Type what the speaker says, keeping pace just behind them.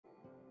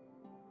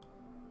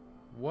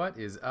What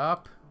is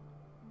up,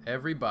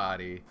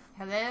 everybody?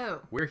 Hello.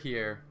 We're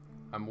here.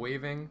 I'm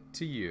waving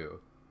to you.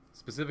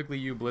 Specifically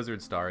you,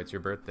 Blizzard Star. It's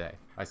your birthday.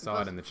 I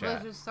saw it in the chat.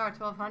 Blizzard Star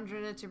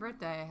 1200, it's your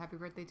birthday. Happy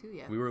birthday to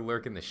you. We were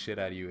lurking the shit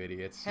out of you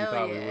idiots. Hell you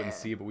thought yeah. we wouldn't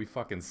see, but we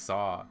fucking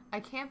saw. I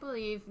can't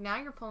believe now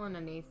you're pulling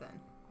a Nathan.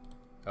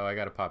 Oh, I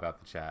gotta pop out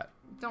the chat.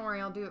 Don't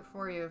worry, I'll do it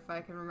for you if I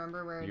can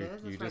remember where it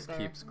is. You It's just right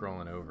there. keep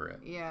scrolling over it.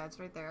 Yeah, it's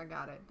right there. I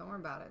got it. Don't worry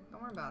about it.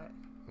 Don't worry about it.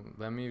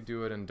 Let me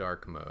do it in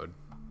dark mode.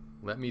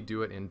 Let me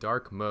do it in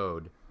dark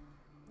mode.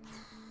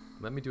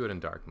 Let me do it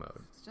in dark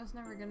mode. It's just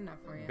never good enough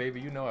for you.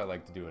 Baby, you know I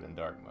like to do it in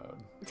dark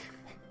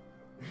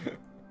mode.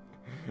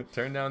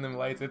 Turn down them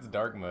lights, it's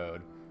dark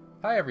mode.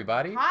 Hi,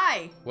 everybody.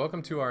 Hi!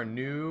 Welcome to our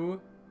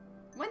new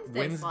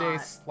Wednesday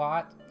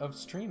slot of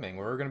streaming,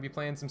 where we're going to be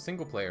playing some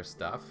single-player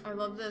stuff. I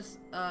love this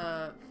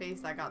face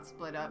that got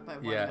split up by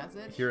one Yeah,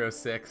 message. Hero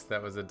 6,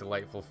 that was a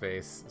delightful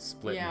face,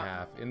 split in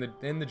half, in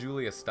the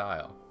Julia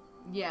style.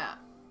 Yeah.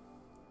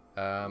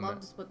 Love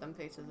to split them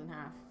faces in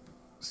half.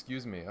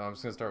 Excuse me, I'm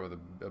just going to start with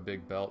a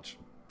big belch.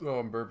 Oh,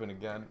 I'm burping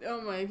again. Oh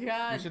my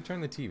god. We should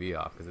turn the TV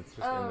off, because it's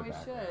just in the Oh, we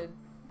background. should.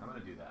 I'm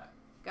going to do that.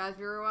 Guys,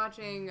 we were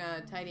watching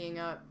Tidying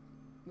Up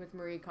with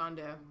Marie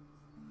Kondo.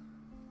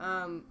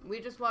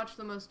 We just watched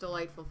The Most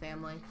Delightful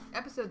Family.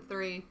 Episode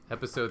 3.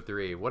 Episode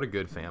 3. What a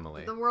good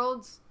family. The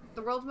world's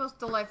most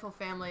delightful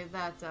family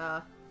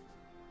that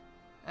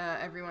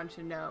everyone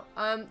should know.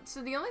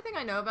 So the only thing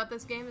I know about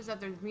this game is that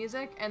there's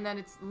music, and that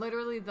it's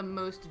literally the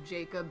most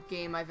Jacob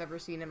game I've ever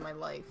seen in my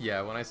life.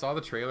 Yeah, when I saw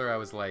the trailer, I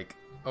was like,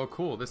 oh,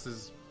 cool, this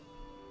is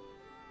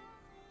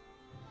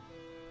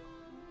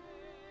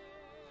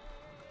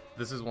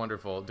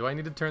wonderful. Do I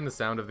need to turn the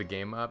sound of the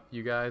game up,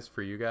 you guys,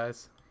 for you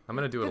guys? I'm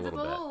going to do it a little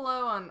bit. It's a little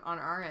low on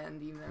our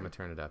end, even. I'm going to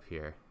turn it up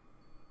here.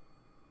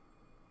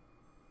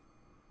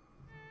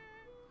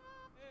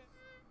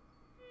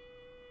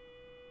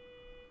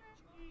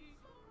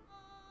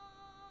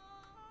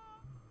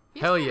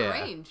 Hell yeah.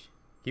 Range.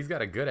 He's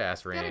got a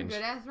good-ass He's got a range.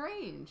 good-ass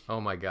range.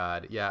 Oh my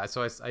god. Yeah,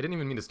 so I didn't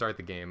even mean to start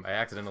the game. I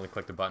accidentally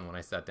clicked a button when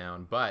I sat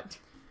down, but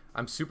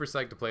I'm super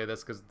psyched to play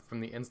this because from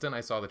the instant I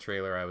saw the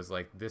trailer, I was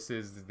like, this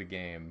is the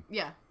game.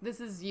 Yeah,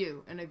 this is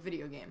you in a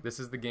video game. This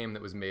is the game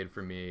that was made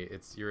for me.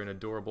 You're an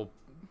adorable,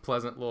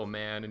 pleasant little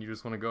man, and you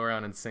just want to go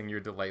around and sing your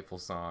delightful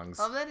songs.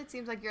 I love that it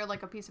seems like you're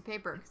like a piece of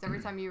paper, because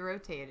every time you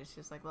rotate, it's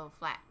just like a little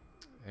flat.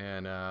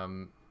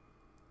 And,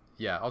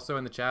 yeah, also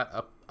in the chat,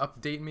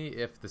 update me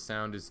if the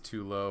sound is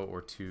too low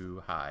or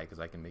too high, because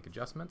I can make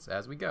adjustments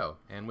as we go.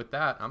 And with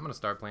that, I'm going to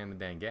start playing the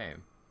dang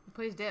game.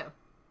 Please do.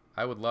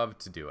 I would love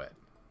to do it.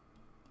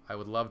 I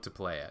would love to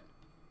play it.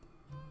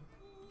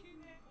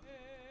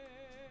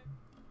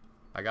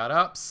 I got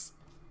ups.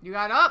 You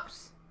got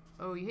ups.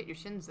 Oh, you hit your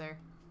shins there.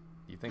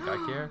 You think I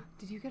care?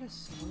 Did you get a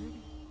sword?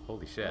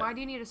 Holy shit. Why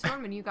do you need a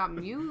sword when you got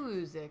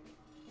music?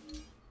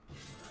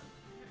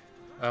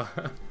 Oh.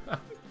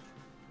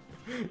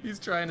 He's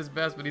trying his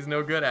best, but he's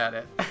no good at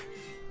it.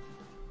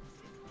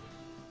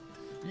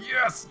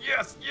 Yes,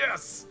 yes,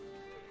 yes!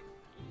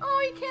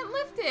 Oh, you can't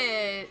lift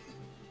it.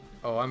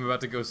 Oh, I'm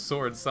about to go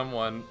sword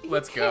someone.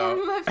 Let's You go.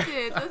 can't lift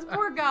it. This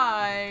poor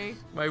guy.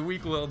 My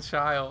weak little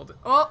child.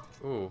 Oh.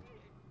 Ooh.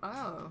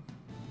 Oh.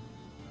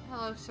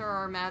 Hello, sir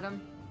or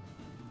madam.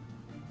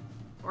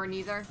 Or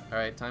neither.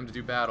 Alright, time to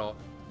do battle.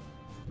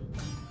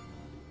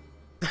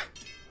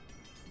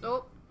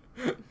 Oh.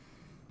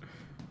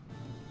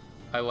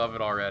 I love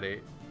it already.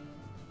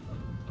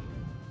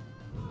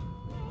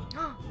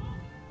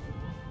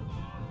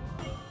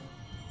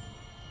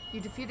 You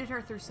defeated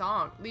her through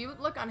song. You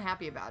look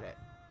unhappy about it.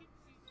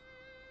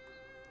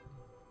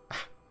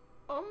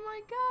 Oh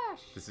my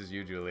gosh. This is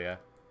you, Julia.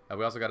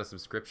 We also got a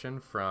subscription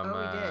from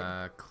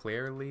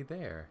Clearly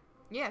There.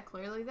 Yeah,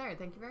 clearly there.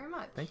 Thank you very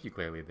much. Thank you,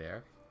 Clearly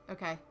There.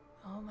 Okay.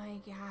 Oh my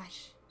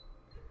gosh.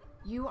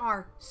 You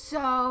are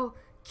so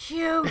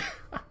cute.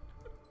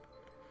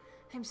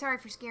 I'm sorry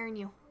for scaring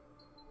you.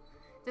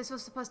 This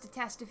was supposed to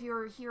test if you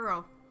were a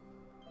hero.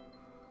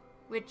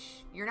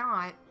 Which you're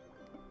not.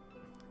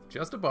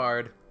 Just a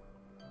bard.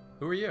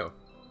 Who are you?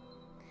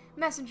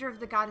 Messenger of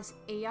the goddess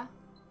Aya.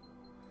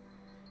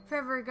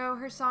 Forever ago,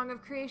 her song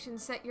of creation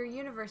set your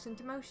universe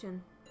into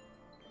motion.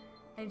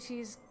 And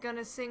she's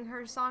gonna sing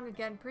her song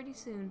again pretty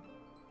soon.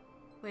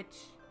 Which,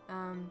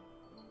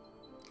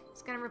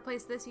 is gonna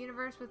replace this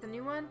universe with a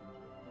new one.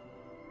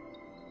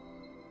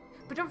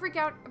 But don't freak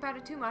out about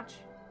it too much.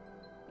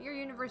 Your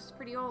universe is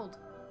pretty old.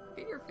 Look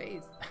at your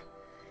face.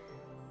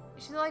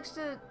 She likes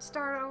to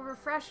start over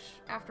fresh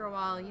after a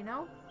while, you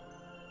know?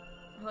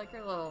 I like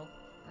her little...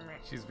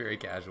 She's very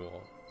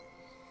casual.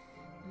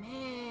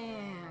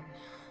 Man.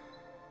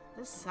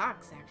 This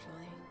sucks,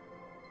 actually.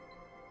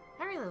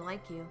 I really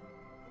like you.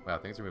 Wow,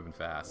 things are moving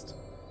fast.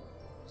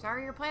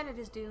 Sorry your planet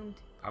is doomed.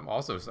 I'm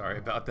also sorry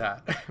about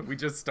that. We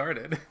just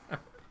started.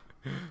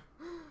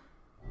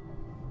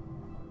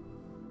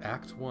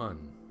 Act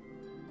 1.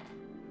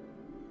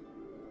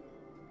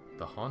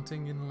 The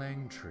Haunting in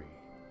Langtree.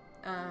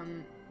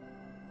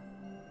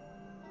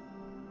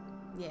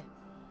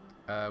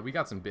 Yeah. We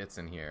got some bits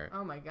in here.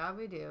 Oh my god,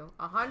 we do.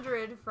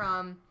 100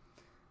 from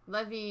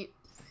Levy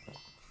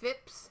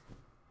Phipps.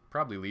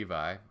 Probably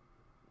Levi.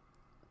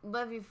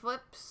 Levy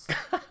Flips.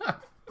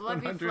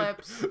 Levy 100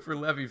 Flips. for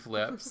Levy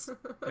Flips.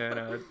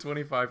 And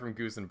 25 from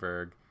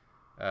Goosenberg.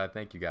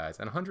 Thank you, guys.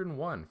 And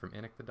 101 from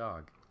Anik the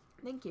dog.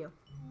 Thank you.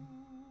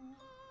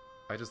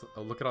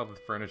 Look at all the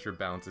furniture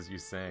bounces you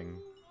sing.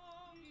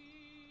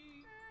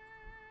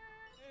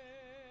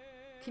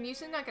 Can you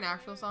sing like an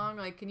actual song?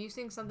 Like, can you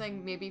sing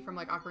something maybe from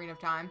like Ocarina of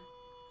Time?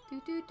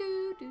 Do do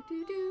do do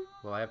do do.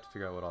 Well, I have to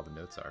figure out what all the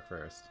notes are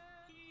first.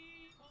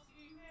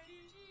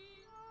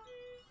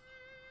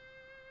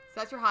 So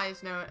that's your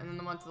highest note, and then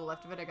the one to the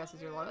left of it, I guess,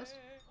 is your lowest?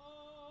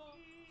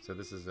 So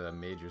this is a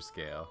major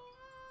scale.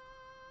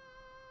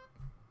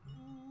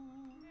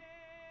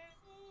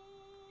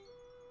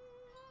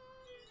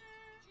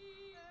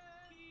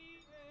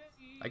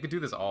 I could do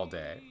this all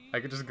day. I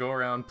could just go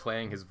around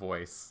playing his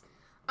voice.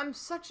 I'm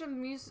such a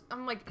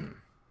I'm like,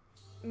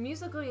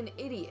 musically an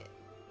idiot.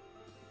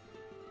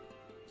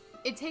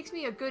 It takes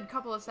me a good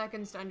couple of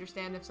seconds to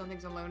understand if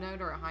something's a low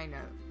note or a high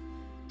note.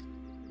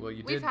 Well,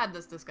 We've had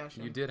this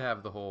discussion. You did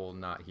have the whole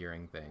not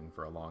hearing thing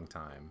for a long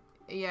time.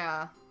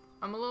 Yeah.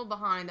 I'm a little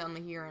behind on the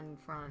hearing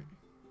front.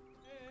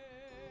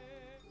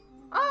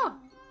 Oh!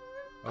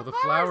 Oh, the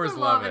flowers are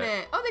love loving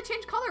it. Oh, they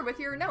change color with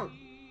your note.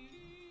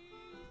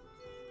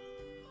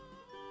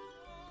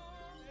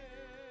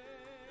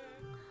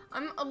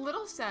 I'm a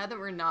little sad that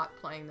we're not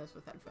playing this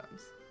with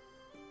headphones.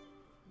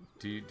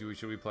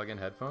 Should we plug in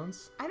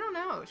headphones? I don't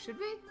know. Should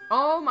we?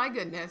 Oh my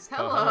goodness.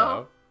 Hello. Oh,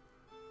 hello.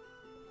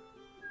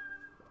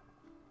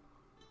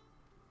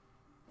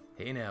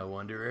 Hey now,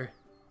 Wanderer.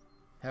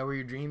 How were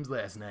your dreams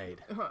last night?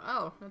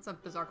 Oh, that's a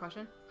bizarre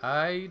question.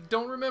 I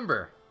don't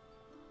remember.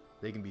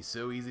 They can be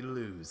so easy to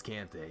lose,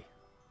 can't they?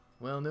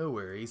 Well, no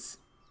worries.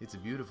 It's a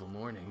beautiful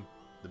morning.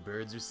 The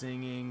birds are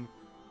singing.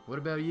 What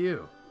about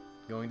you?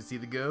 Going to see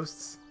the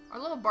ghosts? Our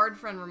little bard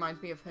friend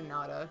reminds me of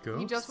Hinata. He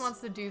Ghosts? just wants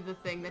to do the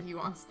thing that he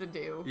wants to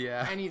do.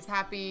 Yeah. And he's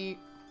happy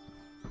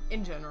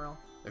in general.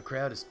 A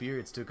crowd of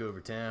spirits took over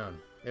town.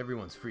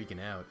 Everyone's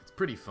freaking out. It's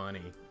pretty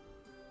funny.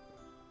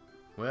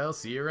 Well,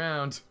 see you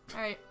around.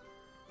 Alright.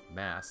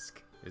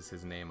 Mask is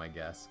his name, I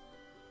guess.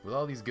 With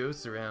all these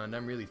ghosts around,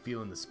 I'm really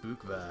feeling the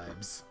spook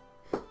vibes.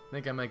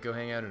 Think I might go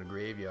hang out in a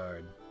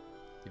graveyard.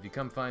 If you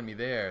come find me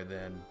there,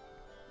 then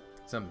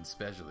something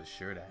special is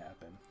sure to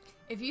happen.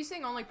 If you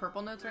sing only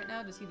purple notes right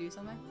now, does he do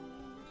something?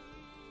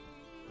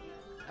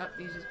 Oh,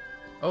 he's just...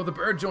 Oh, the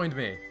bird joined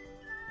me!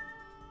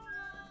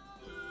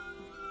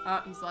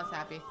 Oh, he's less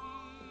happy.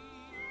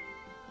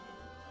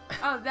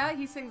 Oh, that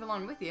he sings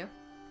along with you.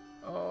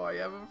 Oh, I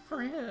have a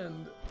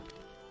friend.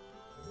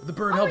 The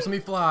bird helps me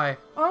fly.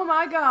 Oh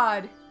my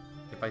god!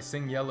 If I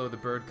sing yellow, the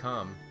bird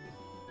come.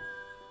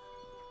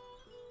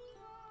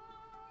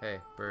 Hey,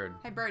 bird.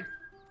 Hey, bird.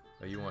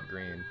 Oh, you want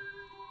green.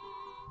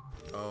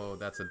 Oh,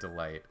 that's a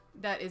delight.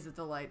 That is a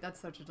delight. That's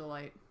such a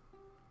delight.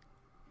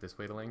 This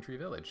way to Langtree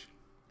Village.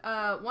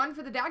 One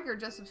for the dagger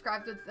just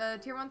subscribed to the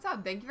tier 1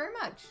 sub. Thank you very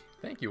much.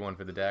 Thank you, one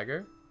for the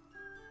dagger.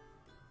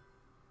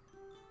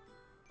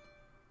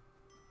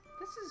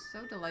 This is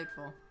so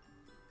delightful.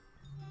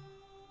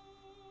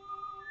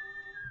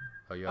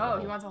 Oh, you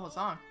have he wants a whole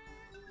song.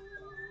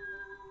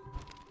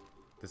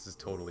 This is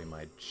totally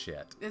my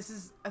shit. This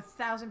is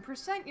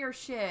 1000% your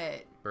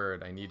shit.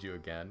 Bird, I need you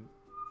again.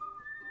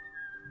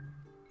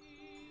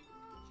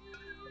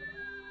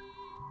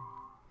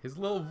 His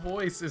little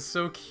voice is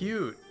so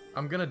cute.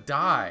 I'm gonna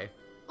die.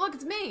 Look,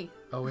 it's me.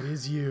 Oh, it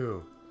is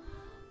you.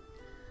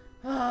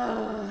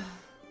 Are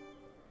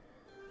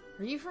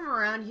you from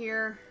around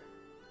here?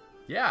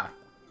 Yeah.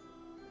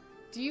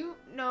 Do you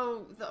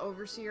know the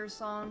Overseer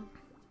song?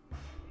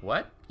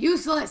 What?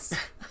 Useless!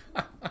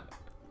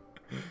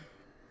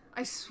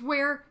 I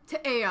swear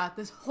to Aya,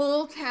 this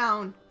whole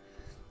town,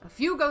 a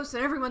few ghosts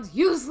and everyone's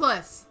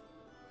useless!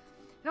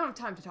 I don't have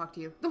time to talk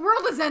to you. The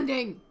world is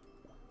ending!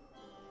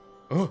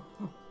 Oh!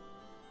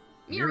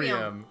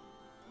 Miriam.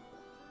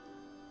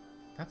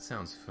 That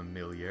sounds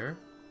familiar.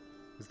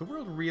 Is the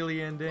world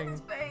really ending?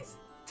 Space.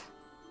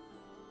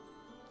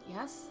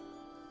 Yes?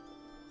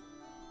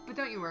 But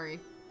don't you worry.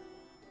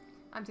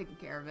 I'm taking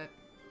care of it.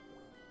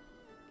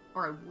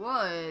 Or I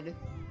would.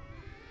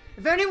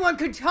 If anyone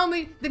could tell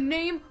me the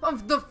name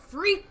of the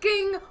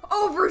freaking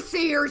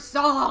Overseer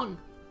song!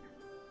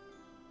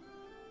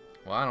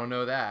 Well, I don't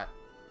know that.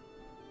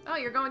 Oh,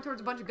 you're going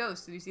towards a bunch of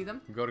ghosts. Did you see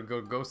them? Go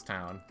Ghost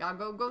Town. Gotta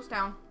go Ghost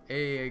Town.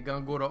 Hey,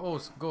 gonna go to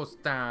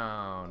Ghost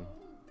Town.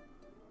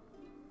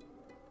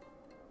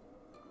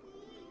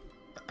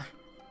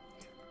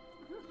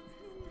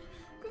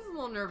 This is a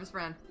little nervous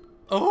friend.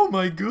 Oh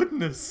my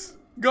goodness!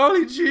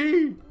 Golly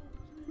gee!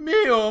 Me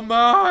oh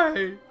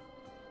my!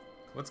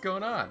 What's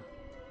going on?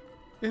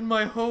 In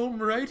my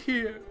home right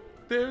here,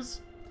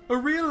 there's a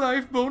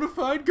real-life bona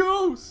fide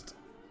ghost!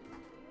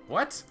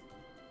 What?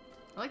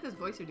 I like this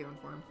voice you're doing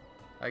for him.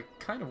 I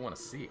kind of want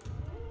to see.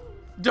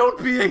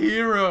 Don't be a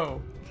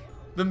hero!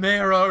 The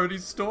mayor already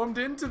stormed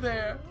into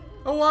there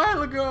a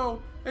while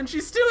ago, and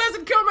she still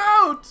hasn't come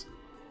out!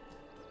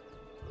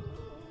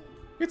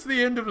 It's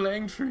the end of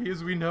Langtree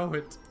as we know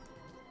it.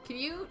 Can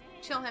you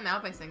chill him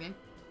out by singing?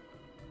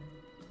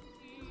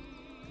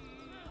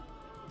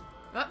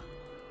 Oh.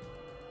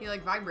 He,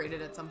 like,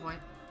 vibrated at some point.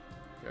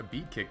 A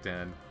beat kicked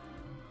in.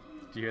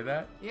 Did you hear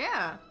that?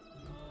 Yeah.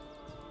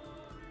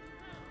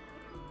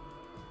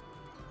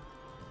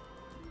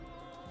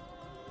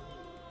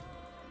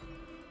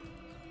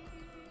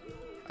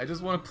 I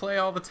just want to play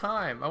all the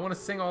time. I want to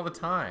sing all the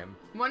time.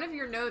 One of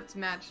your notes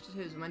matched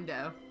his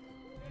window.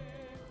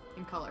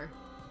 In color.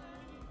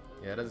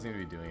 Yeah, it doesn't seem to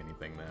be doing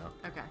anything now.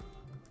 Okay.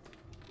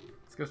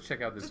 Let's go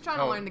check out this. Just trying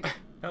to learn the game.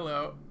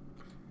 Hello.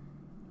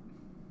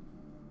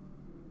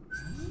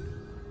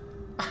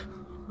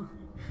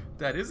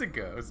 That is a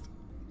ghost.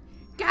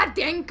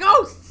 Goddamn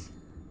ghosts!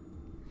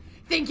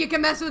 Think you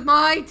can mess with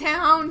my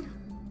town?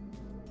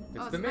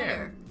 It's the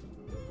mayor.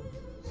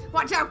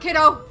 Watch out,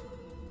 kiddo!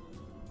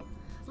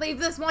 Leave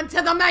this one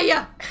to the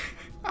mayor!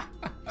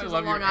 I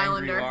love your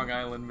angry Long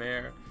Island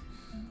mayor.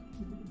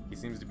 He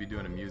seems to be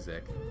doing a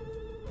music.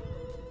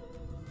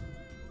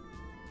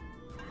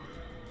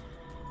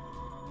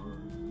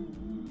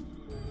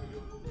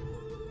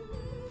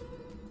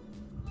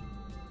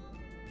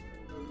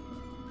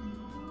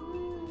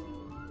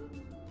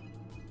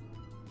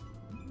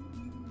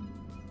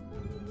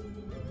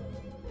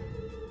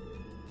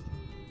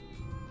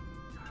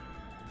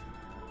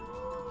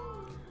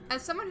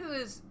 As someone who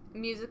is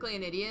musically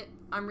an idiot,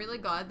 I'm really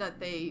glad that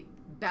they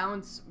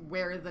bounce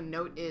where the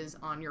note is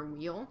on your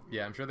wheel.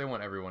 Yeah, I'm sure they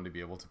want everyone to be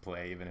able to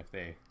play, even if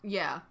they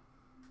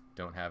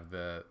don't have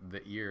the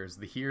ears,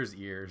 the here's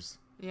ears.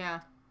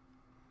 Yeah.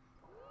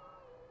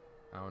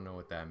 I don't know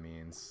what that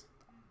means.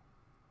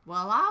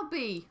 Well, I'll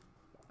be.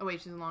 Oh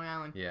wait, she's in Long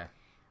Island. Yeah.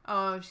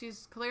 Oh,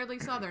 she's clearly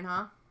Southern,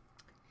 huh?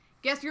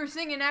 Guess your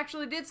singing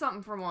actually did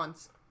something for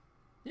once.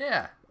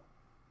 Yeah.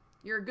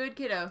 You're a good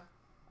kiddo.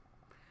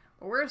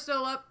 But we're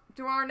still up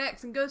to our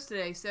necks in ghosts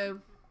today, so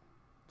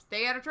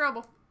stay out of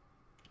trouble.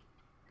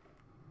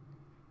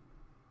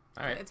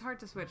 Alright. It's hard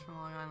to switch from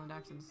Long Island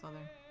accent to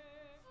Southern.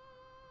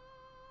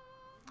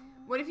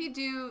 What if you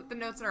do the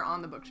notes that are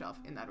on the bookshelf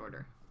in that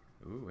order?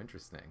 Ooh,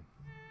 interesting.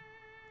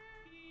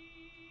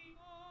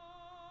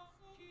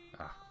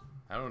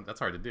 That's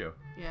hard to do.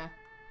 Yeah.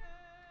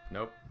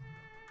 Nope.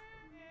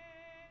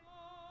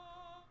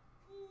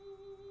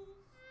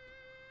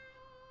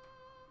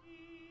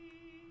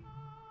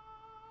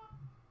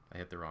 I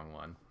hit the wrong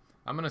one.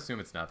 I'm gonna assume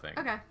it's nothing.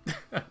 Okay.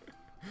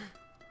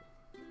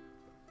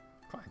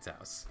 Clyde's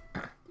house.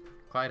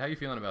 Clyde, how you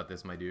feeling about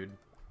this, my dude?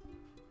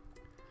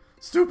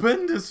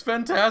 Stupendous,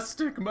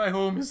 fantastic, my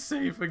home is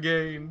safe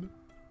again.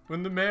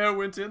 When the mayor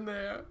went in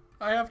there,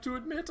 I have to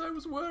admit I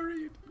was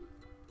worried.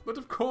 But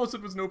of course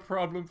it was no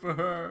problem for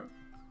her.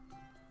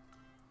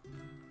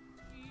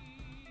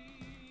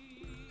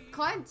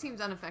 Clyde seems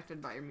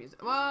unaffected by your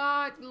music.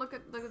 What? Look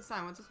at the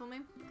sign. What's this full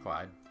name?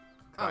 Clyde.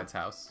 Clyde's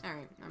house.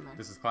 Alright, never mind.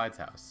 This is Clyde's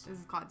house. This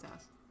is Clyde's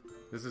house.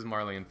 This is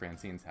Marley and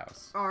Francine's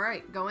house.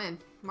 Alright, go in.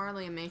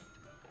 Marley and me.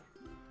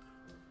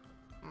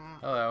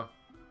 Hello.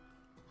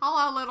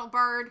 Hello, little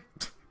bird.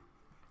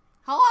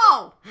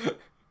 Hello!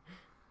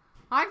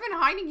 I've been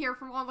hiding here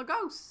from all the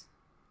ghosts.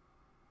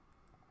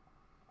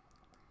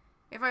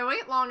 If I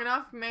wait long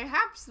enough,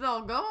 mayhaps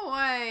they'll go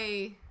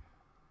away.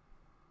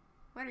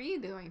 What are you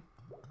doing?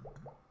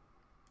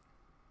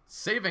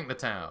 Saving the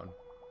town.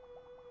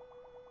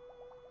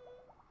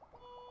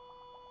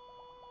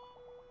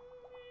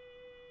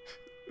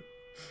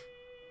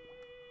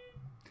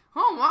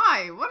 Oh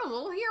my, what a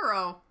little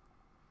hero.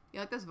 You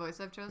like this voice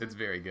I've chosen? It's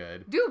very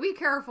good. Do be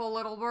careful,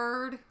 little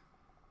bird.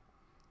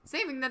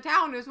 Saving the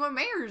town is what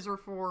mayors are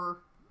for.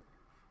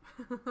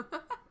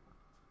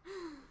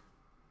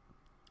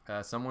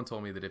 Someone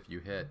told me that if you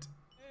hit...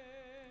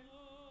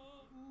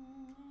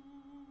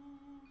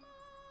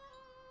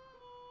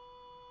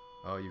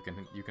 Oh, you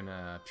can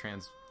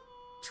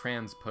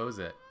transpose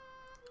it.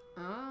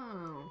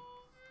 Oh.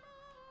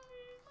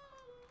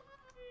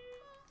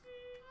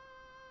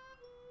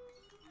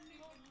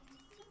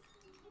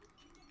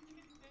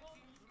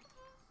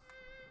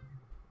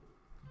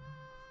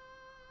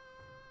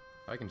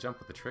 I can jump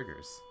with the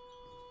triggers.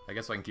 I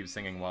guess I can keep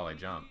singing while I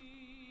jump.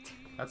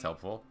 That's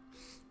helpful.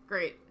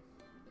 Great.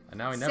 And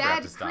now I never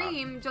have to stop. Sad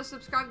Cream just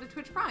subscribed to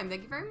Twitch Prime.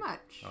 Thank you very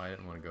much. Oh, I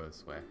didn't want to go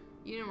this way.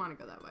 You didn't want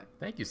to go that way.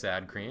 Thank you,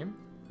 Sad Cream.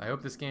 I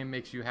hope this game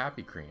makes you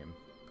happy, Cream.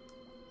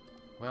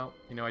 Well,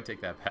 you know, I take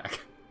that back.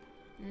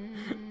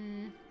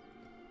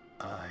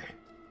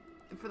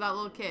 For that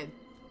little kid.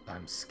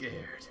 I'm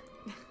scared.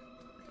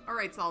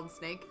 Alright, Solid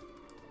Snake.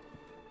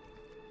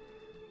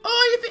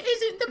 Oh, if it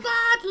isn't the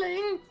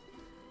Bardling!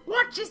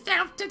 Watch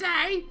yourself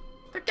today!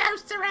 The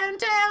ghosts around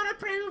town are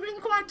proving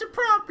quite a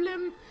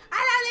problem.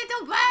 Hello,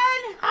 little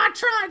bird! I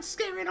tried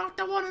scaring off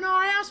the one in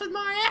our house with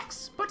my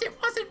axe, but it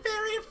wasn't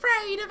very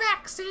afraid of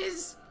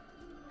axes.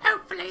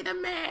 Hopefully the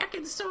mayor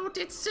can sort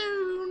it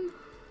soon.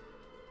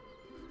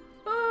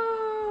 Is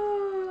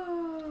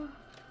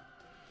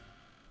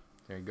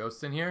there any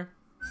ghosts in here?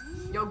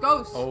 Yo,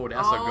 ghost! Oh,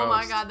 that's a ghost. Oh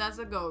my god, that's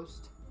a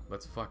ghost.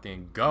 Let's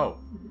fucking go.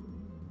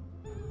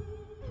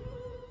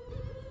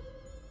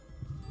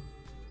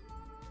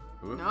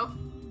 Ooh. Nope.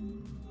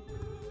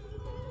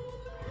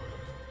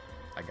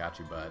 I got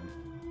you, bud.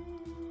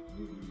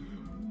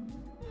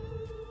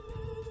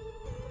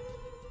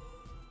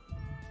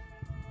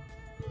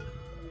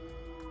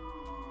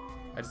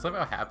 I just love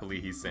how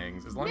happily he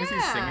sings. As long as he's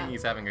Yeah. singing,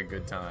 he's having a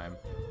good time.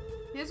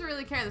 He doesn't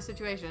really care the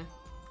situation.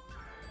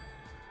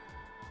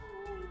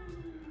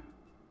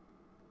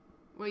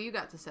 What you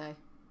got to say?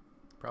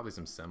 Probably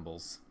some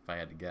symbols, if I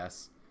had to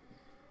guess.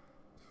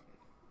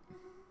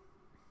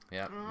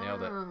 Yeah,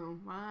 nailed it. Oh,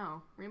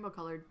 wow. Rainbow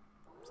colored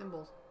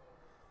symbols.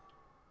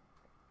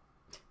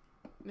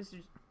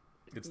 Mr.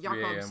 It's 3 Jakob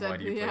a.m. said, Why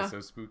do you play yeah.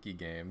 so spooky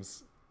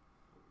games?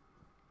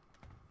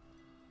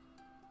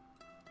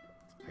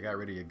 I got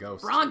rid of your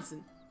ghost.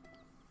 Bronson.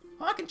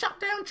 I can chop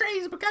down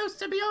trees, but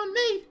ghosts are beyond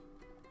me.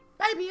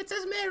 Maybe it's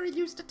as Mary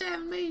used to tell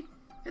me.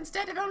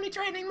 Instead of only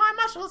training my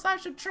muscles, I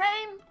should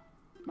train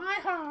my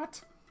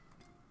heart.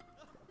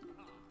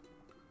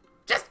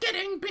 Just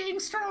kidding, being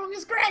strong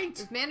is great.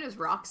 This man is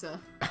Roxa.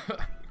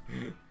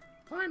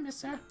 I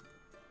miss her.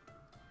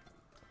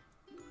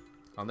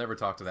 I'll never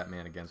talk to that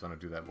man again, so I don't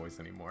do that voice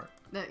anymore.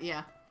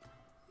 Yeah.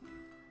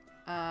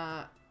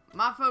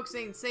 My folks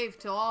ain't safe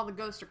till all the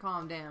ghosts are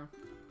calmed down.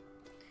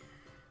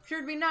 Sure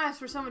it'd be nice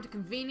for someone to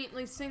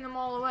conveniently sing them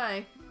all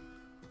away.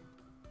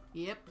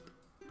 Yep.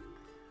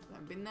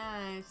 That'd be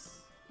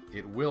nice.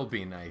 It will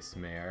be nice,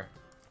 Mayor.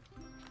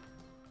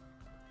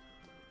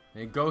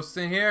 Any ghosts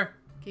in here?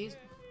 Keys?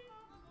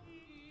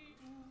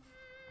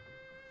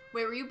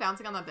 Wait, were you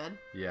bouncing on that bed?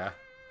 Yeah.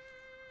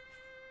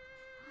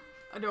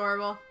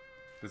 Adorable.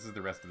 This is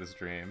the rest of the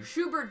stream.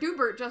 Schubert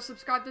Dubert just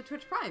subscribed to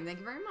Twitch Prime. Thank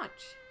you very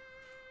much.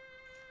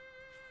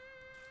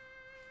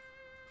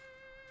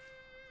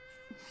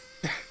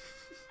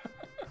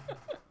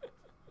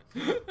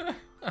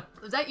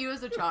 Was that you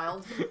as a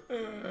child?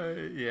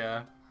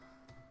 Yeah.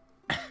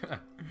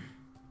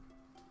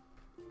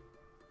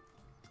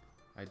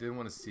 I did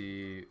want to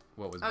see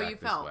what was Oh, back you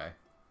this fell. way.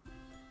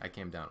 I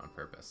came down on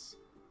purpose.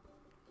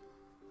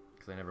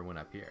 Because I never went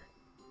up here.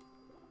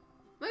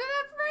 Look at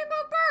that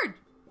rainbow bird!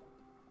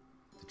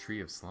 The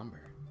Tree of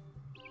Slumber.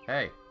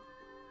 Hey.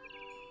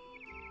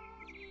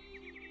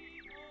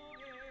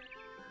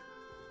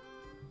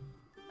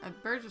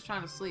 That bird's just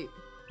trying to sleep.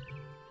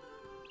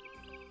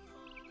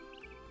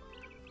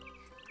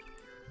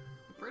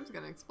 The bird's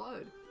gonna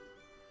explode.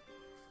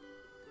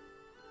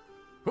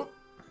 Whoop.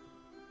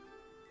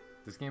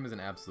 This game is an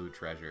absolute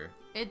treasure.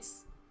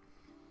 It's...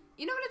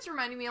 You know what it's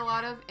reminding me a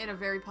lot of, in a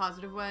very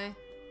positive way?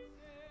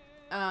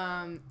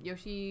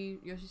 Yoshi's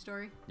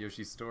Story?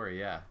 Yoshi's Story,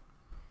 yeah.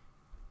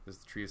 This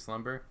is the Tree of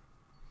Slumber.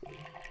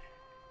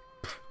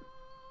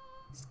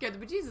 Scared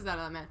the bejesus out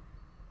of that man.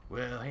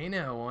 Well, hey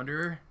now,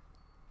 Wanderer.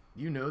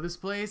 You know this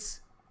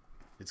place?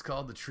 It's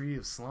called the Tree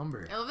of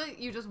Slumber. I love it.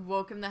 You just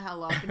woke him the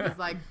hell up and he's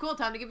like, cool,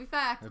 time to give you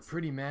facts. A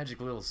pretty magic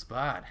little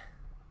spot.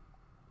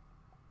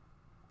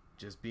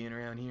 Just being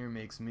around here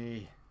makes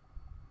me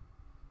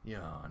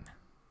yawn.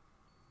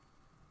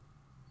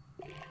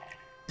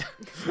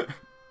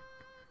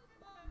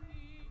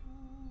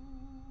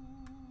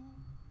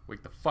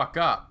 Wake the fuck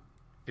up.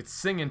 It's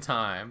singing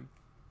time.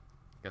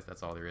 Guess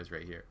that's all there is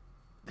right here.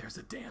 There's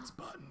a dance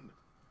button.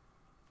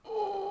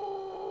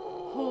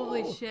 Oh!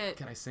 Holy shit.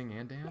 Can I sing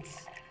and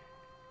dance?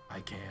 I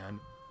can.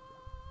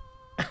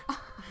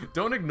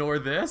 Don't ignore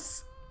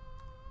this.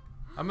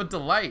 I'm a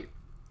delight.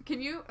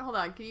 Can you, hold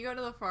on, can you go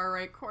to the far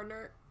right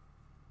corner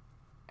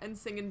and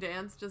sing and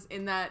dance just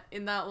in that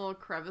little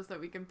crevice that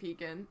we can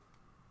peek in?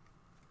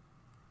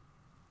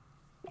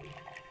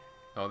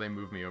 Oh, they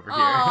moved me over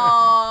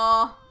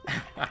Aww.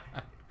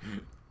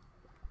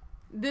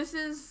 This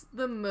is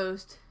the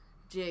most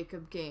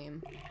Jacob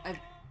game I've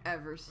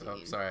ever seen.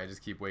 Oh, sorry, I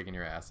just keep waking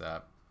your ass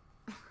up.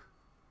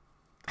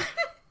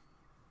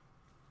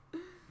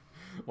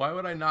 Why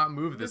would I not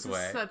move this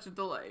way? Is such a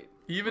delight.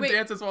 He even Wait,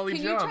 dances while he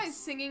can jumps. you try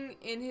singing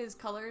in his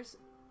colors?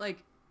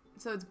 Like,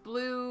 so it's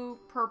blue,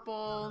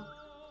 purple.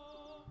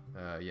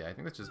 Yeah, I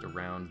think that's just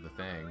around the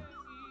thing.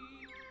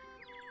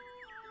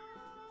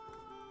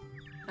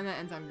 And that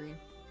ends on green.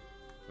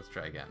 Let's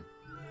try again.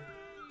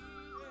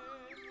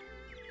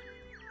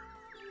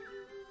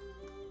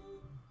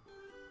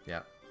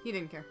 Yeah, He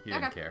didn't care. he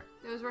didn't care.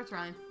 It was worth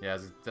trying. Yeah,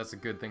 that's a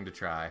good thing to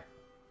try.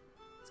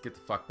 Let's get the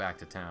fuck back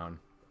to town.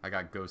 I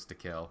got ghosts to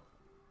kill.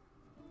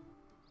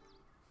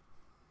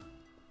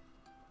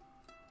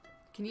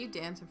 Can you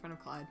dance in front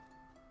of Clyde?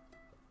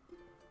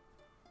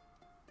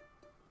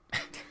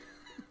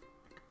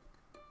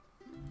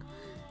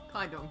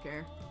 Clyde don't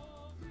care.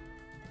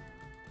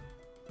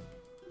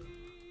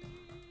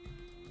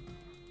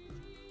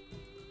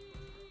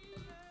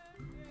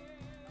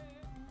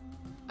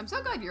 I'm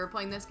so glad you're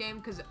playing this game,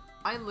 because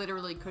I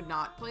literally could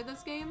not play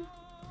this game,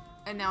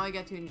 and now I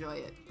get to enjoy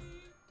it.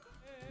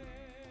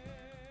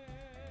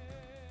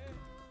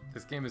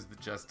 This game is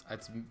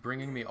it's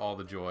bringing me all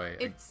the joy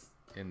It's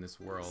in this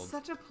world.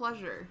 such a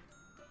pleasure.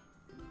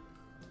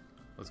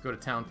 Let's go to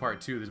town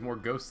part 2. There's more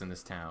ghosts in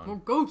this town. More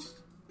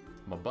ghosts!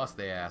 I'm gonna bust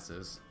their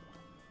asses.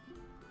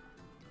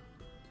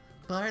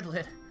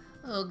 Bartlett,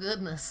 oh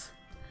goodness.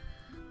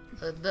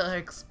 A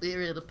dark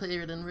spirit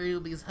appeared in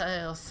Ruby's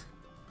house.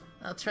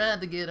 I tried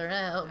to get her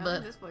out, I but,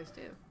 love this voice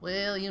too.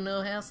 well, you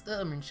know how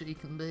stubborn she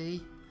can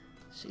be.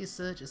 She's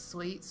such a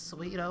sweet,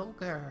 sweet old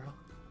girl.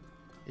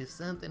 If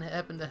something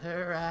happened to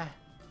her,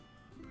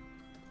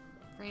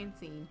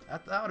 Francine. I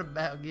thought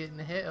about getting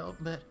help,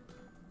 but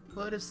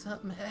what if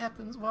something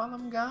happens while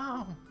I'm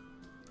gone?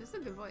 This is a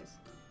good voice.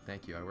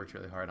 Thank you. I worked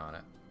really hard on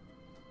it.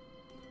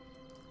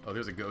 Oh,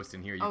 there's a ghost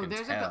in here. You Oh, can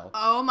there's tell.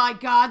 oh my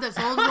God, this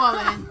old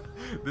woman.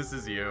 This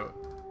is you.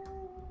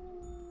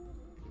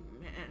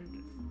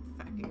 Man,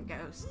 fucking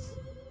ghosts.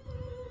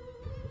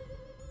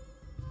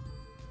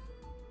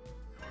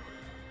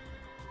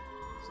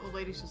 This old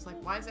lady's just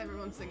like, why is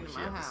everyone singing in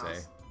What'd my she have to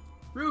house? say?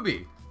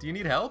 Ruby, do you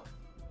need help?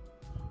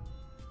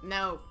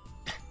 No.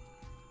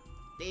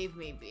 Leave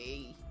me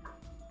be.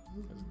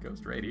 There's a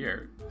ghost right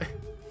here.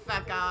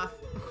 Fuck off.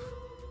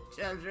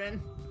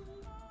 Children.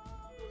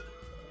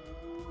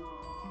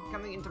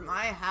 Coming into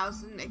my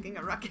house and making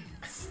a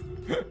ruckus.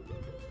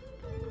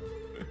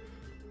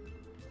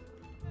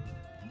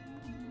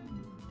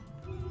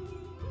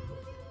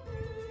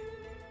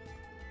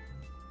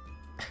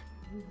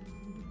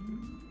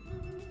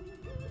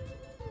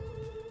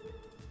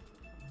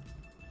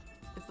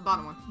 It's the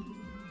bottom one.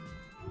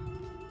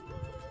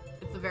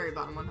 It's the very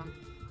bottom one, huh?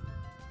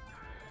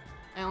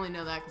 I only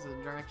know that because of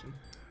the direction.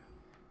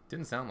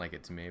 Didn't sound like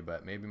it to me,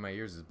 but maybe my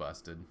ears is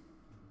busted.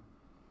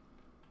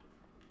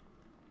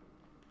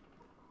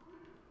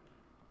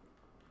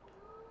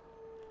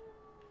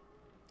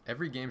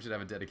 Every game should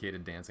have a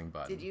dedicated dancing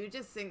button. Did you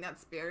just sing that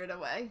spirit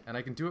away? And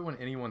I can do it when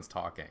anyone's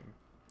talking.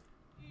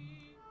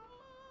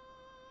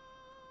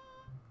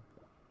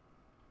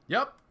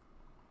 Yep.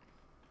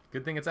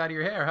 Good thing it's out of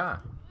your hair, huh?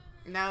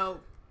 No.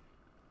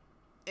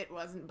 It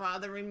wasn't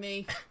bothering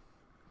me.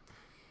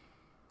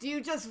 Do you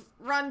just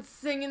run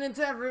singing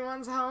into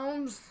everyone's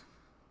homes?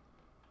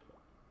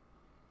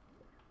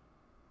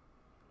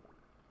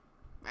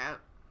 Well,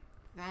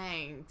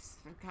 thanks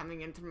for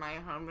coming into my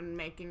home and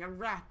making a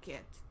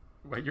racket.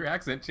 Well, your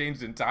accent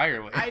changed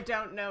entirely. I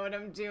don't know what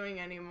I'm doing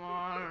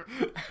anymore.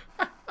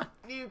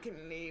 You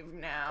can leave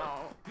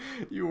now.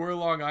 You were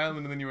Long Island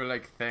and then you were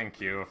like, thank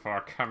you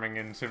for coming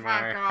into Fuck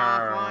my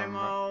off, I'm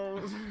home.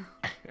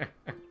 old.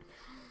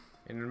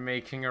 And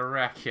making a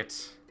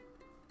racket.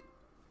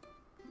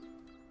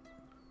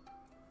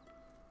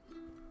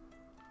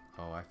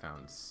 Oh, I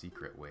found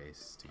secret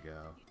ways to go.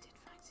 You did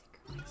find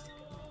secret ways to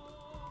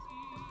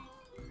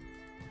go.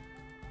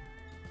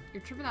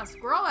 You're tripping that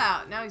squirrel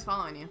out. Now he's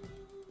following you.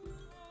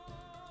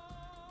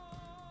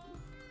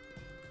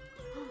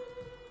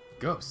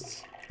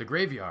 Ghosts. The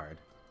graveyard.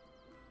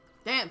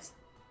 Dance.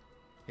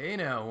 Hey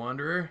now,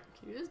 Wanderer.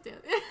 Can you just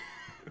dance?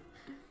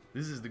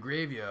 This is the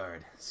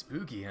graveyard.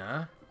 Spooky,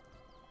 huh?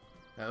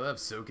 I love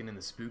soaking in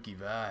the spooky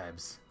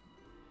vibes.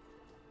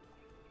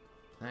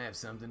 I have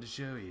something to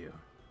show you.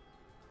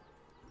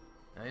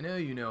 I know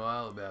you know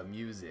all about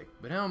music,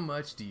 but how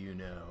much do you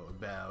know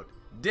about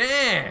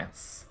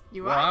dance?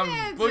 You well, are I'm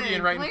dancing.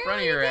 boogieing right in front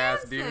of your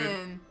ass, dude.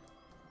 Dancing.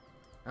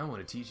 I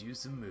want to teach you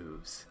some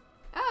moves.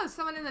 Oh,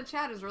 someone in the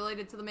chat is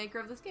related to the maker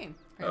of this game.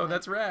 Oh,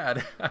 that's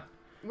rad.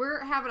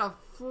 We're having a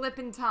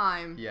flippin'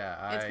 time.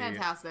 Yeah, It's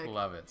fantastic.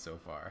 love it so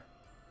far.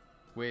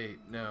 Wait,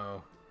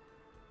 no.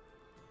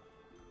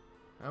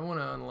 I want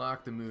to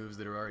unlock the moves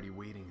that are already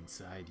waiting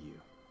inside you.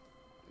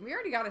 We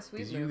already got a sweet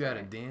move. Because you got a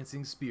right?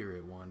 dancing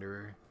spirit,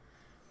 Wanderer.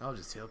 I'll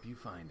just help you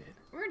find it.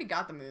 We already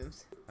got the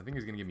moves. I think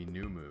he's going to give me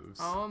new moves.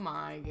 Oh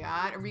my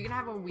god. Are we gonna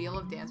have a wheel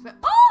of dance?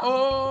 Oh!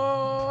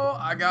 Oh,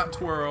 I got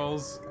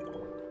twirls.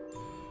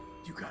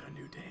 You got a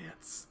new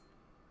dance.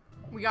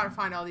 We gotta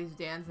find all these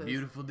dances.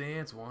 Beautiful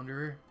dance,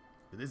 Wanderer.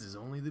 But this is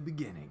only the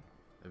beginning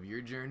of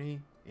your journey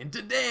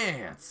into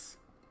dance.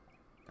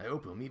 I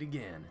hope we'll meet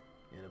again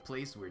in a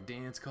place where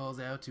dance calls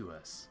out to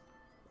us.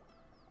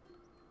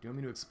 Do you want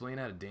me to explain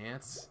how to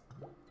dance?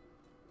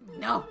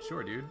 No.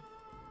 Sure, dude.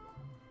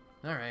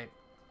 Alright.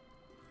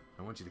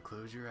 I want you to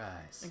close your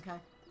eyes. Okay.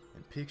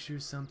 And picture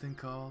something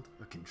called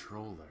a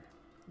controller.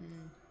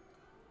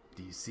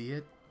 Do you see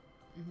it?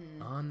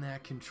 On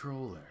that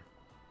controller,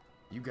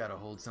 you gotta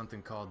hold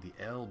something called the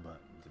L button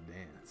to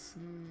dance.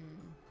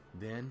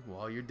 Then,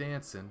 while you're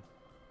dancing,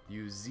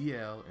 use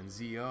ZL and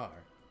ZR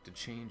to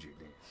change your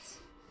dance.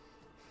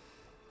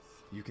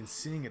 You can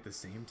sing at the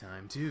same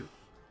time too,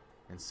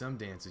 and some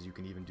dances you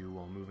can even do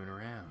while moving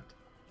around.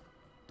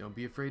 Don't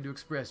be afraid to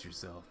express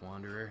yourself,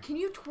 Wanderer. Can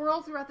you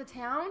twirl throughout the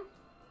town?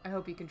 I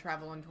hope you can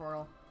travel and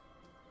twirl.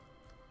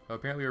 Oh,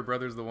 apparently her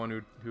brother's the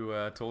one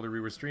who told her we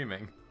were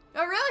streaming.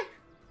 Oh, really?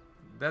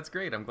 That's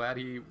great. I'm glad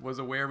he was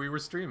aware we were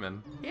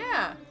streaming.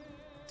 Yeah.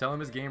 Tell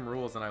him his game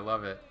rules, and I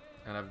love it.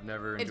 And I've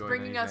never enjoyed It's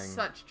bringing us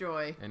such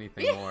joy.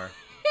 anything more.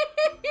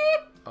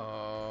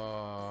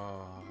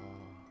 Oh.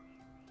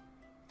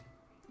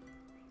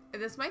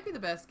 This might be the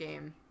best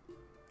game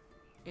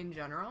in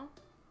general.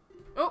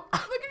 Oh,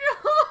 look at your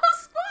little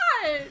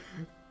squat!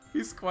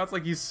 He squats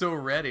like he's so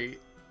ready.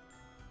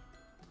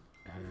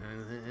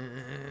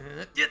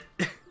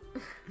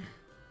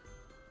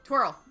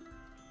 Twirl.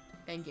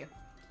 Thank you.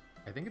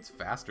 I think it's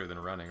faster than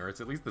running, or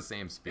it's at least the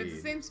same speed. It's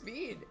the same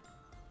speed.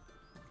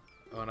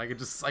 Oh, and I could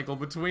just cycle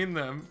between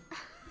them.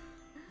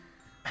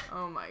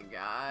 Oh my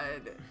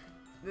god.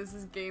 This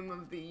is game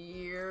of the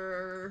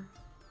year.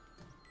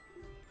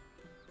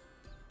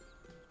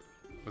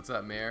 What's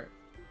up, Mayor?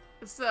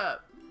 What's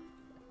up?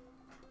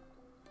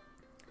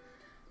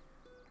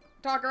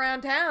 talk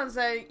around town and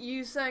say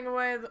you sang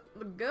away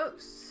the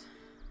ghosts.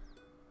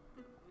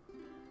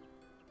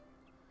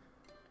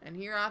 And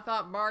here I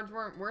thought bards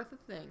weren't worth a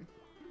thing.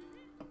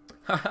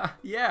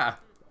 Yeah.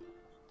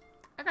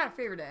 I got a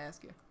favor to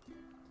ask you.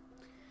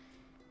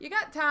 You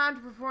got time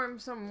to perform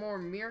some more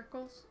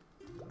miracles?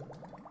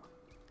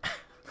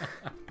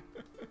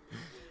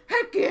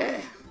 Heck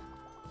yeah!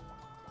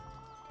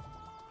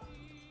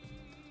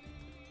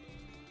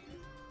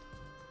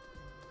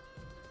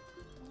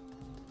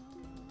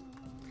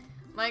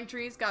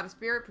 Langtree's got a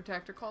spirit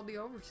protector called the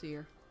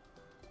Overseer.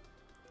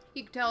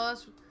 He can tell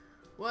us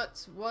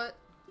what's what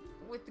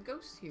with the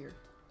ghosts here.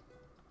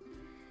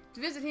 To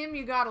visit him,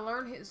 you gotta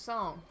learn his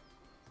song.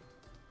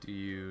 Do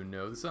you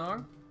know the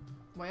song?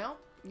 Well,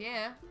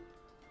 yeah.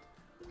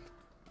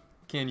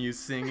 Can you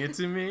sing it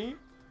to me?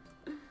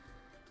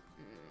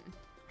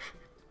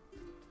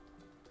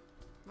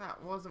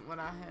 That wasn't what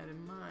I had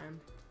in mind.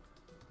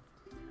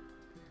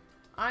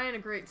 I ain't a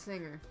great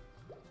singer.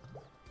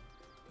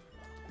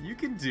 You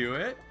can do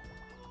it.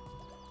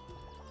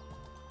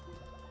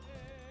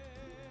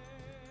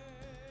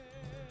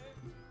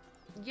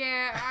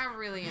 Yeah, I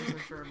really ain't so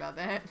sure about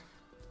that.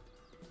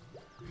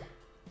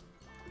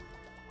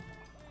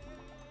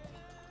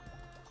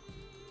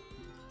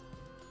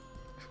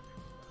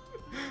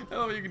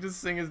 Oh, you can just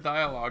sing his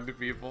dialogue to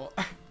people.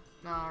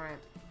 Alright.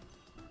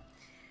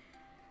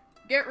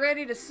 Get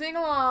ready to sing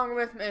along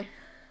with me.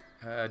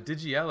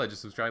 Digiella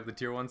just subscribed to the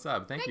tier 1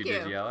 sub. Thank you, you.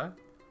 Digiella.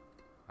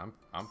 I'm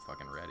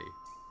fucking ready.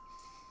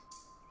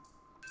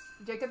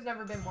 Jacob's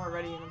never been more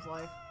ready in his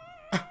life.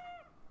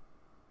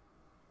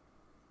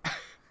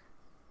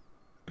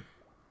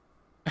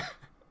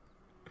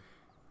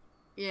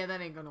 Yeah,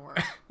 that ain't gonna work.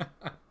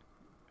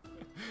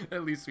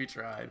 At least we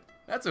tried.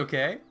 That's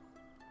okay.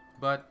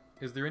 But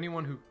is there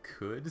anyone who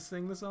could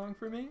sing the song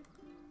for me?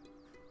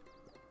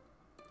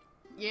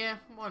 Yeah,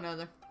 one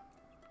other.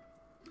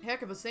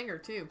 Heck of a singer,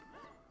 too.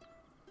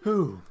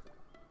 Who?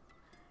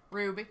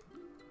 Ruby.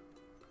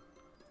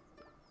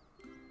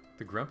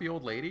 The grumpy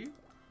old lady?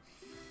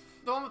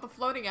 The one with the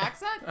floating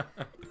accent?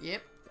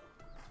 Yep.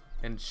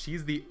 And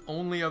she's the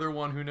only other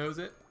one who knows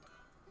it?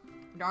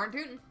 Darn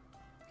tootin'.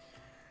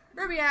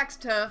 Ruby acts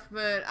tough,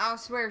 but I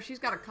swear she's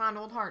got a kind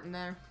old heart in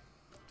there.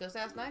 Just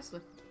ask nicely.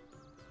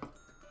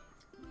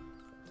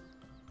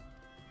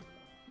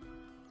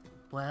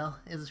 Well,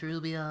 is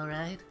Ruby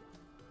alright?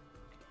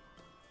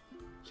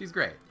 She's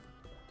great.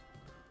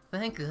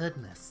 Thank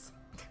goodness.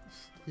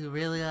 You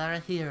really are a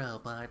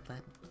hero,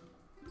 Bartlett.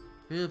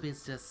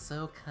 Ruby's just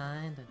so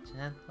kind and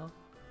gentle.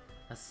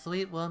 A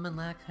sweet woman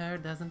like her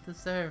doesn't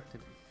deserve to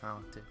be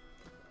haunted.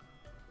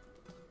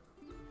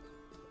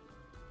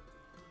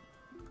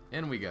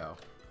 In we go.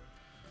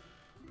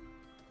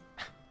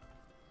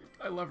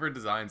 I love her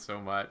design so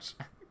much.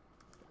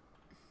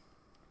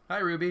 Hi,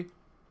 Ruby.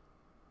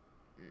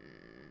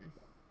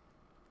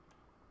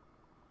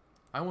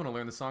 I want to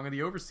learn the Song of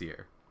the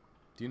Overseer.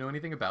 Do you know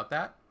anything about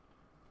that?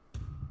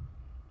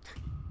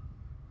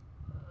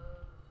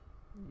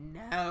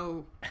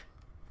 No.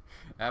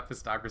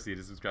 Apostocracy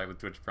to subscribe with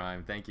Twitch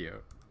Prime. Thank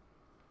you.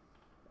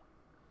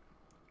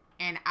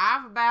 And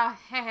I've about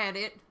had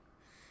it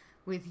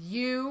with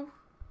you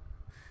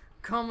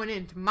coming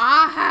into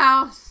my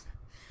house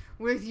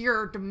with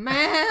your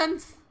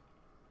demands.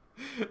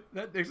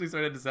 That actually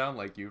started to sound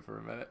like you for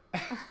a minute.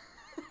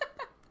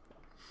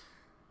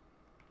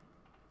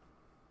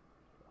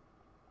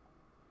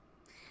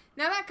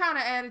 Now that kind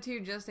of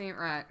attitude just ain't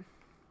right.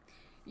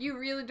 You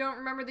really don't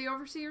remember the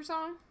Overseer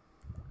song?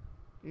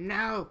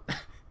 No.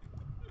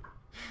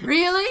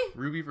 Really?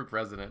 Ruby for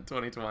President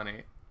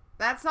 2020.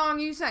 That song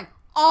you sang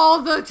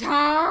all the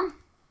time?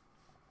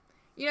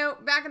 You know,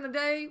 back in the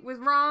day with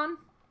Ron?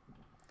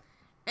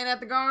 And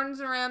at the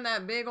gardens around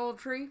that big old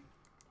tree?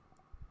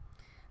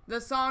 The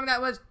song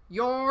that was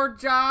your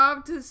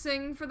job to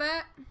sing for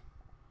that?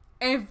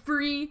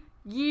 Every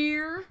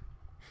year?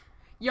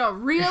 You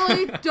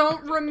really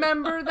don't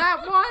remember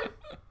that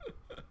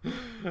one?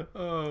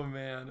 Oh,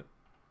 man.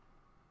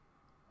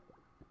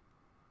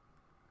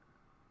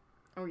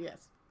 Oh,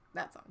 yes.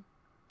 That song.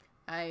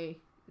 I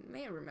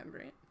may remember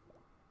it.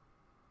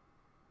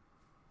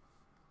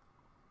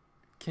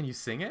 Can you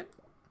sing it?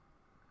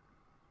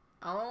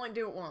 I'll only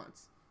do it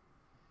once.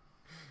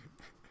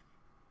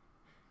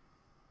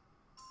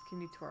 Can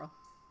you twirl?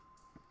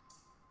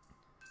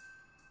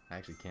 I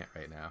actually can't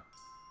right now.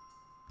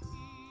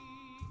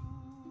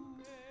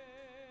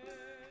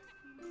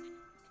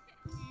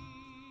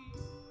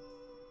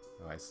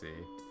 Oh, I see.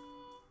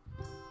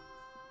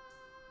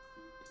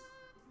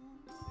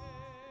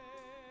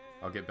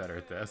 I'll get better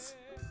at this.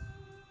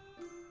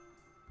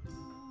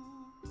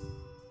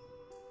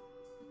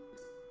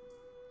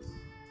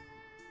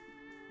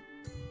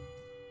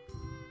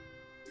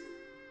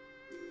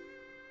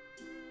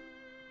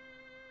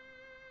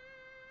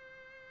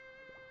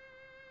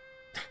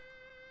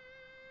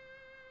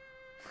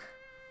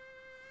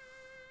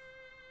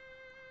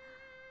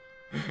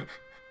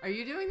 Are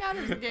you doing that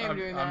or is the game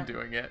doing that? I'm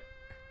doing it.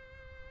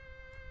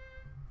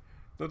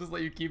 They'll just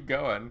let you keep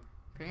going.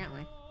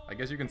 Apparently. I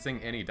guess you can sing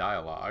any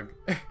dialogue.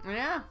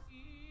 Yeah.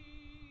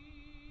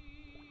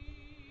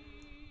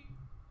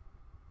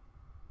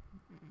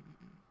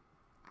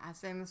 I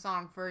sang the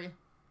song for you.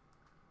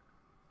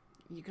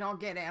 You can all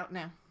get out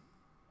now.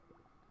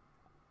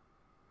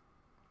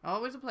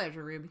 Always a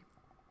pleasure, Ruby.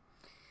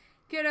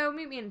 Kiddo,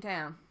 meet me in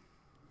town.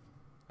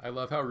 I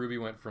love how Ruby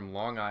went from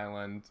Long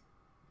Island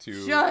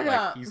to Shut like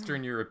up.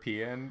 Eastern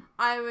European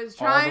I was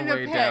all trying the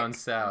way to down pick.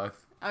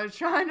 south. I was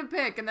trying to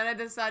pick, and then I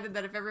decided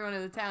that if everyone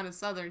in the town is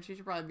Southern, she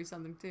should probably be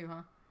Southern too,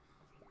 huh?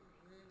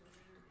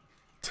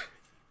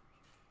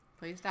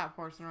 Please stop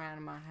horsing around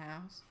in my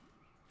house.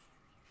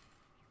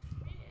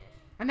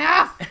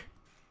 Enough!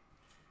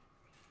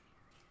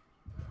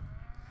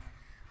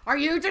 Are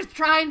you just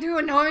trying to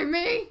annoy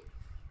me?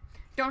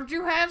 Don't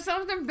you have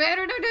something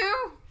better to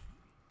do?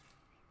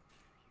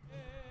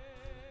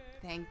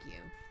 Thank you.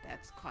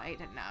 That's quite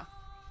enough.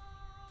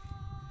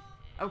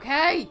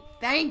 Okay,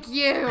 thank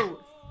you.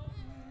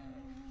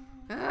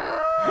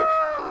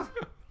 Ah!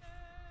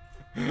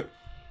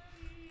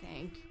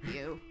 Thank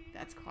you.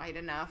 That's quite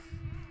enough.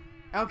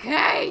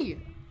 Okay.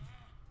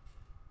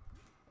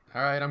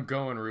 All right, I'm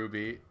going,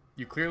 Ruby.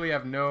 You clearly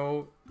have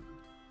no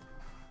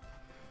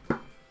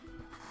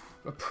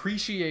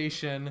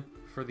appreciation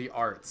for the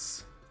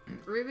arts.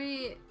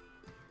 Ruby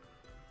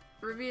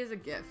is a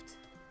gift.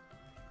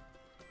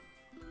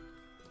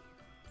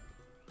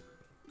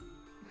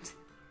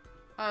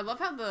 I love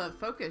how the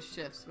focus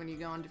shifts when you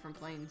go on different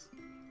planes.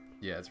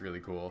 Yeah, it's really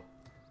cool.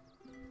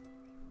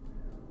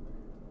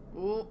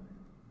 Ooh.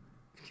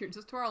 You're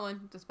just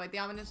twirling, despite the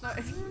ominous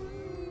noise.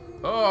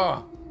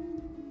 Oh!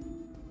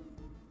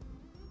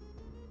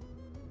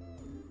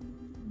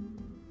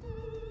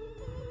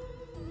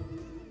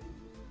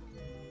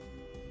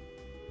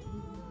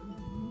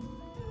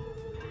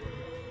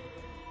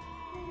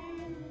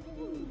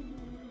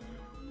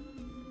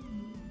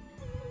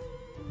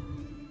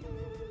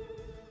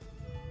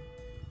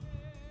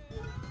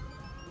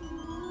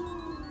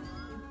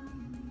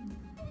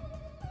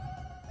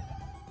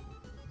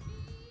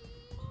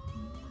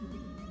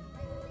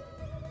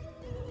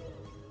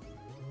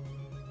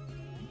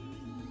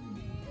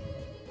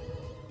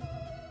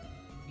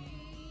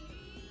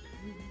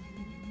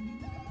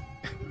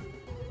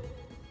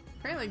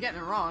 Apparently getting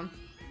it wrong.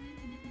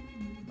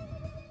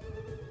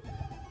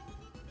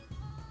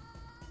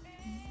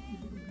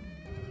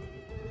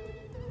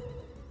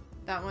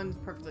 That one's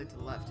perfectly to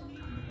the left.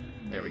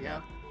 There we you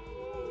go.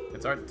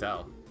 It's hard to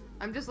tell.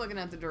 I'm just looking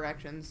at the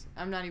directions.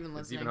 I'm not even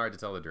listening. It's even hard to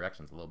tell the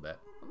directions a little bit.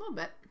 A little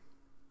bit.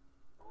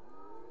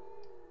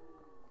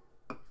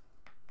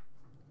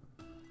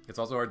 It's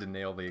also hard to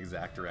nail the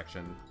exact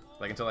direction,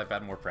 like until I've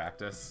had more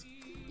practice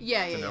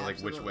Yeah, to yeah, know yeah, like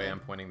which absolutely. way I'm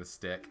pointing the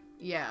stick.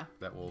 Yeah.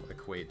 That will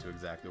equate to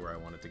exactly where I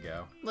want it to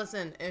go.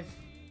 Listen, if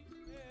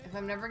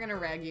I'm never gonna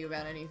rag you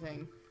about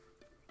anything,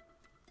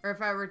 or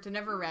if I were to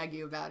never rag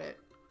you about it,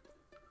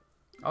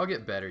 I'll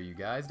get better, you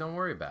guys. Don't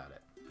worry about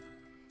it.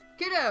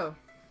 kiddo,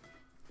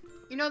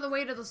 you know the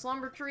way to the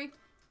slumber tree?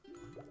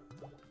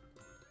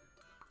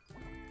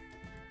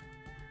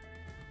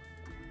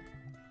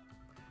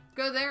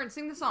 Go there and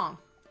sing the song.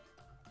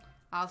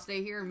 I'll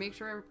stay here and make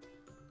sure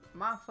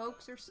my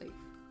folks are safe.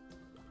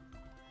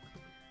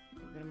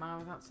 Get them out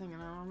without singing,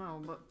 I don't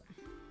know, but...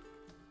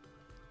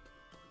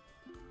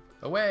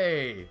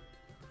 Away!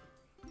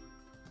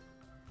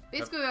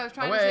 Basically, what I was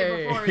trying to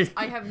say before is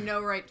I have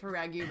no right to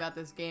rag you about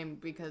this game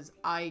because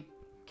I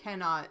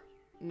cannot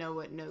know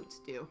what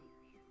notes do.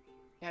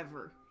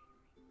 Ever.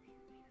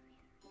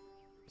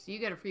 So you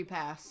get a free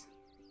pass.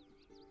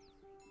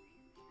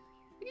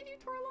 Look at you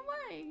twirl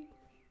away.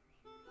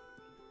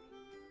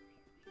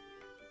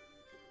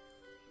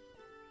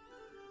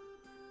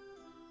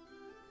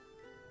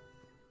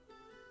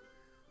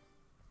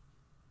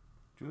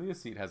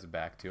 Julia's seat has a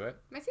back to it.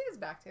 My seat is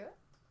back to it.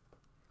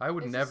 I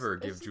would It's never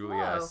just- give it's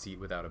Julia low. a seat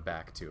without a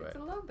back to It's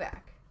it. a low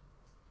back.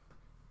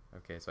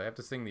 Okay, so I have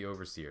to sing the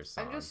Overseer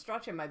song. I'm just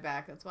stretching my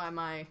back. That's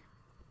why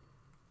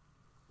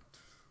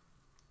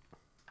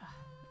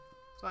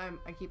That's why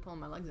I keep pulling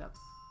my legs up.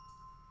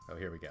 Oh,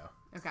 here we go.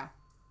 Okay.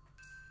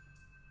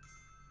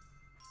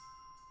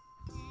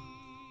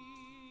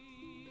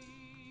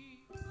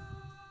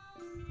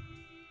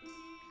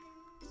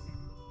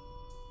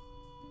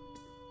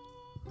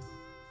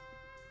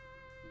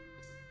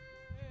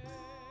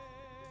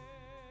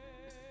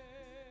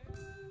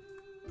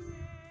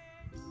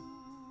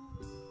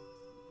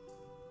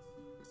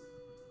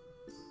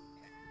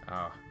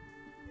 Oh.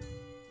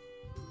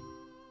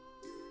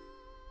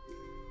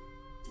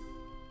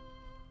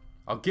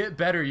 I'll get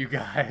better, you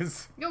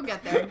guys. You'll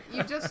get there.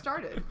 You just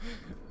started.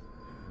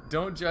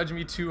 Don't judge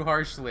me too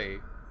harshly.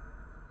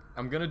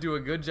 I'm gonna do a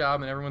good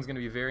job and everyone's gonna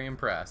be very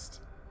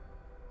impressed.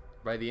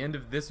 By the end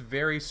of this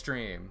very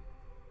stream,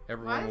 Why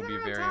everyone is will be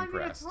everyone very telling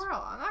impressed. me to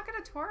twirl? I'm not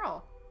gonna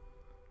twirl.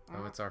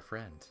 Oh, it's our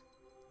friend.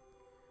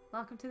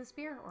 Welcome to the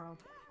spirit world.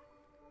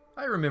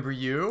 I remember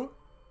you.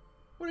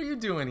 What are you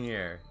doing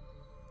here?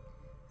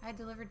 I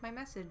delivered my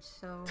message,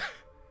 so...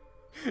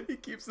 He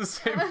keeps the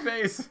same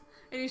face.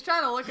 And he's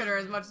trying to look at her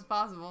as much as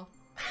possible.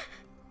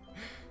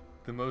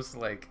 the most,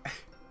 like,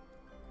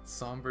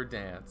 somber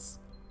dance.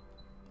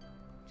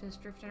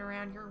 Just drifting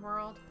around your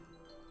world.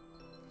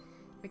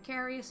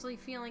 Vicariously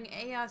feeling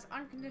Aya's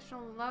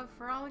unconditional love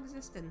for all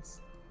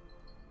existence.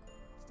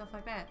 Stuff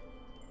like that.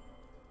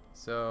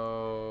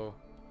 So,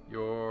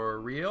 you're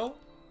real?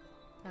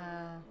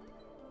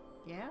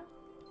 Yeah?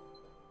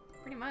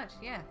 Pretty much,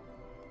 yeah.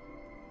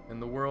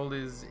 And the world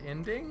is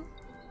ending?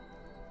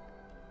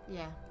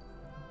 Yeah.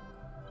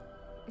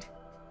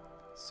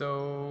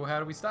 So, how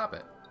do we stop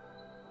it?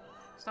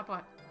 Stop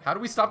what? How do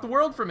we stop the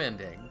world from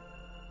ending?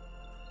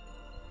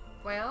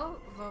 Well,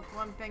 the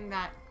one thing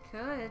that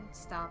could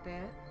stop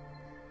it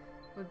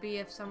would be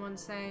if someone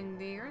sang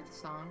the Earth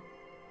song.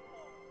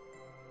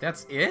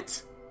 That's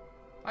it?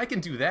 I can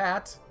do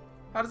that.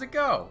 How does it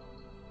go?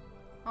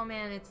 Oh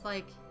man, it's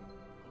like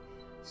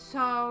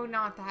so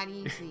not that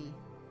easy.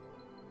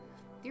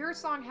 The Earth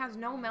song has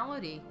no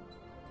melody.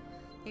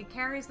 It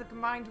carries the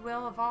combined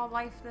will of all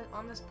life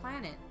on this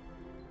planet.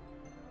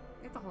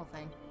 It's the whole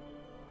thing.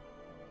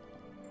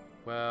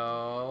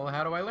 Well,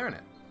 how do I learn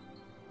it?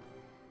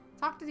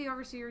 Talk to the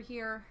overseer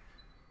here.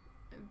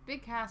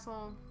 Big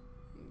castle.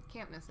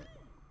 Can't miss it.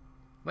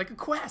 Like a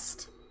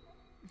quest.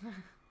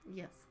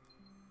 Yes.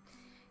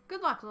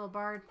 Good luck, little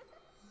bard.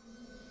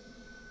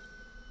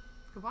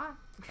 Goodbye.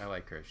 I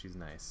like her. She's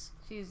nice.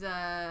 She's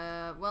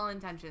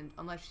well-intentioned,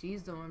 unless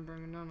she's the one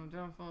bringing down the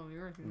downfall of the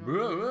Earth. You know?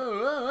 Whoa, whoa,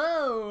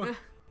 whoa, whoa.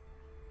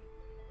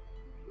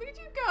 Look at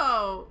you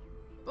go!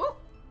 Oh!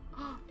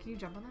 Can you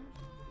jump on that?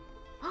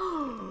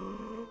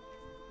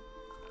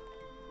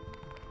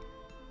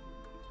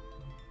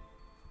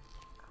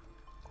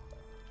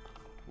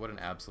 What an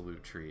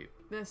absolute treat.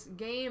 This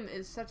game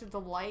is such a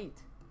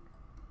delight.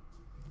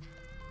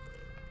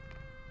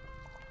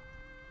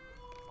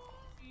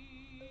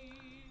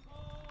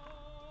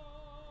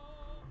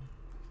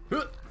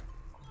 Huh.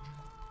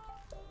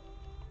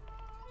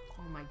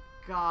 Oh my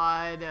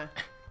god.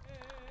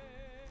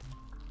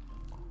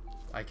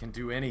 I can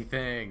do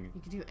anything.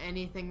 You can do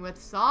anything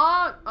with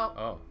song! Oh.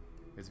 Oh,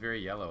 it's very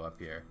yellow up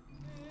here.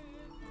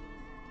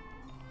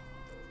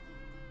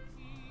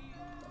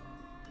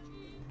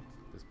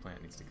 This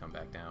plant needs to come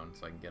back down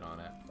so I can get on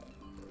it.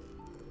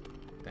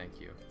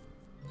 Thank you.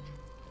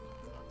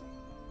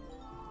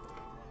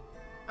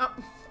 Oh.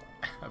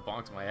 I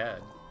bonked my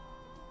head.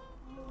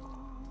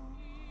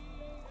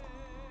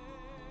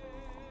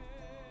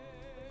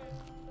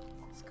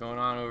 What's going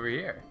on over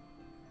here?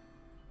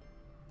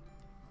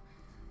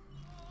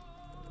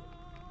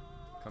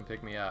 Come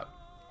pick me up.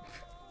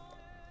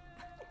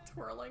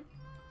 Twirling.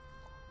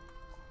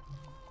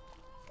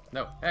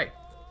 No, hey!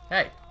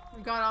 Hey!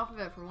 We got off of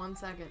it for 1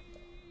 second.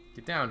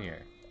 Get down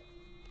here.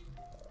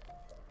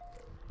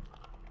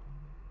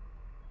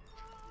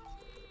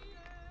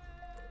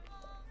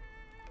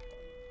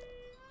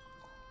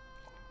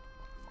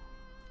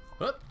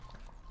 Whoop!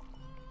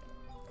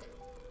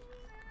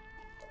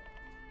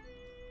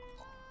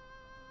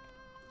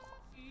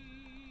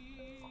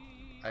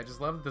 I just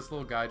love that this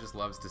little guy just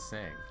loves to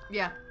sing.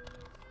 Yeah.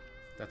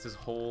 That's his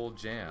whole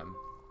jam.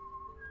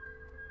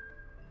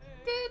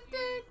 Do, do,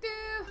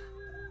 do.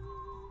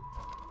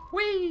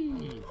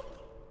 Whee!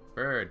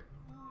 Bird.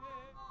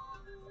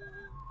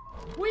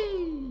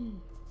 Whee!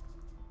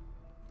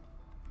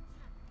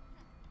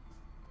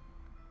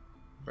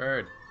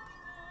 Bird.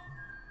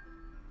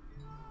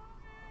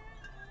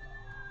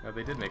 Oh,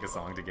 they did make a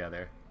song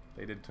together.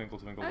 They did Twinkle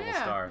Twinkle Oh, Little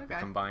yeah, Star, the okay.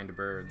 combined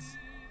birds.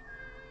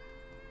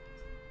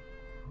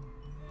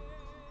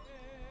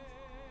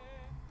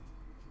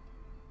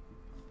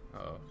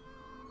 Uh-oh.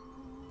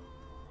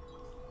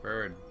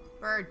 Bird.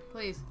 Bird,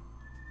 please.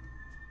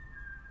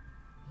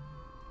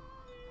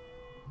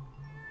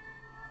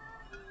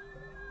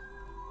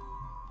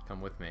 Come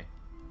with me.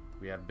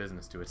 We have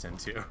business to attend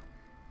to.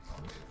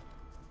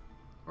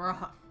 We're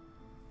off.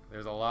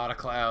 There's a lot of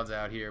clouds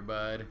out here,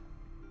 bud.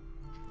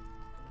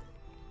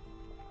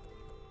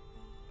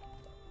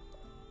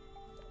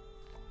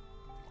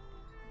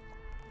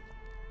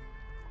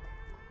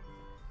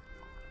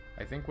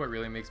 I think what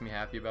really makes me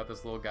happy about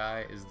this little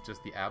guy is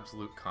just the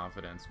absolute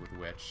confidence with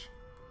which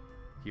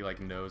he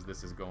like knows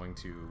this is going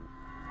to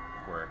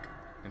work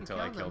until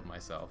I killed him. killed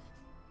myself.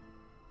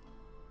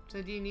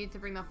 So do you need to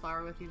bring that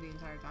flower with you the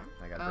entire time?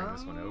 I gotta bring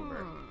this one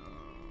over.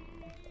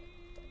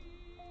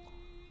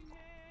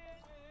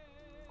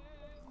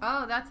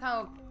 Oh, that's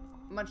how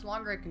much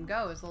longer it can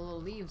go, is the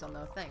little leaves on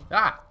the thing.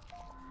 Ah!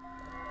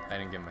 I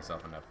didn't give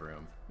myself enough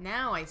room.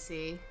 Now I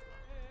see.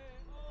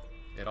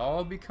 It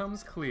all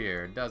becomes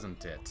clear,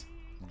 doesn't it,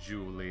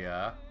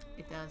 Julia?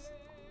 It does.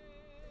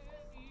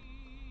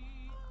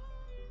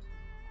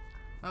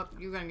 Oh,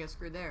 you're gonna get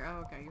screwed there.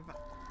 Oh, okay, you're fine.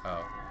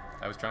 Oh,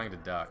 I was trying to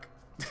duck.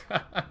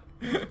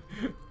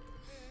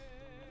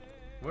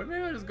 Well,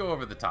 maybe I'll just go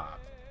over the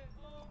top.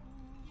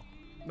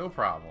 No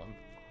problem.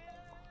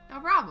 No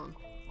problem.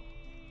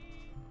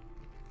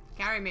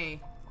 Carry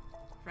me,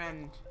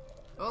 friend.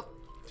 Oh.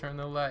 Turn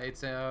the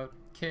lights out.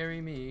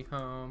 Carry me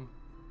home.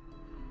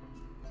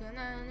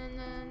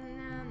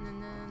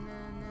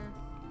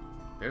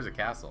 There's a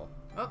castle.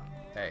 Oh.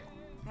 Hey,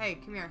 Hey,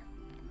 come here.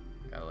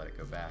 Gotta let it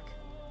go back.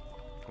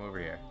 Come over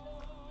here.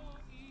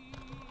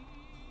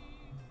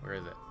 Where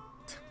is it?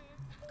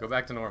 Go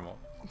back to normal.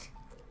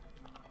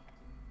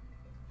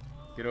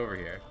 Get over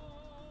here.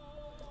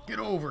 Get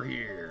over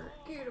here!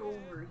 Get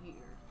over here.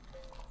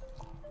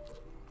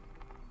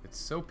 It's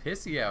so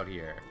pissy out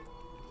here.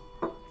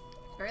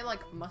 Very like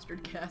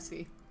mustard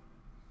gassy.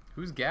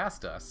 Who's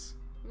gassed us?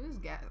 Who's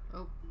gas?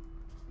 Oh,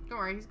 don't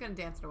worry, he's gonna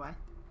dance it away.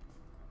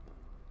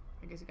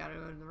 I guess you gotta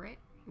go to the right.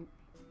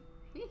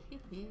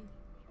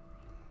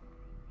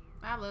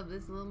 I love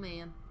this little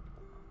man.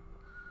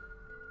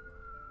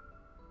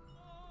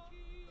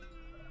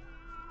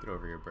 Get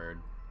over here, bird.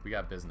 We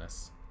got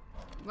business.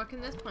 What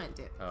can this plant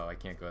do? Oh, I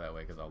can't go that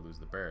way because I'll lose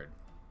the bird.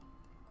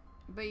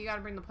 But you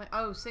gotta bring the plant.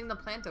 Oh, sing the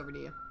plant over to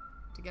you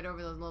to get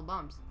over those little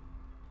bumps.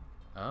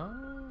 Oh.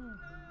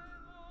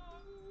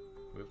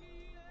 Whoop.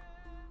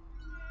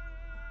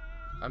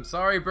 I'm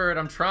sorry, bird.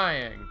 I'm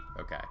trying.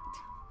 Okay.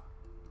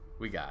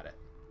 We got it.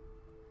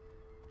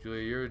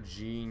 Julia, you're a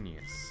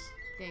genius.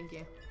 Thank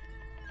you.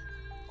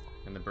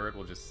 And the bird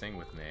will just sing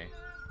with me.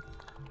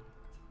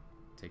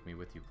 Take me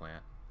with you,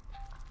 plant.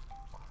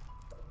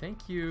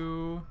 Thank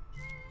you.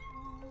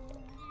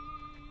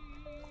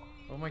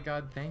 Oh my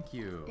god, thank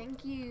you.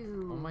 Thank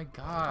you. Oh my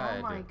god.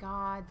 Oh my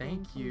god.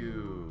 Thank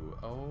you.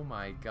 Oh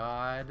my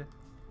god.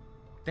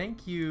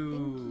 Thank you.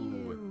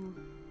 Thank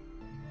you.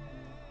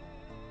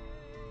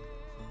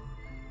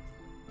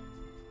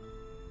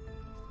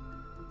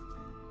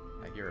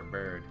 I hear a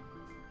bird.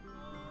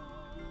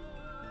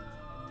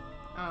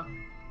 Oh.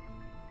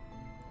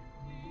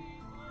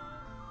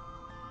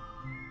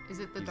 Is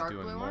it the He's dark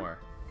doing blue more.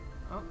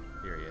 one? Oh.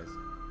 Here he is.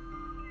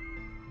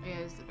 Yeah,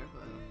 it's the dark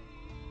blue.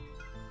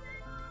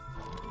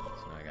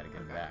 So now I gotta get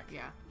him back.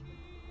 Yeah.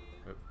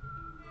 Oop.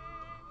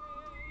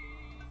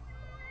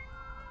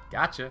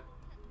 Gotcha.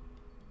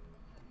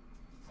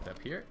 Step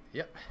here.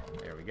 Yep.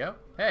 There we go.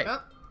 Hey.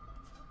 Oh,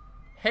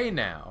 Hey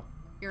now.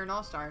 you're an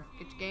all-star.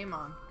 Get your game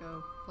on.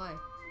 Go play.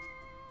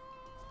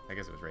 I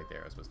guess it was right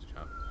there. I was supposed to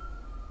jump.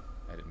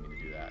 I didn't mean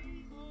to do that.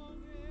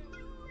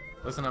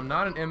 Listen, I'm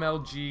not an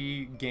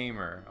MLG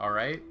gamer,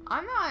 alright?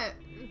 I'm not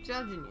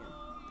judging you,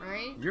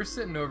 right? You're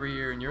sitting over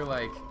here and you're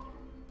like,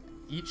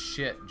 eat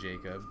shit,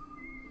 Jacob.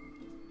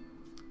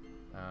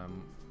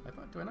 I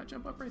thought, do I not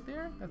jump up right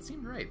there? That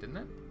seemed right, didn't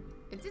it?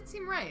 It did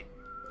seem right.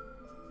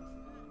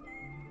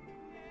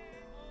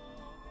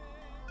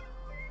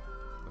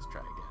 Let's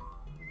try again.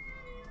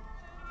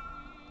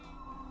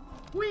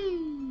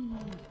 Whee!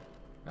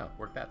 Oh,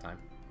 worked that time.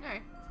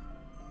 Alright.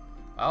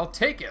 I'll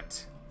take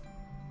it!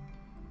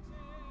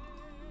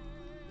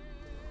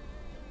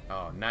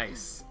 Oh,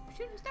 nice.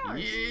 Shooting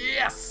stars.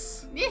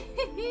 Yes!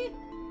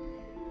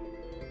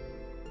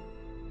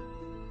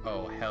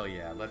 Oh, hell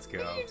yeah. Let's go.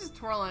 You're just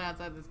twirling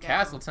outside this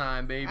Castle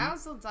time, baby.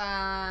 Castle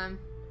time.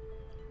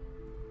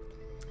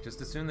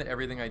 Just assume that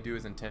everything I do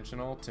is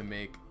intentional to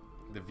make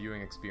the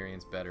viewing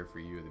experience better for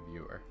you, the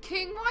viewer.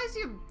 King, why is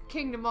your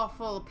kingdom all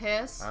full of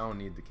piss? I don't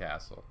need the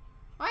castle.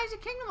 Why is your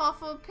kingdom all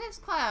full of piss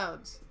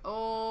clouds?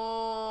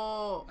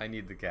 Oh. I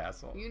need the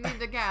castle. You need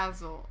the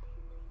castle.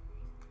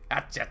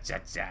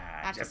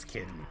 Ah-cha-cha-cha. Just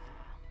kidding.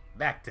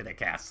 Back to the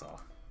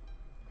castle.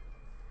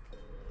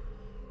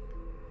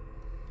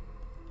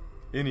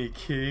 Any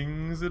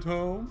kings at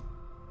home?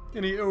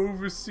 Any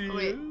overseers? Oh,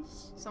 wait.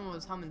 Someone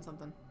was humming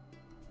something.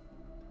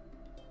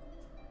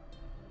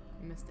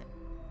 I missed it.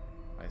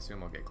 I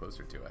assume I'll get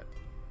closer to it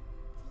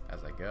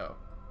as I go.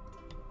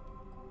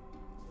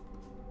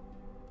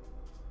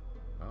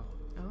 Oh.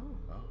 Oh.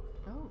 Oh.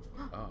 Oh.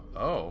 Oh.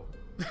 Oh.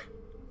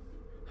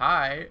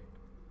 Hi.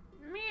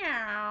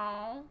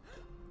 Meow.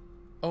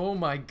 Oh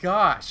my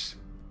gosh.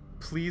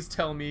 Please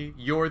tell me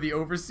you're the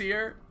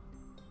overseer?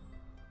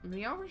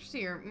 The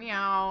overseer,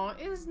 meow,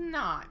 is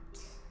not.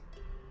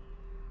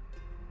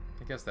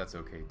 I guess that's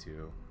okay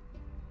too.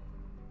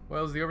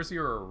 Well, is the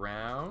overseer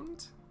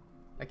around?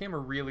 I came a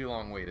really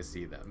long way to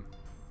see them.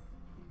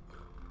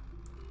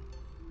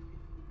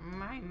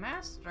 My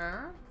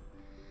master,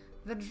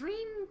 the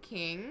Dream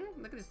King,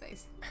 look at his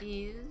face,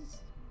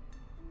 is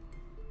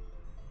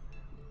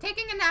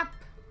taking a nap.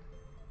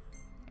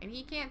 And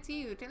he can't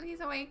see you till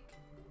he's awake.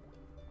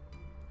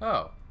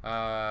 Oh,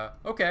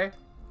 okay.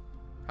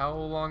 How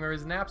long are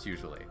his naps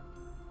usually?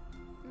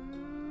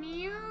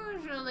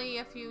 Usually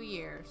a few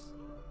years.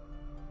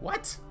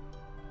 What?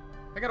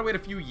 I gotta wait a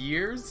few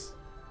years?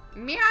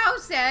 Meow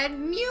said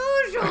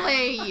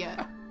usually.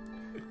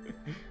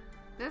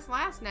 This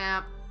last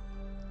nap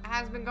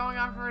has been going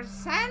on for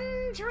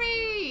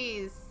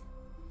centuries.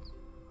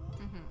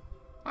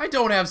 I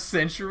don't have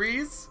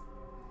centuries.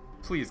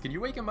 Please, can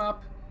you wake him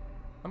up?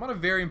 I'm on a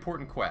very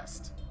important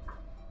quest.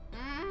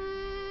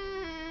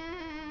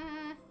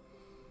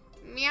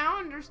 Meow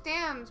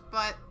understands,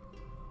 but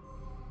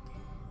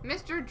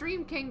Mr.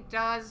 Dream King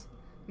does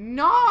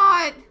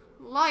not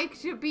like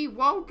to be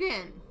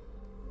woken.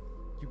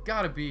 You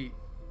gotta be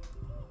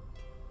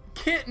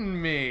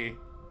kidding me.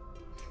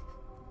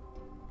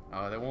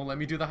 Oh, that won't let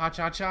me do the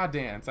ha-cha-cha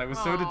dance. I was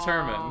so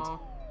determined.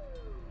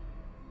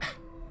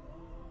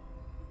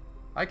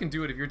 I can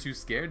do it if you're too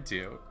scared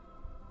to.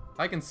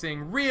 I can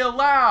sing real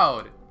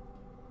loud.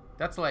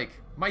 That's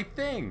like my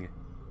thing.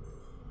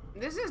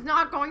 This is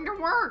not going to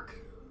work.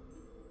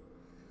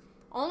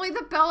 Only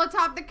the bell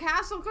atop the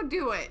castle could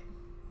do it.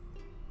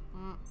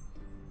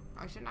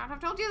 I should not have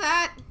told you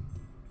that.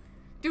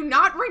 Do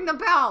not ring the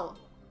bell.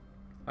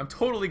 I'm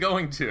totally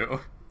going to.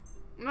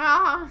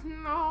 Ah,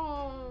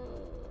 no.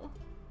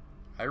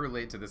 I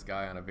relate to this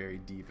guy on a very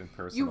deep and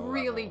personal level. You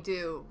really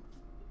do.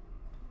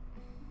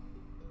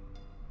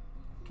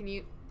 Can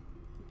you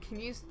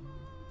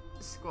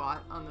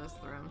squat on this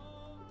throne?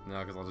 No,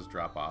 because I'll just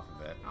drop off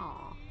of it.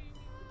 Aw.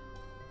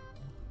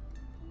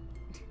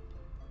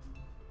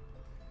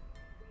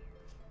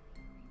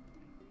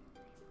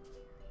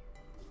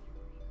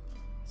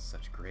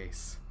 Such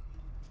grace.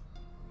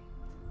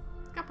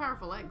 It's got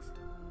powerful legs.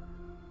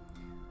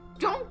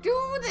 Don't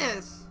do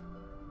this!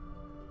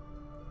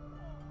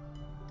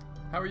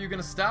 How are you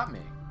gonna stop me?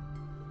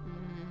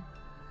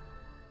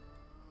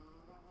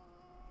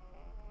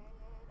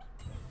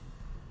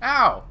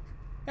 Ow!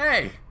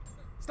 Hey!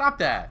 Stop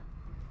that!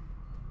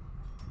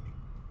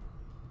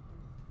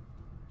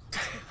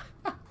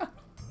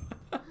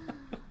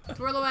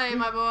 Twirl away,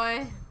 my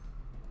boy.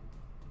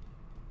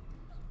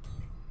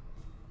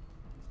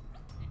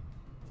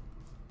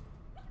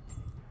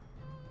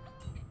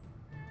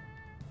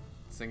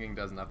 Singing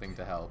does nothing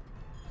to help.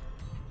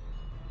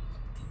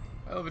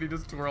 I love it, he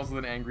just twirls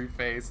with an angry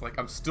face, like,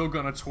 I'm still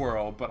gonna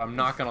twirl, but I'm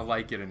not gonna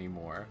like it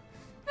anymore.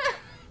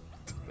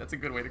 That's a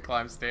good way to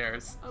climb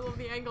stairs. I love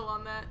the angle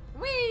on that.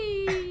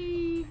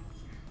 Whee!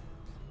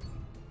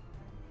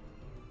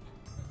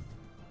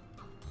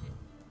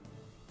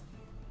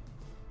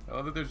 I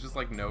love that there's just,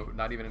 like,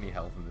 not even any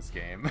health in this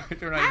game.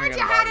 They're not Haven't even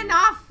you gonna had bother you.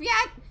 enough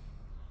yet?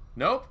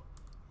 Nope.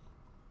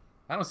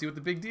 I don't see what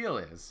the big deal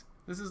is.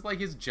 This is like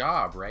his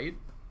job, right?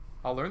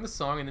 I'll learn the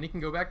song and then he can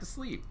go back to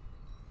sleep.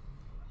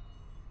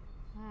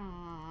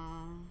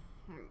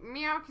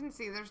 Meow can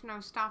see there's no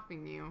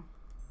stopping you.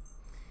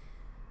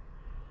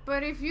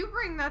 But if you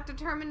bring that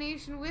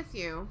determination with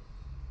you,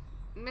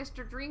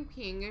 Mr. Dream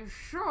King is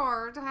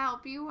sure to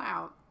help you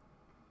out.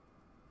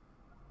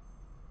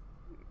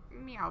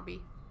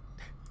 Meowby.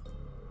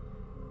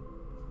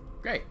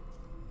 Great.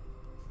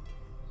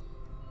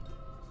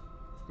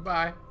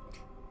 Goodbye.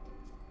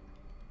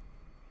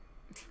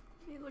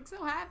 He looks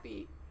so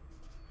happy.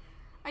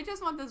 I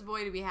just want this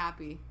boy to be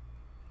happy.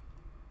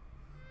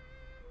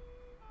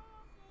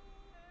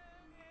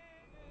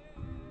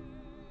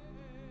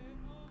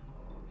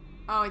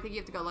 Oh, I think you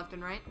have to go left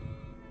and right.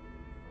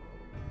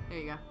 There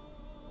you go.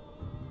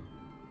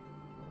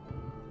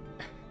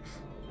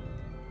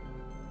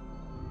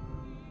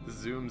 The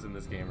zooms in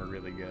this game are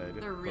really good.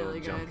 They're really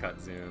Little jump good. cut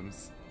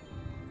zooms.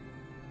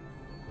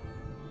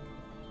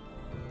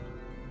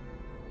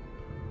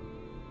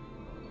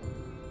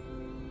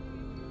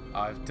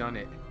 I've done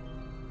it.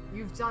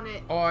 You've done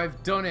it. Oh,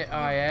 I've done it,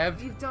 I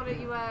have. You've done it,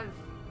 you have.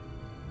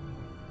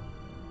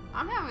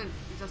 I'm having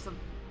just a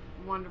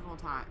wonderful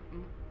time.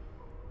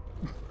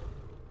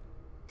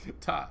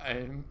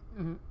 Time.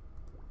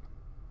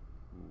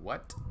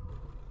 What?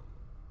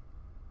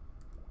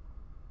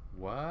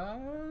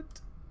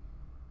 What?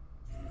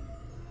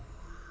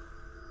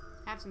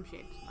 Have some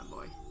shapes, my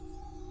boy.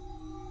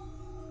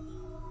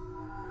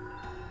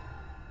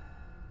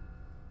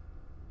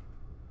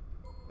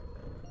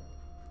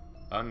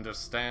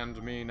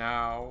 Understand me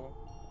now?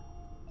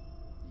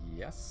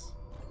 Yes?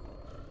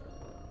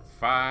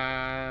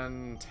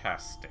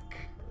 Fantastic.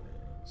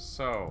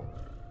 So,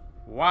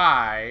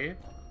 why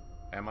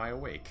am I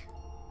awake?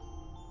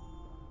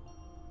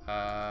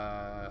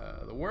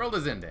 The world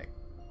is ending.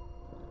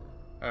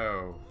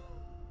 Oh.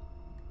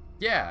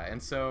 Yeah,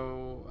 and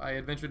so I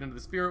adventured into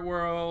the spirit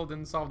world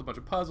and solved a bunch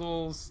of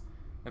puzzles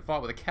and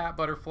fought with a cat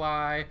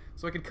butterfly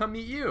so I could come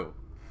meet you.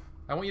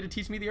 I want you to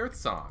teach me the Earth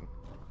Song.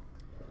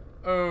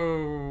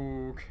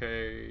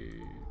 Okay.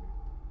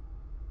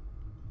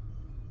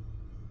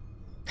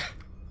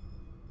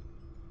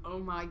 Oh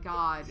my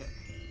god.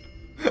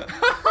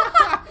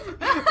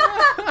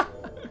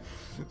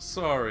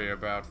 Sorry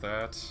about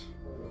that.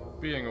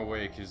 Being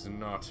awake is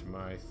not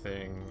my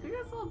thing. Look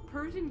at this little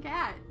Persian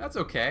cat. That's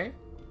okay.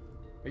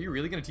 Are you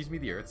really gonna teach me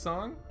the Earth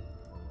Song?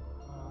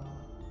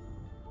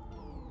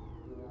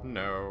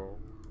 No.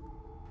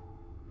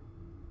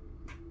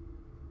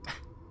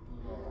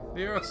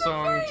 The Earth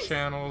Song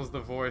channels the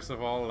voice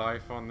of all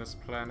life on this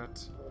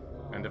planet.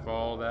 And if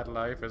all that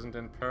life isn't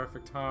in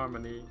perfect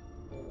harmony,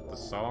 the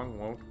song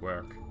won't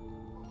work.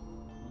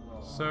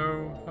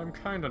 So, I'm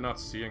kinda not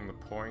seeing the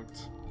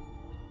point.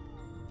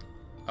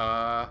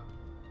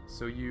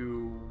 So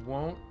you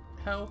won't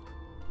help?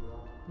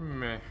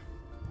 Meh.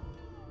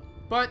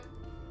 But,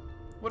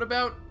 what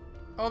about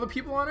all the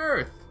people on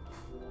Earth?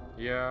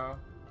 Yeah,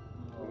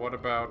 what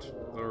about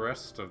the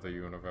rest of the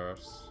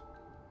universe?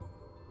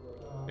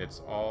 It's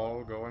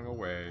all going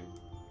away.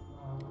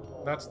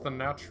 That's the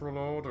natural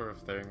order of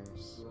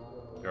things.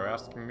 You're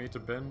asking me to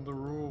bend the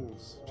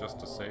rules just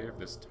to save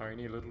this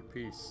tiny little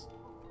piece.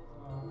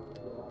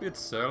 Bit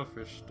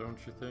selfish, don't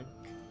you think?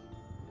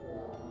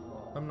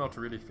 I'm not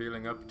really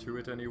feeling up to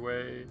it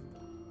anyway.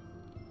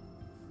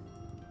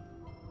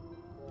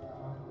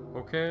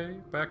 Okay,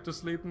 back to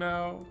sleep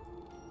now.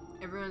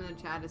 Everyone in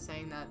the chat is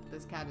saying that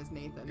this cat is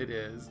Nathan. It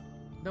is.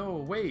 No,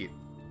 wait.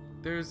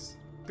 There's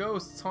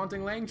ghosts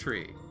haunting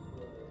Langtree.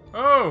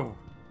 Oh!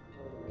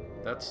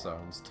 That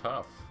sounds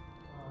tough.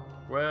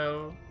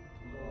 Well,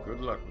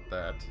 good luck with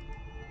that.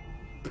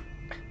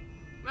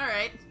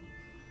 Alright.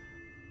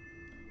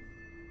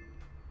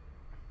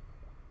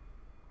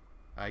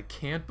 I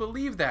can't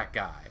believe that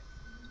guy.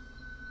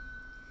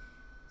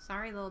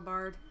 Sorry, little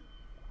bard.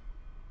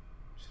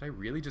 Should I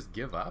really just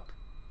give up?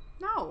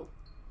 No.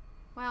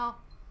 Well,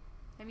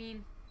 I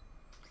mean,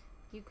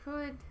 you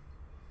could,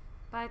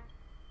 but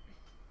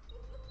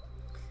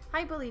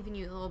I believe in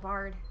you, little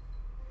bard.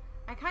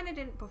 I kind of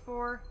didn't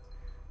before,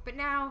 but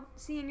now,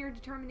 seeing your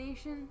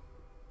determination,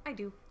 I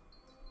do.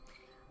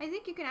 I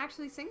think you can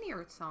actually sing the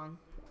Earth Song.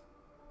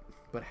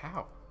 But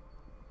how?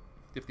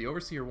 If the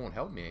Overseer won't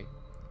help me...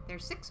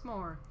 There's 6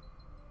 more,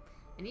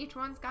 and each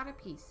one's got a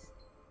piece.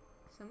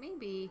 So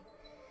maybe,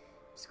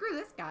 screw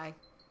this guy,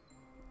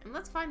 and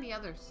let's find the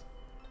others.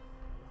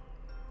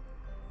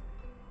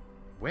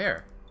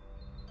 Where?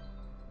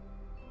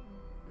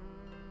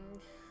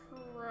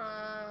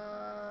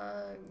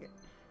 Shrug.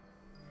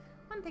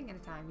 One thing at a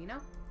time, you know?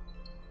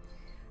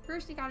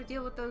 First, you gotta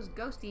deal with those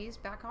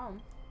ghosties back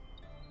home.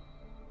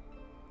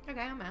 Okay,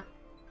 I'm out.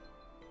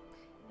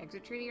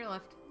 Exit tree to your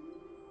left.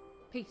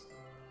 Peace.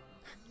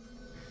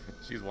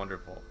 She's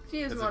wonderful.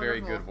 She is It's wonderful. a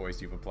very good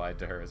voice you've applied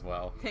to her as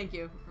well. Thank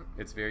you.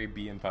 It's very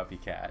bee and puppy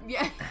cat.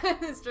 Yeah,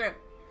 it's true.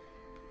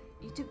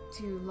 You took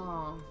too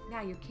long.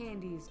 Now your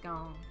candy's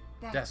gone.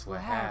 That's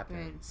what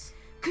happens.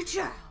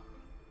 Ka-chow!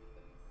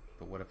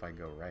 But what if I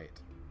go right?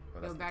 Oh,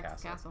 Go that's the back to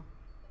castle. the castle.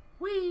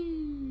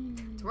 Whee!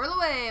 Twirl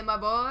away, my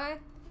boy!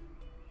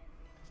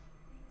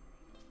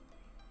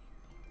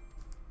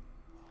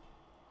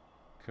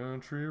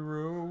 Country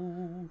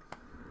road,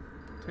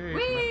 take me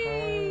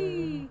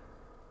Whee! home.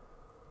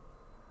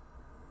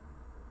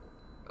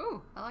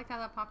 Ooh, I like how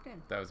that popped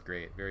in. That was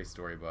great. Very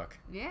storybook.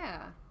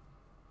 Yeah.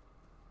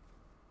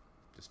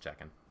 Just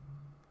checking.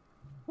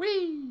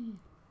 Whee!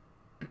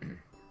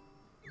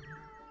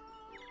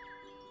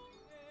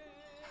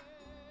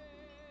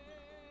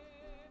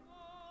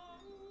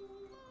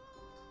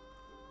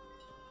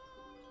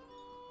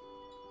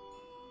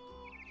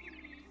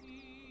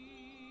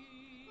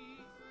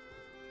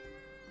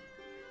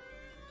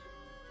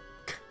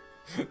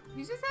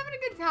 He's just having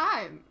a good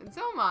time, and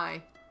so am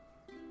I.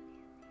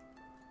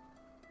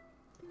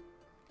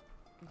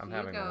 I'm You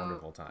having a go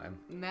wonderful time.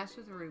 Mess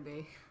with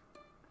Ruby.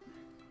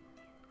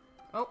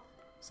 Oh.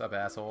 Sup,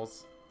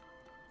 assholes?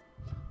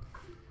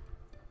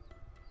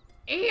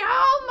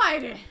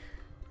 Almighty!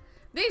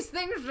 These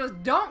things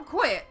just don't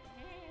quit.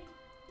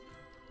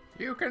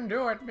 You can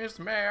do it, Miss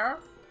Mayor.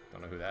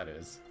 Don't know who that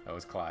is. That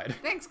was Clyde.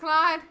 Thanks,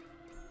 Clyde.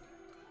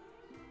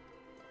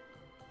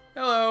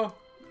 Hello.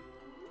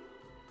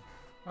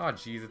 Oh,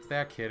 jeez, it's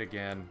that kid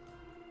again.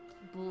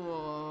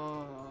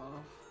 Whoa.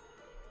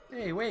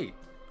 Hey, wait.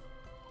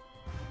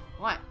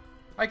 What?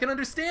 I can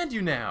understand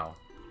you now.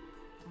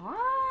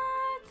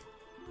 What?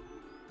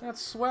 That's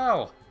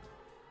swell.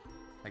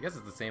 I guess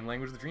it's the same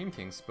language the Dream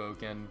King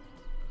spoke, and...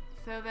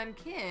 So then,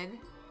 kid,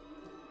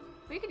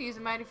 we could use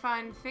a mighty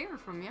fine favor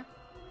from you.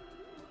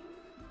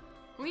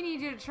 We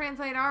need you to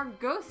translate our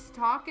ghost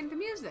talk into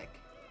music.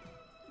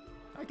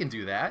 I can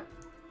do that.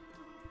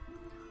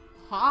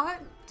 Hot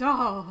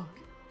dog.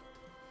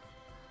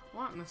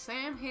 What in the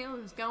Sam Hill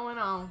is going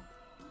on?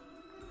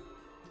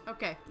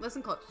 Okay,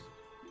 listen close.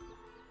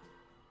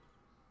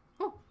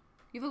 Oh,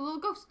 you have a little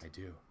ghost. I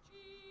do.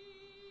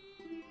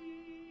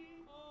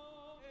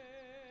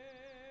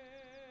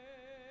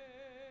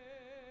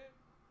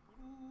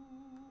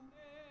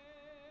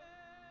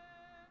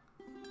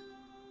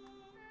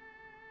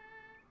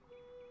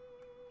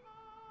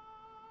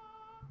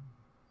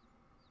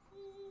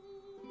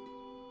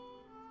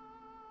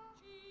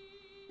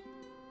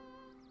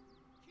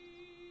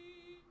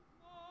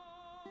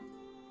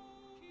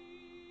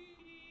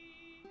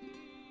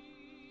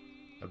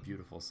 A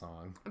beautiful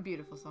song. A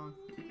beautiful song.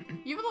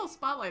 You have a little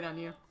spotlight on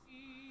you.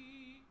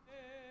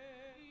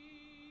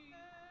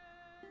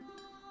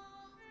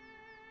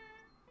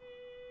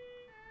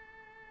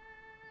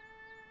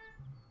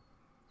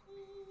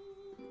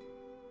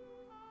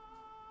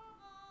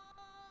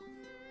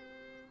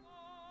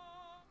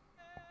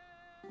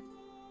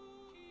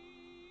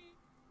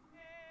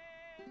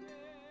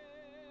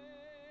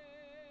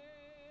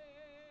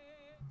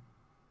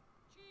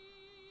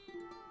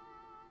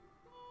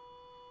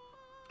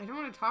 I don't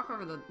want to talk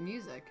over the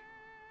music.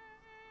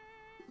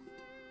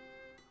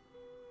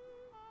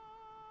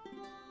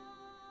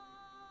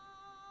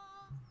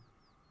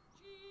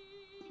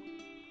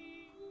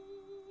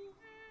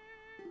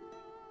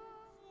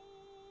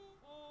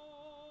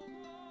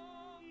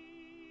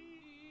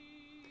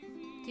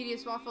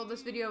 Tedious Waffle,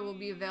 this video will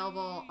be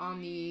available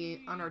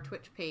on our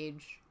Twitch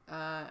page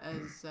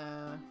as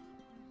a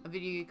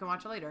video you can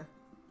watch later,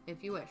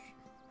 if you wish.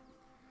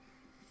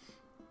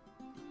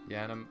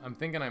 Yeah, and I'm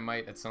thinking I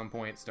might at some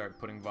point start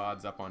putting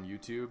VODs up on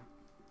YouTube.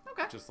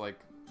 Okay. Just like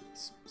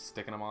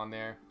sticking them on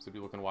there so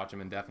people can watch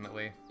them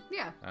indefinitely.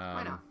 Yeah,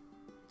 why not?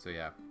 So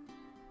yeah.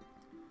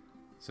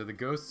 So the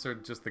ghosts are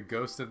just the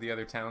ghosts of the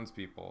other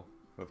townspeople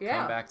who have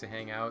come back to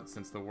hang out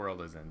since the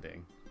world is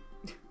ending.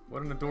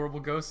 What an adorable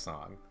ghost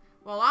song.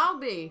 Well, I'll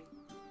be.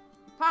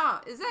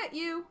 Pa, is that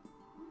you?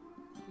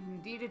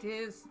 Indeed it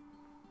is.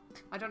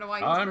 I don't know why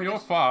he's I'm your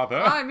British.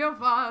 father. I'm your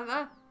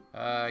father.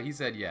 He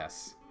said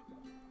yes.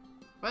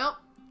 Well,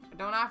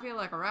 don't I feel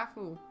like a right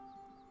fool?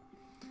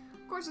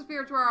 Of course the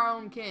spirits were our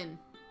own kin.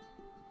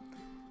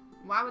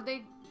 Why would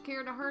they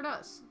care to hurt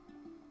us?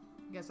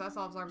 Guess that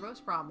solves our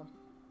ghost problem.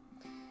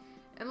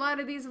 In light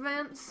of these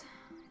events,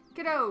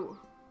 kiddo,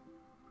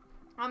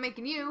 I'm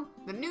making you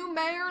the new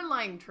mayor of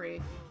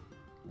Langtree.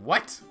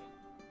 What?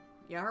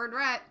 You heard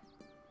right.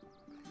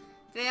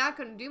 Today I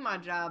couldn't do my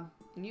job,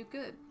 and you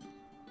could.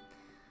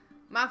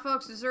 My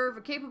folks deserve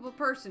a capable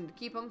person to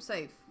keep them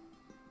safe.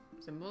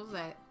 Simple as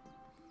that.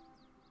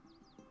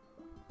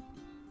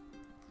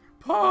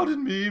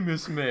 Pardon me,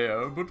 Miss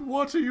Mayor, but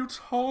what are you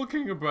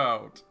talking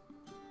about?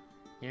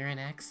 You're an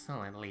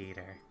excellent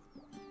leader.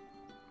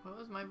 What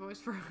was my voice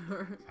for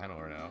her? I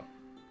don't know.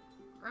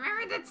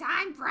 Remember the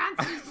time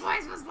Bronson's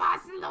voice was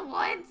lost in the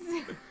woods?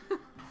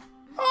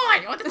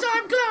 Oi! Or the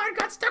time Claude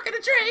got stuck in a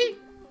tree!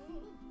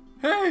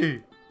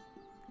 Hey!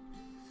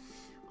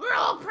 We're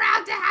all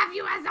proud to have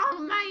you as our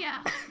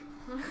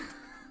mayor.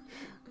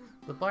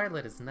 The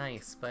Bartlett is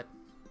nice, but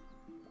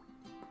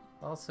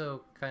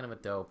also kind of a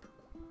dope.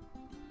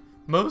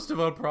 Most of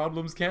our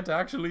problems can't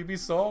actually be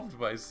solved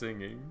by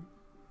singing.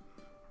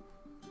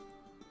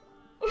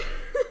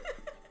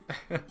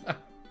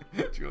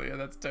 Julia,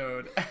 that's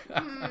Toad.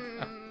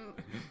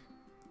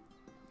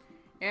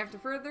 After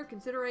further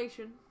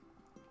consideration,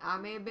 I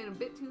may have been a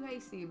bit too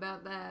hasty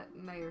about that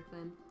mayor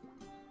thing.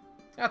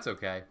 That's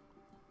okay.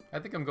 I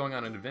think I'm going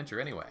on an adventure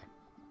anyway.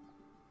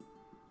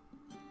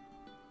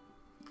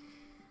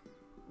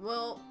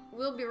 Well,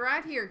 we'll be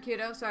right here,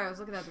 kiddo. Sorry, I was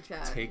looking at the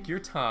chat. Take your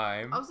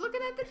time. I was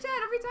looking at the chat.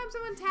 Every time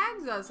someone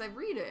tags us, I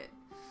read it.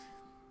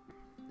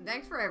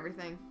 Thanks for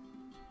everything.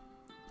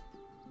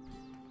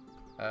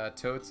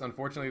 Totes,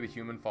 unfortunately the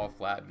human fall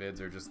flat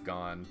vids are just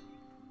gone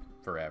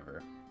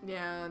forever.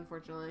 Yeah,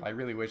 unfortunately. I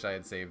really wish I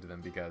had saved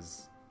them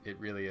because it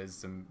really is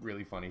some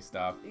really funny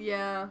stuff.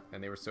 Yeah.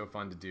 And they were so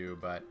fun to do,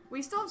 but...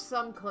 We still have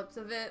some clips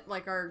of it,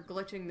 like our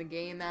glitching the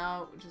game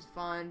out, which is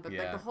fun, but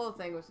like, the whole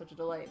thing was such a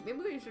delight. Maybe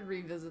we should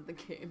revisit the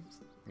games.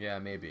 Yeah,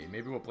 maybe.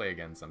 Maybe we'll play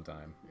again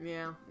sometime.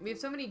 Yeah. We have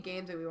so many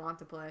games that we want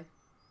to play.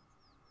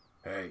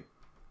 Hey.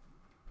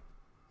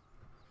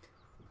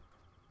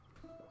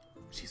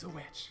 She's a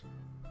witch.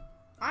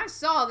 I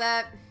saw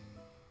that.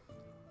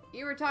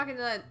 You were talking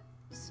to that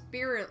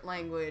spirit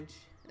language.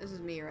 This is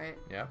me, right?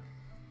 Yeah.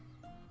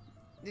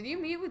 Did you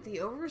meet with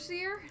the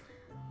overseer?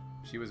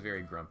 She was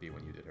very grumpy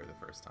when you did her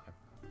the first time.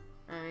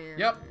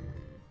 Yep.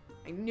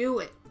 I knew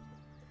it.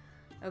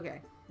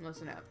 Okay,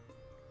 listen up.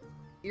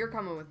 You're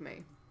coming with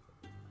me.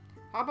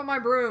 Hop on my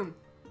broom.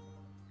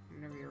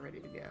 Whenever you're ready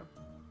to go.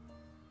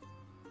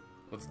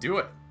 Let's do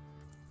it.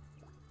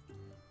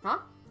 Huh?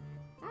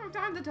 I don't have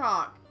time to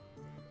talk.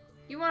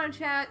 You want to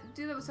chat?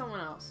 Do that with someone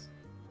else.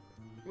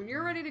 When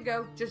you're ready to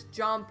go, just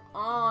jump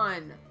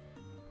on.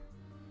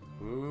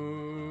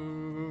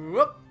 Ooh,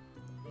 whoop.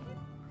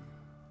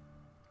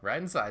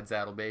 Right inside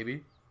saddle,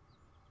 baby.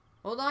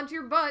 Hold on to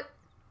your butt.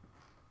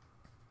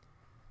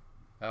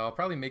 I'll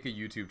probably make a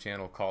YouTube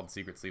channel called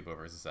Secret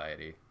Sleepover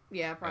Society.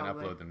 Yeah, probably. And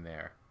upload them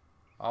there.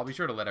 I'll be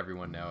sure to let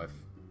everyone know if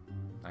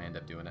I end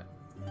up doing it.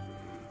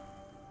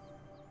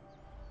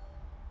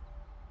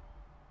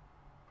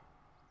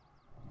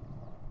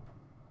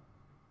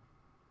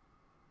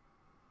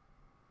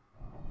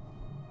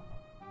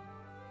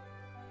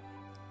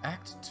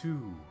 Act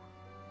 2.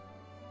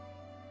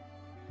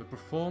 The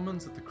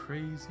performance at the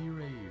Crazy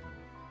Raven.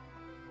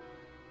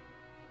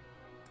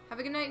 Have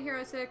a good night,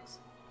 Hero 6.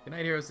 Good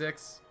night, Hero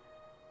 6.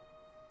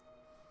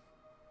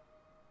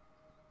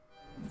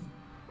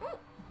 Ooh.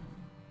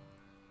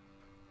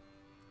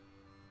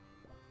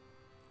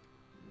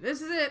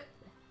 This is it.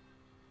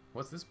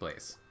 What's this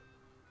place?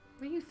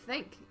 What do you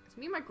think? It's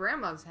me and my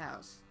grandma's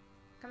house.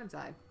 Come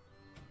inside.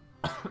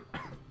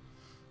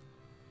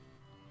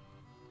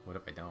 What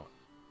if I don't?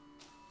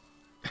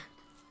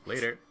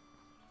 Later.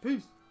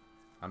 Peace.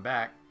 I'm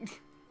back.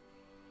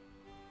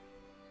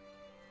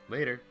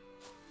 Later.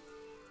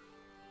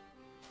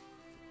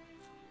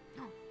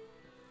 Oh.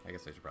 I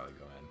guess I should probably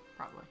go in.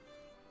 Probably.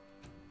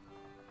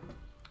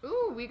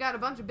 Ooh, we got a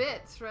bunch of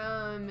bits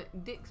from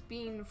Dix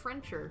Bean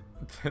Frencher.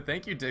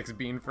 Thank you, Dix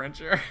Bean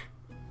Frencher.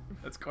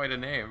 That's quite a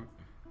name.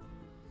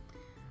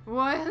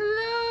 Why,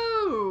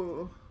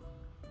 hello!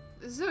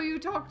 So you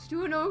talked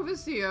to an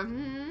overseer,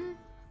 hmm?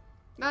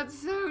 That's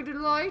so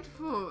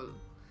delightful.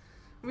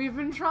 We've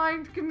been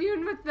trying to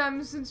commune with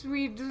them since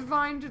we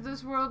divined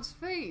this world's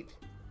fate.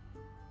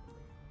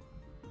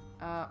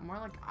 More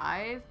like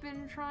I've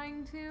been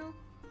trying to?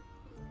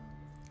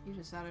 You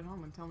just sat at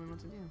home and tell me what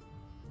to do.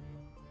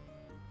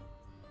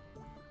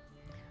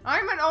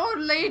 I'm an old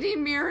lady,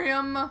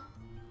 Miriam.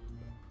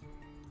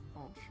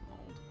 Old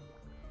schmold.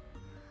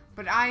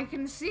 But I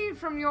can see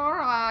from your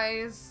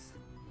eyes.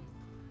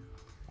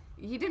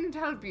 He didn't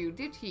help you,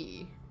 did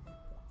he?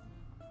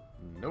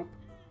 Nope.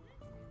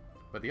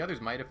 But the others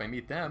might if I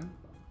meet them.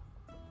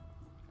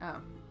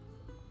 Oh.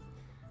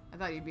 I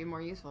thought you'd be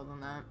more useful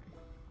than that.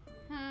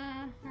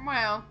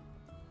 Well.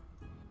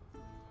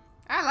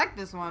 I like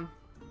this one.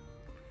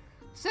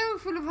 So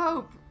full of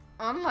hope,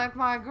 unlike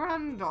my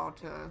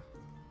granddaughter.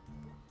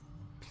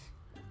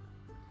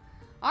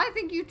 I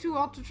think you two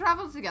ought to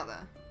travel together.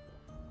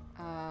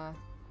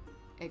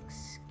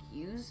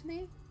 Excuse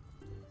me?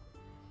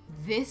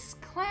 This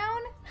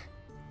clown?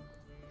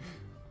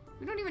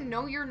 We don't even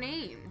know your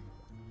name.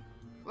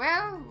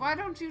 Well, why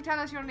don't you tell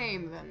us your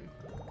name then?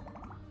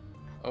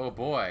 Oh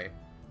boy.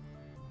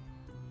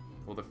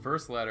 Well, the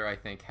first letter I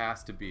think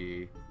has to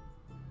be...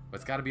 Well,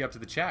 it's got to be up to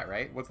the chat,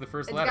 right? What's the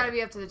first letter? It's gotta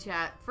be up to the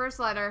chat. First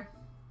letter.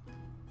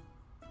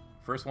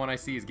 First one I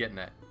see is getting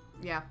it.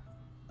 Yeah.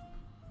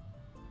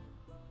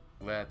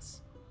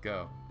 Let's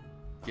go.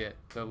 Get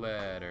the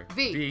letter.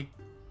 V. V.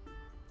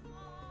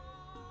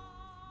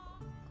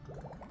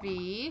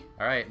 V.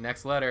 Alright,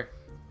 next letter.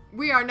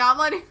 We are not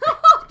letting the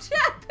whole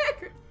chat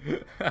pick.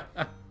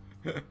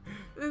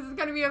 This is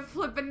gonna be a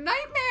flippin'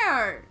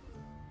 nightmare.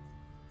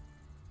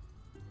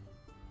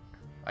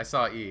 I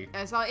saw E.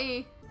 I saw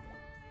E.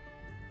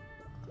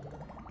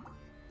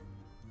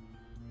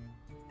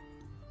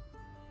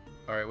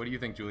 Alright, what do you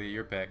think, Julia?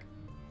 Your pick.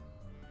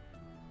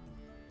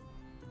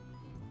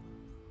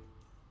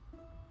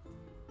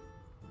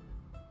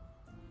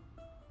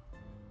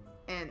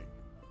 N.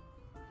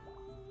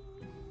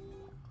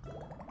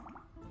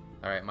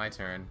 Alright, my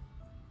turn.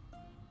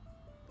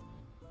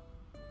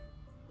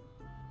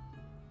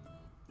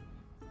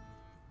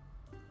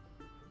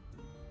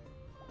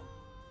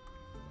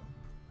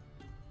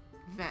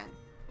 Ven.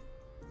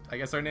 I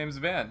guess our name's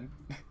Ven.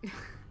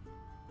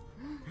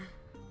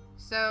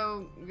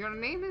 So, your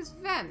name is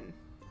Ven.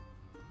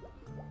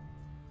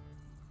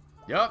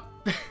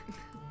 Yup.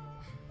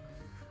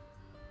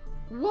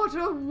 What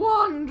a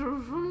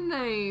wonderful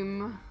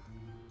name.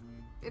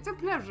 It's a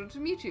pleasure to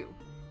meet you.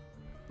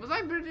 Was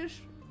I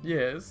British?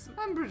 Yes.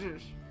 I'm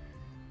British.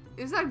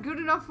 Is that good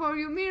enough for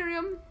you,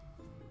 Miriam?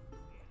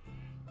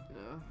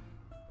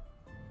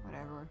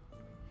 Whatever.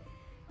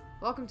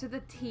 Welcome to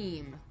the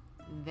team,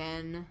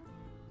 Ven.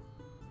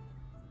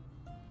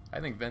 I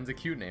think Ven's a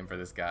cute name for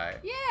this guy.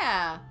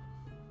 Yeah!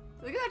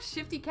 Look at that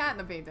shifty cat in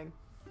the painting.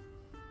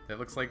 It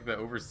looks like the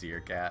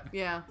overseer cat.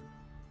 Yeah.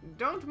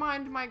 Don't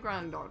mind my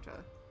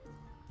granddaughter.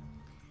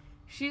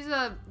 She's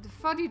a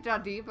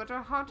fuddy-duddy, but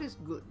her heart is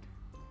good.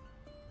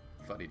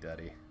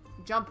 Fuddy-duddy.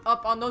 Jump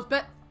up on those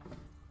bed.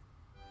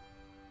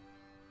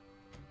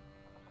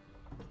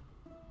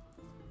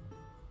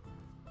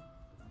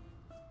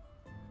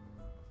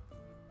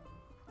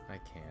 I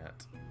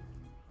can't.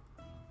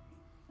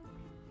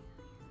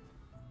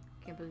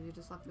 Can't believe you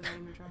just left the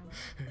name trying.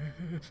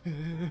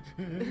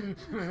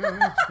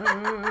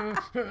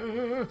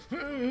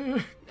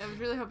 I was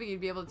really hoping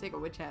you'd be able to take a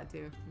witch hat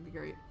too. It'd be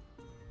great.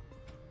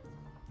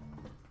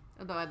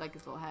 Although I'd like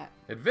his little hat.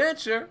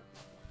 Adventure!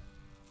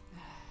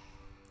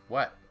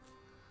 What?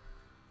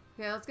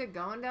 Okay, let's get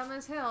going down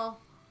this hill.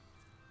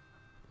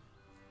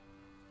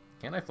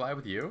 Can't I fly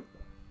with you?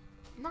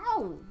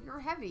 No, you're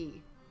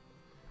heavy.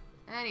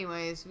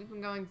 Anyways, we've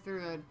been going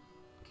through a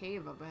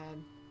cave up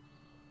ahead.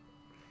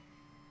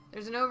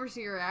 There's an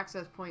overseer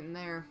access point in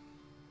there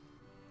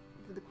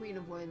for the Queen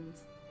of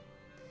Winds.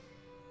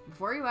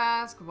 Before you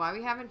ask why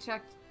we haven't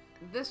checked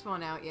this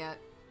one out yet,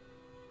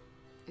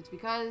 it's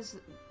because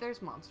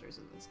there's monsters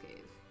in this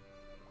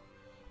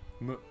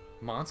cave.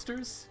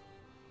 Monsters?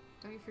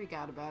 Don't you freak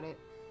out about it.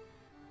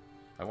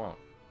 I won't.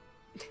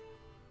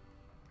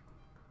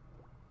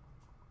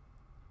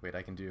 Wait,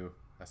 I can do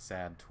a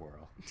sad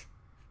twirl.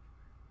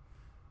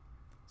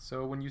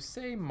 So when you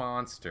say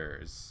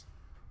monsters...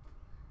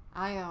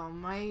 I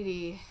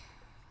almighty.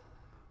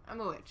 I'm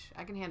a witch.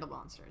 I can handle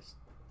monsters.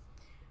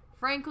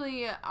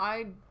 Frankly,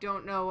 I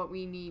don't know what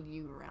we need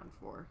you around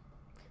for.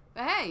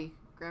 But hey,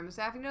 Grandma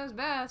Saffy knows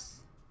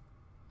best.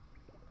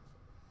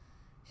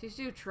 She's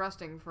too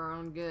trusting for her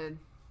own good.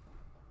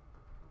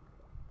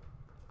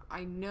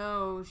 I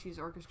know she's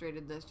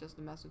orchestrated this just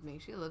to mess with me.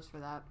 She lives for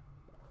that.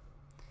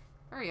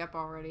 Hurry up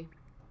already.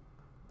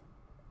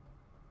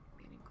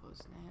 Getting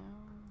close now.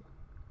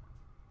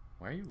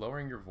 Why are you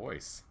lowering your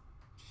voice?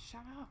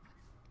 Shut up.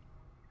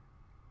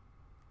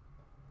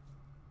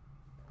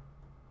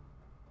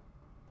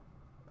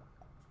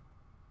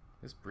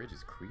 This bridge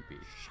is creepy.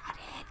 Shut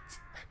it!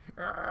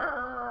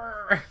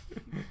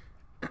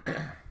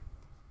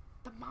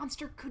 The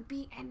monster could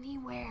be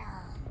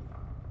anywhere.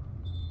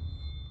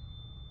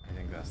 I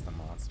think that's the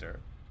monster.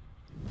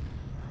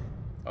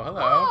 Oh,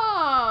 hello.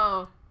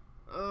 Oh!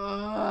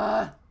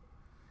 Ugh. I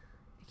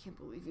can't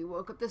believe you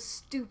woke up this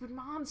stupid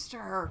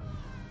monster.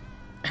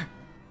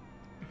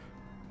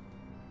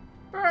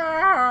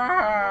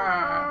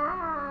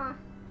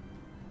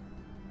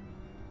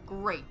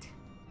 Great.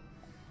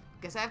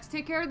 Guess I have to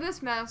take care of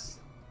this mess.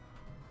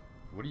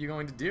 What are you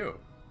going to do?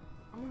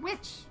 I'm a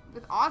witch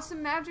with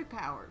awesome magic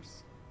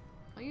powers.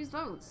 I'll use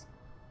those.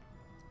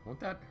 Won't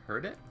that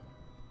hurt it?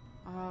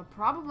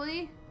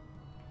 Probably.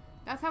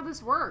 That's how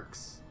this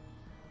works.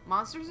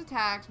 Monsters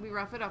attacked, we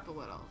rough it up a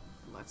little.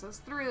 Lets us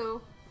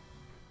through.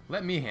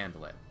 Let me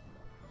handle it.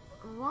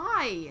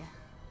 Why?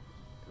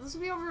 This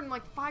will be over in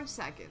like 5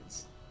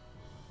 seconds.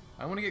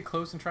 I want to get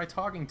close and try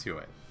talking to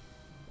it.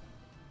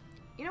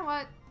 You know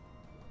what?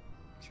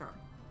 Sure.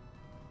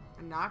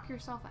 And knock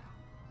yourself out.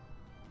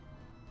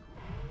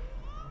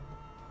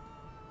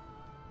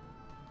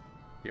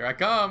 Here I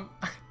come.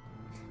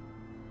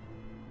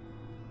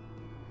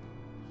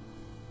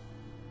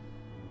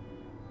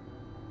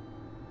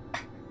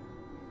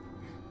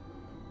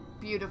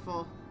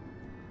 Beautiful.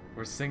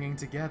 We're singing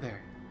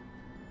together.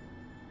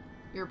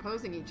 You're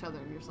opposing each other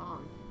in your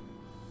song.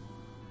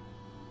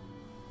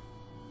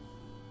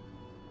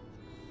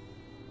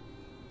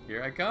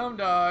 Here I come,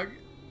 dog.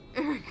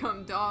 Here I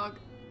come, dog.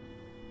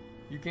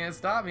 You can't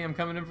stop me. I'm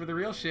coming in for the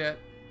real shit.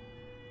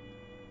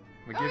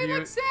 I'm Oh, gonna he give you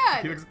looks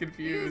sad. He looks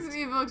confused.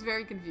 He looks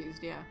very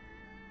confused, yeah.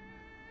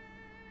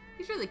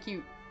 He's really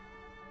cute.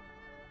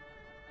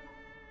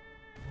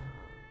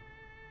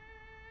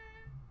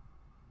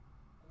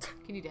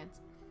 Can you dance?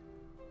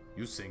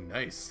 You sing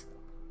nice.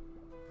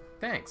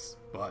 Thanks,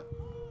 but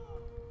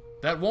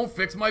that won't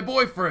fix my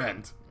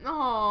boyfriend.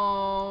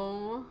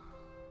 Oh.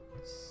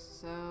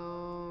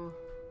 So,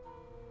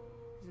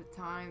 is it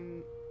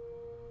time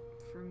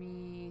for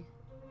me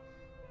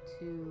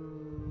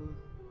to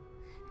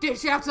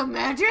dish out some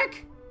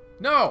magic?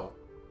 No.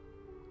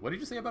 What did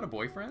you say about a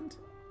boyfriend?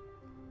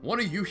 One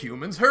of you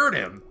humans hurt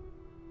him.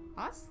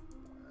 Us?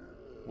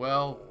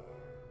 Well,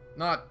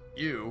 not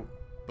you,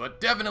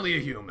 but definitely a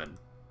human.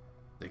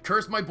 They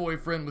cursed my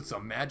boyfriend with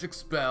some magic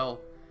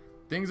spell.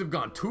 Things have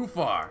gone too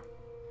far.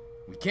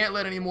 We can't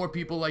let any more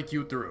people like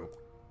you through.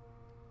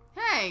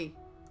 Hey!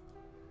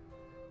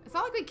 It's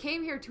not like we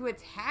came here to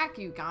attack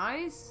you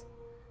guys.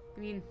 I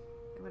mean,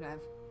 they would have,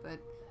 but...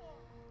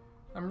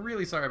 I'm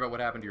really sorry about what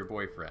happened to your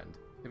boyfriend.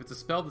 If it's a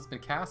spell that's been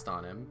cast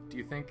on him, do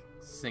you think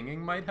singing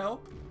might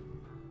help?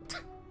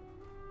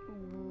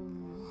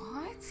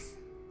 What?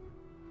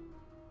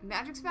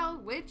 Magic spell?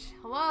 Witch?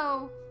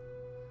 Hello?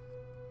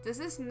 Does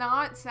this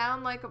not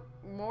sound like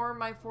more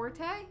my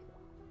forte?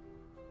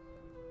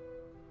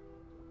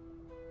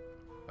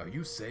 Are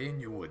you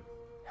saying you would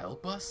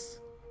help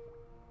us?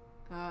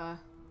 I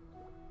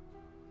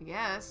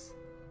guess.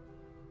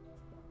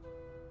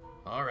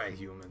 Alright,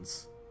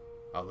 humans.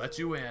 I'll let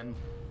you in.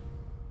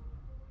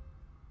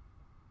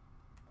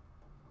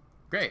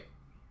 Great.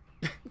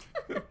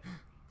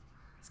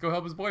 Let's go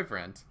help his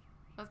boyfriend.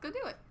 Let's go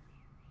do it.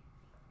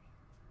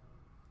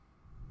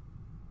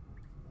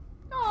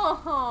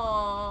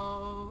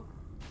 Oh.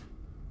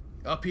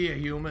 Up here,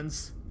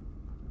 humans.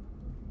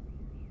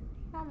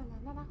 La, la,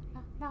 la, la,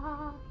 la,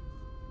 la.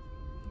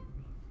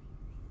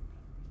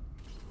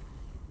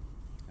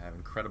 I have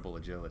incredible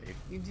agility.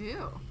 You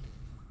do.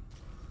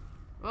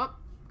 Well,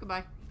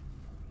 goodbye.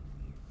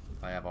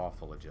 I have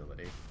awful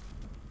agility.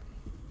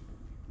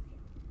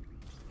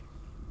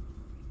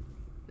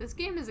 This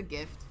game is a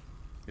gift.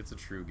 It's a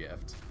true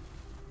gift.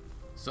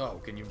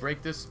 So, can you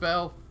break this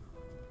spell?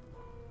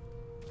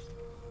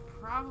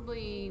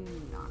 Probably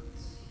not.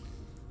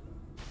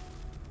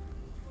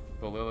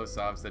 Bolillo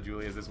Sob said,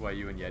 Julie, is this why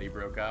you and Yeti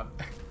broke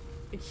up?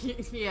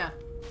 Yeah.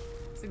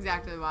 That's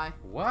exactly why.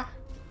 What?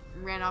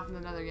 Ran off with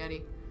another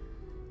Yeti.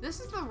 This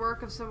is the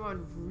work of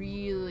someone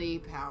really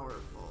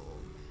powerful.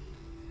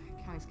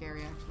 Kind of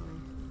scary, actually.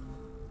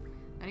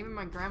 Not even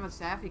my grandma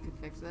Safi could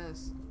fix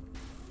this.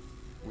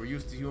 We're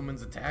used to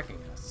humans attacking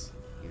us.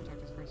 You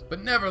attacked us first.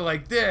 But never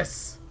like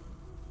this!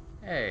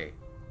 Hey,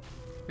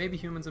 maybe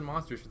humans and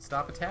monsters should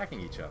stop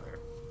attacking each other.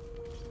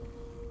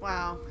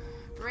 Wow.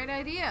 Great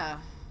idea.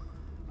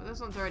 But this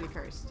one's already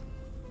cursed.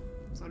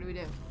 So what do we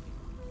do?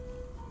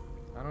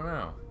 I don't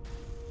know.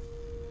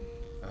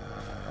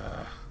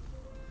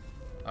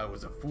 I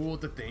was a fool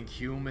to think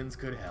humans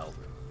could help.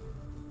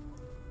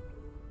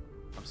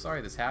 I'm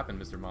sorry this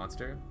happened, Mr.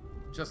 Monster.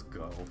 Just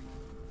go.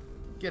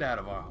 Get out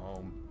of our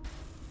home.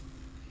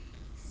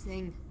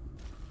 Sing.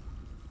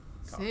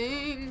 Talk,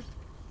 Sing!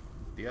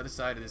 The other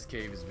side of this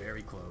cave is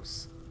very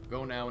close.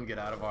 Go now and get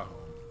out of our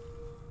home.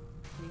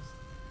 Please.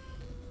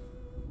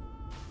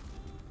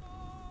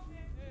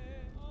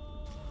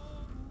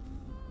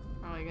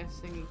 Oh, I guess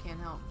singing can't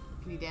help.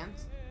 Can you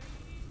dance?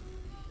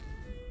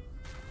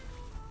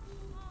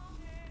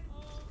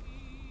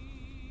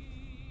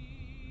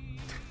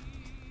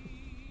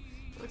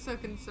 You look so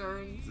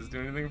concerned. Does this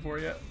do anything for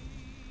you?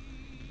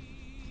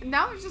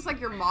 Now it's just like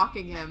you're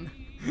mocking him.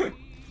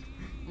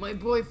 My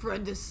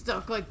boyfriend is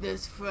stuck like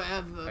this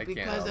forever I can't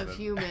because help of it.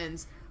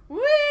 humans.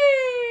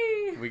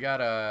 Whee! We got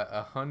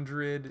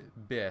 100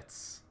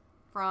 bits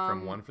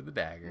from One for the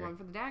Dagger. One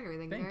for the dagger.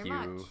 Thank you Thank very you.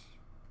 much.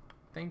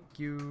 Thank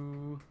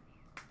you.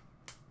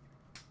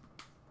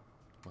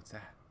 What's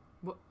that?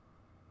 What?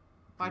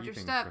 Watch your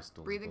Breathing step.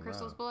 crystals Breathing below.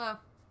 crystals below.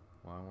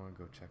 Well, I want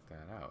to go check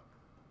that out.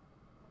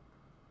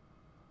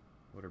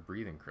 What are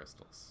breathing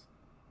crystals?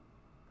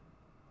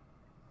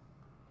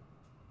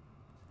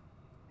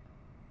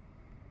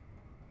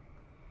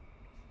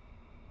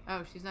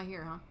 Oh, she's not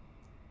here, huh?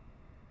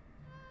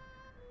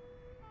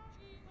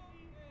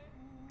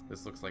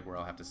 This looks like where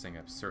I'll have to sing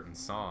a certain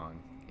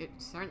song It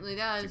certainly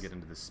does. to get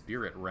into the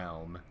spirit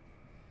realm.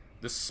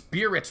 The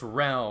spirit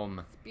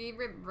realm!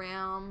 Spirit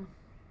realm.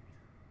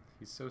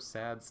 He's so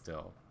sad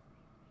still.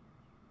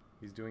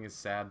 He's doing his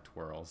sad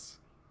twirls.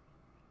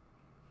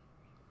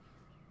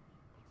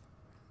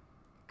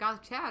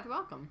 Goth Chad,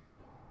 welcome.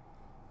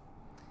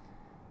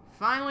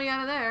 Finally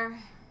out of there.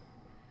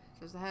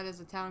 Just ahead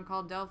is a town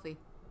called Delphi.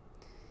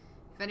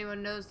 If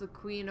anyone knows the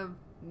Queen of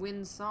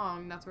Wind's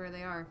song, that's where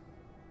they are.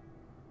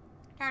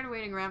 Tired of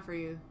waiting around for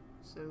you,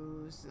 so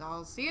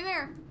I'll see you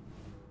there.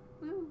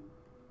 Woo.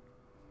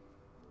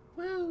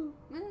 Woo.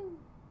 Woo.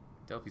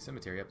 Delphi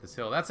Cemetery up this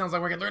hill. That sounds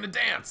like we're gonna learn to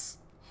dance!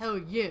 Hell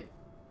yeah.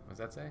 What does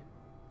that say?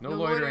 No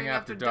loitering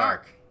after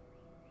dark.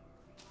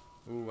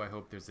 Ooh, I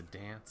hope there's a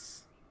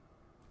dance.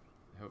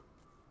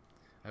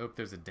 I hope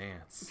there's a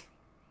dance.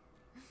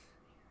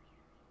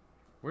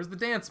 Where's the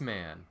dance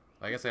man?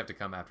 I guess I have to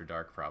come after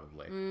dark,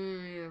 probably.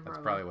 Yeah, That's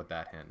probably what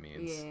that hint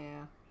means.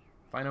 Yeah.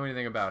 If I know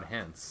anything about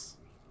hints,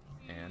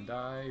 and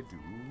I do.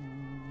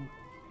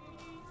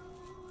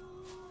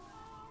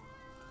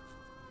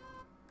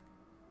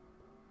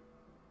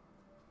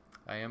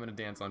 I am gonna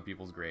dance on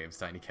people's graves,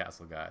 Tiny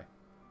Castle Guy.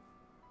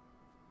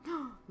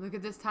 Look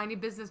at this tiny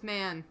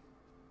businessman.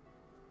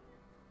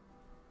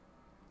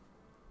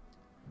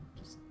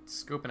 Just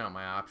scoping out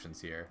my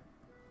options here.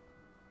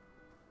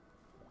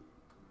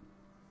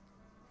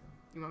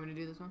 You want me to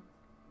do this one?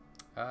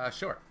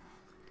 Sure.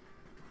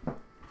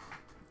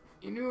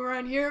 You new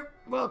around here?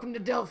 Welcome to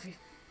Delphi.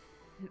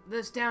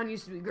 This town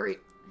used to be great.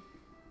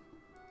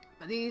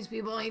 But these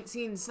people ain't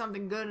seen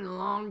something good in a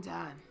long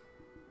time.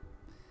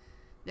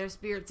 Their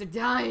spirits are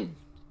dying,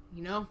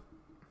 you know?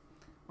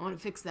 I want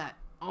to fix that.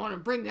 I want to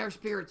bring their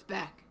spirits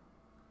back.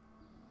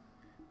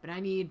 But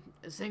I need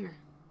a singer.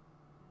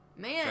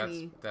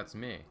 Manny. That's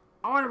me.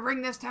 I want to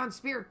bring this town's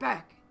spirit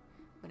back.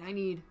 But I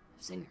need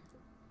a singer.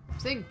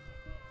 Sing.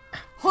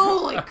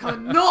 Holy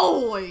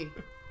cannoli!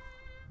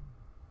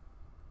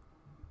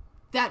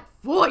 That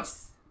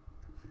voice!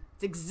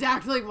 It's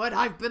exactly what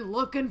I've been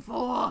looking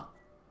for.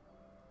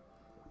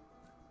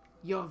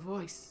 Your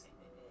voice.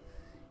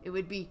 It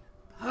would be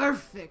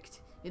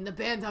perfect in the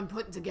band I'm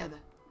putting together.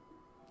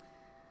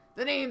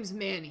 The name's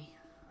Manny.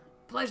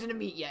 Pleasure to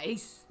meet you,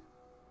 Ace.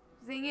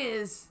 Thing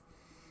is,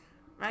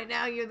 right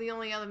now you're the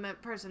only other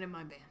person in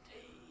my band.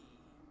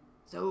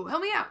 So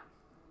help me out.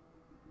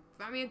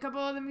 Find me a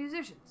couple other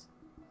musicians.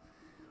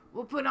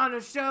 We'll put on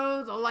a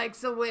show the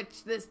likes of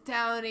which this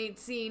town ain't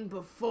seen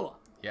before.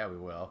 Yeah, we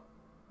will.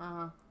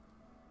 Uh-huh.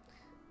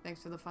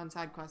 Thanks for the fun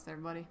side quest there,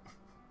 buddy.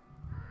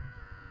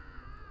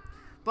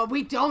 But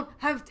we don't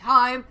have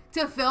time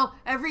to fill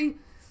every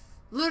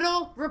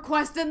little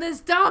request in this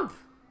dump.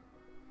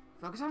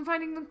 Focus on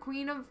finding the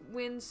Queen of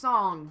Wind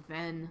song,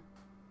 then.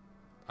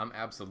 I'm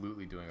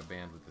absolutely doing a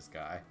band with this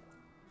guy.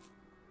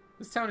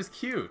 This town is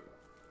cute.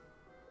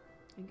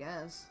 I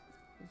guess.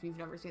 If you've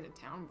never seen a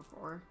town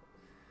before.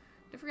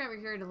 Don't forget we're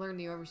here to learn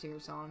the Overseer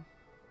song.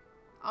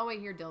 I'll wait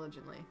here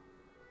diligently.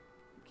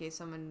 In case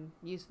someone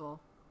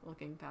useful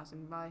looking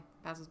passes by.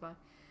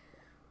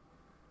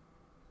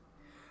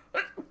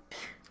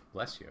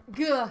 Bless you.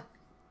 Gah.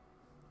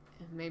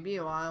 It may be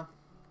a while.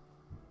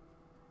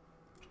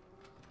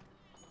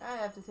 I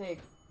have to take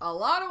a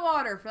lot of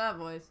water for that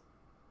voice.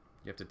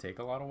 You have to take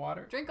a lot of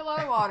water? Drink a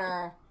lot of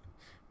water.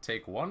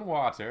 Take 1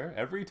 water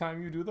every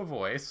time you do the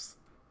voice,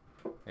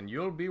 and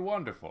you'll be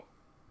wonderful.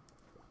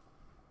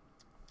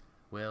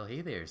 Well,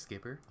 hey there,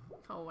 Skipper.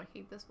 Oh, I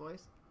hate this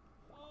voice.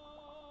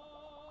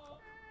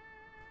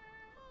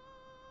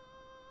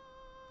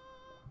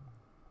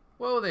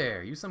 Whoa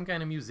there, you some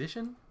kind of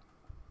musician?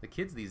 The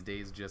kids these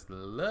days just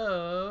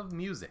love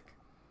music.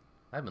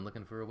 I've been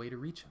looking for a way to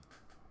reach them.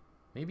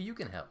 Maybe you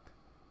can help.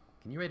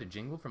 Can you write a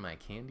jingle for my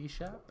candy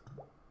shop?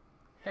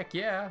 Heck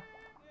yeah.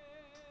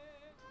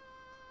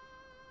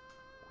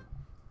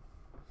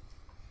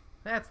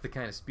 That's the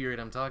kind of spirit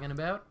I'm talking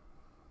about.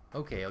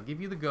 Okay, I'll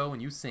give you the go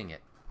and you sing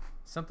it.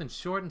 Something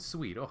short and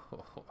sweet. Oh.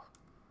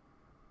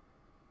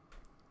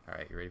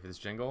 Alright, you ready for this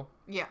jingle?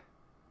 Yeah.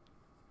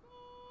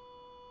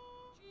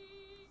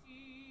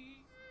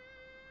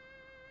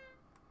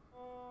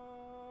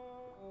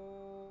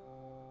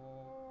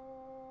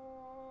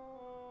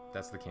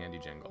 That's the candy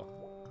jingle.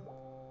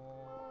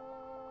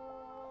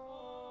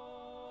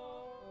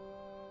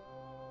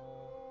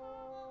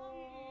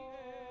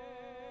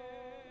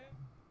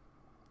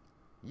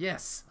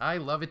 Yes, I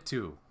love it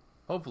too.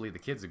 Hopefully the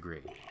kids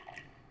agree.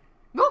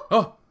 No.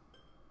 Oh!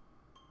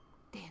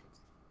 Dance.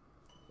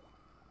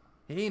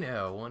 Hey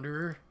now,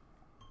 Wanderer.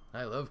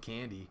 I love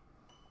candy,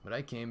 but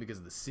I came because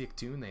of the sick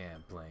tune they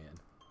had playing.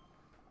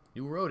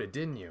 You wrote it,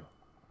 didn't you?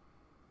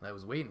 I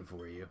was waiting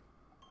for you,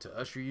 to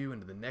usher you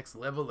into the next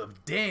level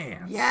of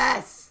dance.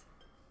 Yes!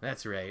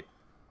 That's right.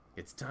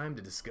 It's time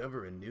to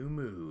discover a new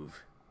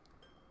move.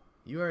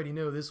 You already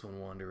know this one,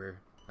 Wanderer.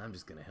 I'm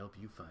just gonna help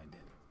you find it.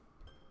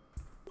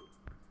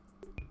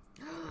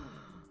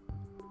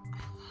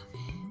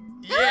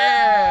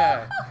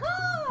 Yeah!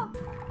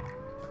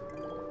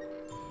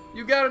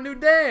 You got a new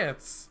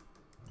dance!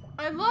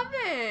 I love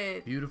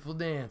it. Beautiful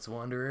dance,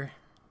 Wanderer.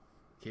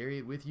 Carry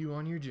it with you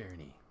on your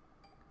journey.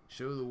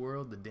 Show the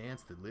world the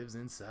dance that lives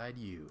inside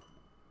you.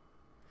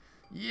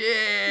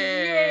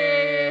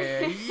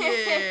 Yeah!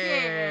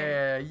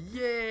 Yeah!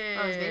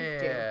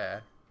 Yeah!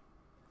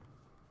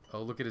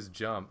 Oh, look at his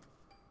jump.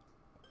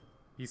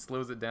 He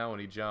slows it down when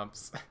he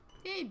jumps.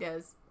 Yeah, he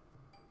does.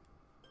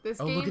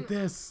 This Oh, game look at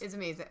this. is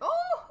amazing. Oh!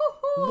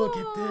 Look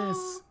at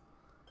this.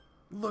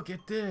 Look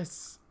at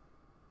this.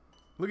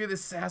 Look at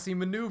this sassy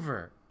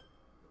maneuver.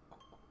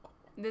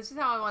 This is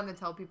how I want to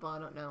tell people I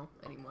don't know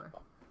anymore.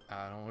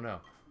 I don't know.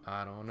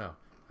 I don't know.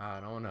 I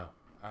don't know.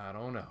 I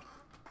don't know.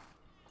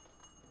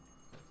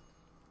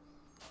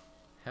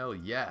 Hell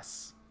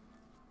yes.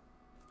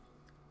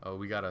 Oh,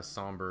 we got a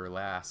somber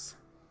lass.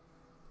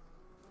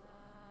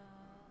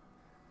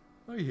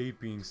 I hate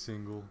being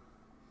single.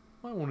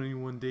 Why won't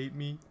anyone date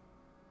me?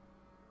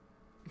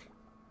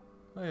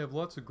 I have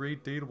lots of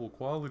great dateable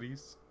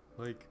qualities.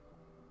 Like,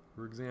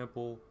 for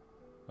example,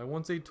 I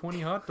once ate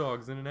 20 hot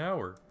dogs in an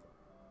hour.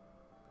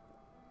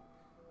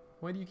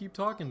 Why do you keep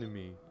talking to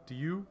me? Do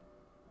you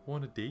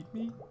want to date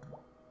me?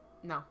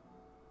 No.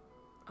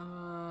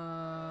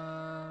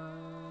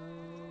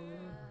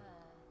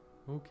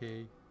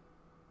 Okay.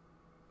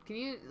 Can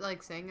you,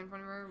 like, sing in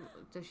front of her?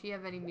 Does she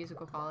have any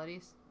musical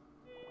qualities?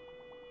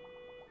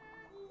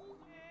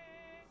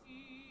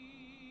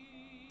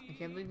 I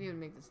can't believe you would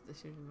make this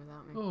decision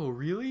without me. Oh,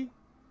 really?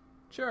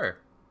 Sure.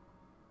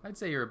 I'd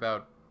say you're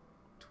about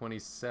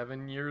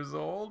 27 years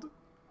old.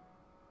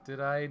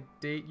 Did I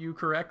date you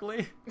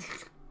correctly?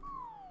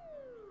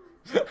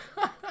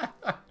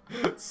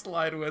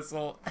 Slide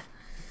whistle.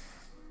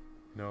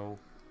 No.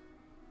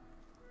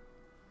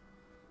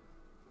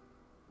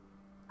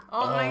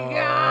 Oh my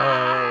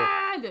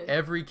god!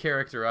 Every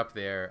character up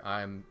there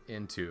I'm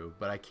into,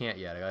 but I can't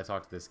yet. I gotta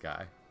talk to this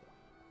guy.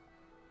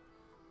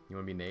 You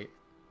wanna be Nate?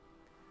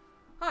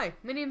 Hi,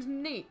 my name's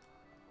Nate.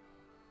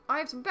 I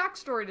have some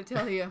backstory to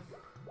tell you.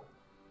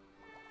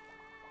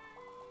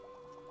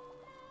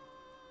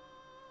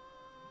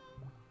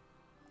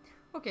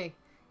 Okay,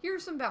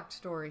 here's some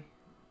backstory.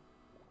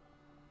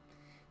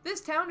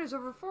 This town is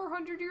over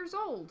 400 years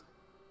old.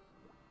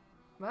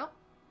 Well,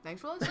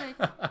 thanks for listening.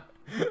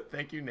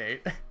 Thank you,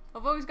 Nate.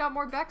 I've always got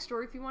more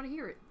backstory if you want to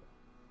hear it.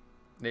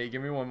 Nate,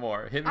 give me one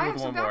more. Hit me I with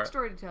have some one more.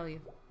 backstory to tell you.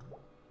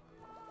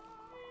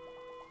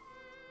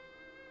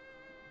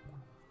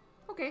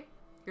 Okay,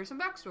 here's some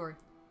backstory.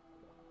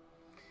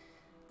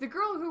 The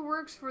girl who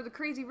works for the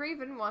Crazy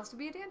Raven wants to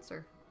be a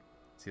dancer.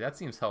 See, that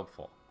seems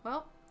helpful.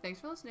 Well,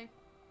 thanks for listening.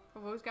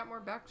 I've always got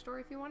more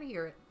backstory if you want to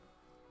hear it.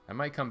 I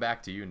might come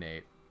back to you,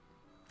 Nate.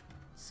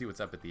 See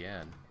what's up at the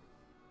end.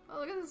 Oh,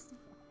 look at this.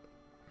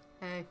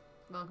 Hey,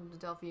 welcome to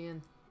Delphi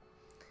Inn.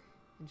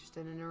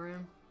 Interested in a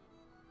room?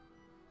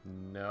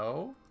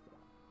 No?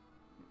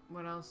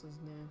 What else is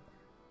new?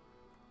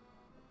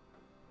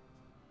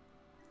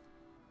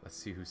 Let's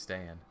see who's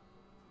staying.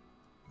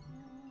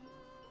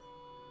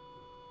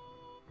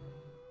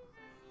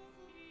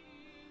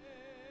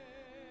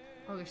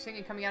 Oh, there's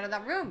singing coming out of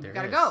that room. There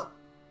Gotta is. go.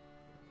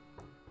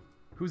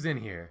 Who's in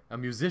here? A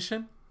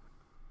musician?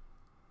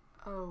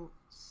 Oh,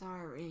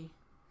 sorry.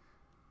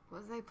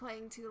 Was I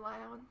playing too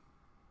loud?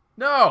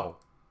 No!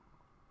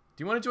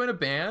 Do you want to join a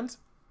band?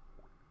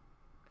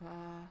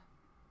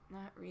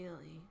 Not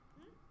really.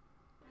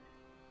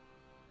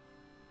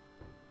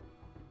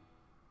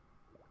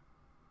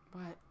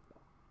 What?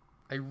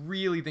 I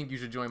really think you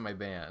should join my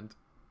band.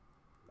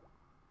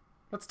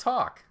 Let's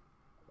talk.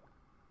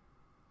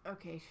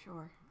 Okay,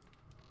 sure.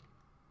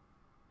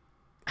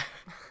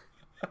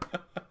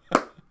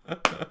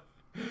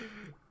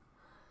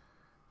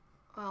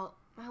 Well,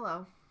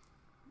 hello.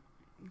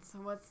 So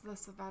what's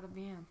this about a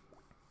band?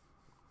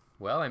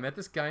 Well, I met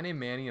this guy named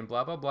Manny and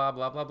blah blah blah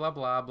blah blah blah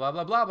blah blah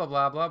blah blah blah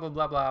blah blah blah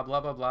blah blah blah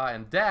blah blah,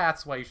 and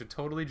that's why you should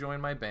totally join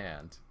my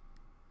band.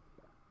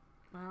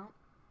 Well,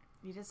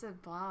 you just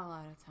said blah a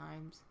lot of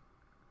times.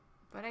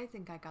 But I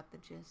think I got the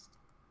gist.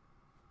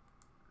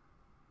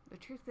 The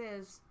truth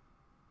is,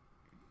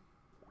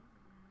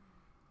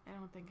 I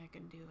don't think I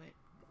can do it.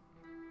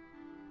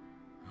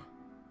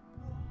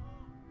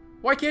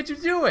 Why can't you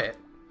do it?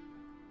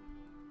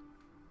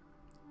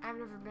 I've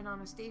never been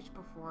on a stage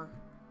before.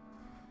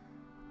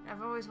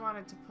 I've always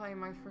wanted to play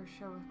my first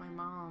show with my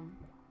mom.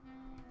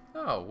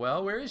 Oh,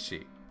 well, where is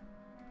she?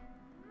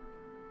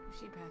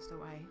 She passed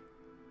away.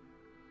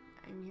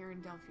 I'm here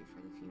in Delphi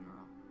for the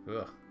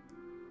funeral. Ugh,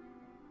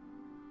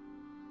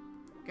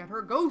 Get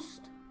her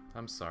ghost!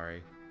 I'm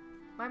sorry.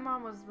 My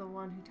mom was the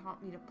one who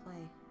taught me to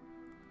play.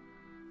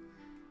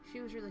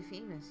 She was really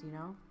famous, you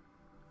know?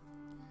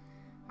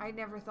 I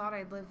never thought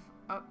I'd live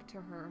up to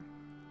her.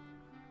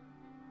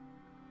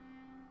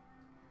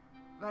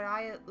 But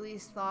I at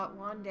least thought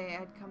one day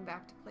I'd come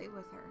back to play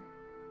with her.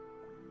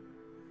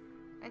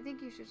 I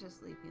think you should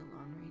just leave me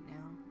alone right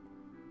now.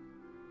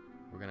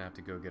 We're gonna have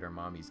to go get our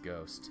mommy's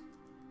ghost.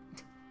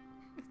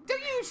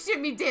 Don't you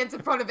shimmy dance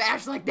in front of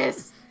Ash like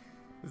this!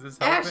 Is this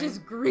helping? Ash is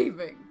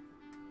grieving.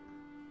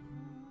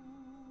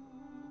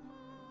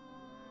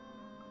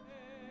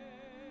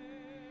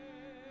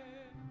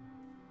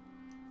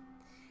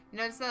 You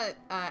notice that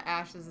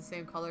Ash is the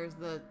same color as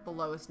the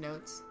lowest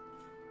notes?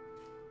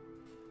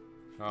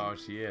 Oh,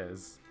 she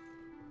is.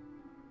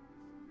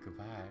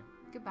 Goodbye.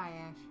 Goodbye,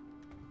 Ash.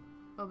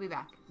 We'll be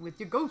back with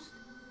your ghost.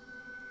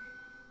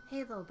 Hey,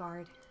 little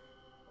bard.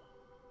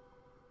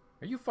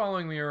 Are you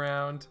following me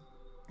around?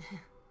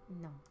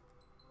 No.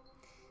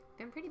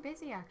 Been pretty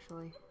busy,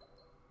 actually.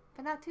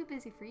 But not too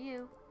busy for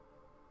you.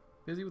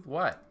 Busy with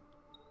what?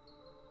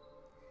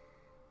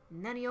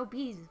 None of your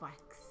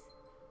beeswax.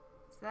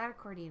 It's that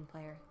accordion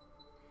player.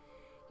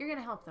 You're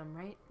gonna help them,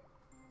 right?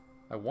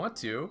 I want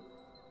to.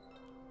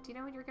 Do you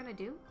know what you're gonna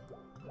do?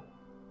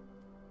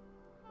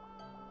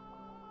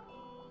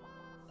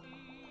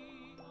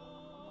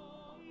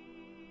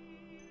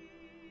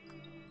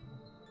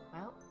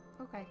 Well,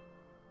 okay.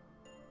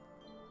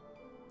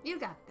 You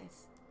got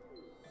this.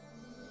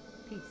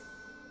 Peace.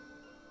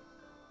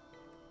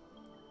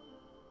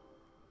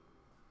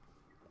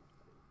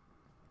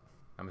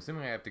 I'm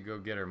assuming I have to go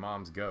get her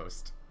mom's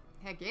ghost.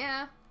 Heck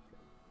yeah.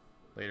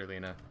 Later,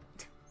 Lena.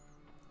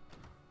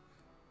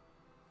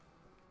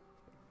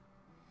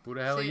 Who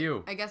the hell So are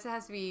you? I guess it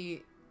has to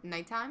be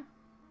nighttime.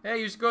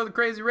 Hey, you should go to the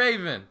Crazy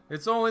Raven.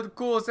 It's only the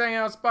coolest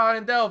hangout spot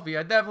in Delphi.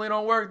 I definitely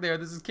don't work there.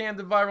 This is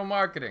Camden Viral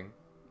Marketing.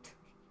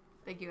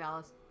 Thank you,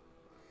 Alice.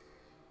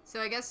 So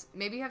I guess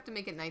maybe you have to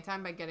make it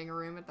nighttime by getting a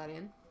room at that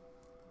inn.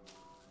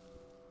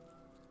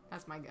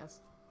 That's my guess.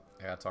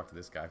 I gotta talk to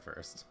this guy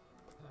first.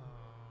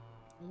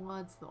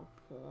 What's the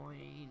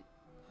point?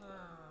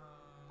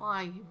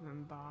 Why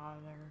even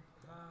bother?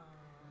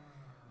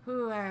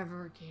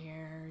 Whoever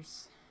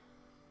cares.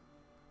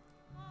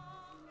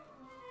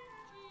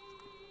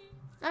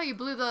 Oh, you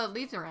blew the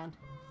leaves around.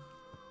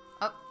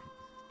 Oh.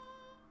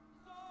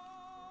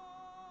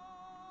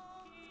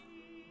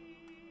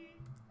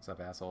 What's up,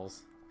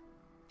 assholes?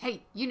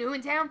 Hey, you new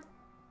in town?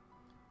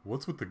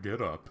 What's with the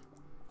get-up?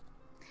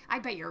 I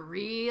bet you're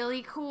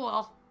really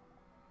cool.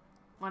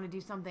 Want to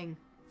do something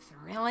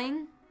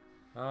thrilling?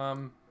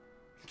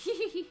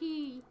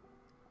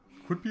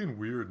 Quit being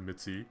weird,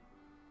 Mitzi.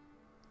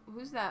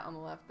 Who's that on the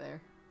left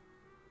there?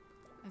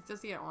 I still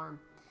see an arm.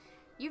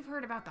 You've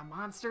heard about the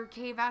monster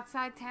cave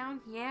outside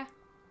town, yeah?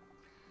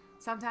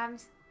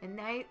 Sometimes at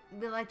night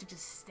we like to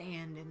just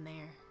stand in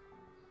there.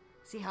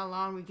 See how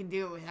long we can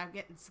do it without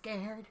getting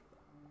scared.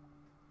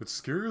 It's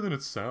scarier than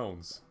it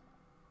sounds.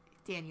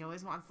 Danny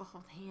always wants to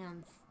hold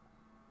hands.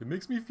 It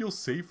makes me feel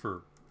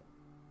safer.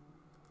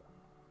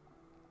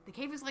 The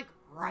cave is like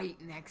right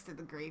next to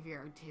the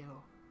graveyard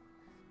too.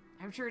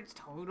 I'm sure it's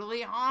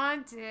totally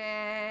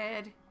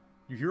haunted.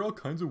 You hear all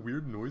kinds of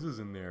weird noises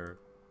in there.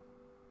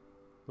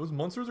 Those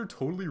monsters are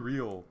totally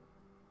real.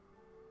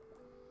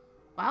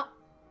 Well,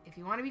 if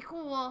you want to be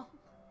cool,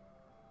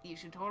 you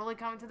should totally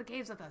come to the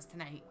caves with us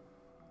tonight.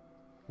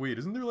 Wait,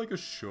 isn't there like a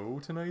show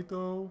tonight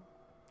though?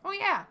 Oh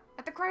yeah,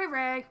 at the Cray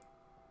Ray.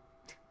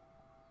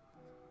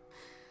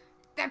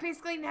 That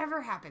basically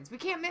never happens. We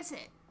can't miss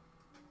it.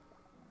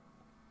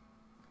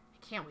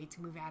 I can't wait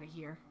to move out of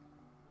here.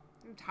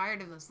 I'm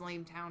tired of this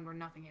lame town where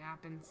nothing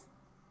happens.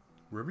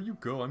 Wherever you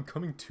go, I'm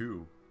coming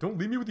too. Don't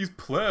leave me with these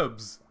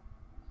plebs!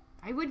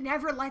 I would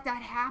never let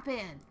that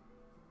happen.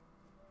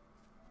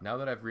 Now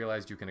that I've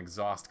realized you can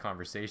exhaust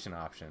conversation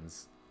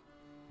options,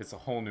 it's a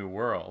whole new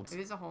world. It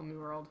is a whole new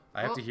world.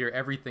 I have to hear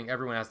everything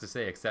everyone has to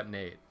say except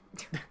Nate.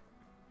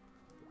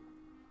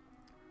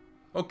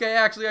 Okay,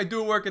 actually, I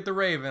do work at the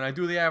Raven. I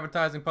do the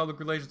advertising, public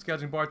relations,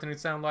 sketching, bartending,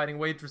 sound lighting,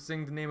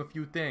 waitressing, to name a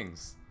few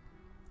things.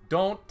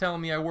 Don't tell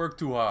me I work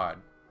too hard.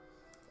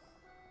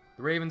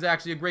 The Raven's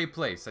actually a great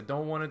place. I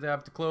don't want it to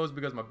have to close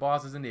because my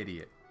boss is an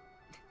idiot.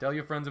 Tell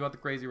your friends about the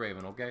Crazy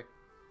Raven, okay?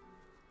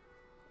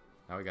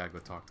 Now we gotta go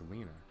talk to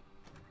Lena.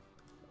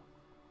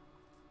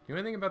 You know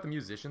anything about the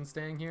musicians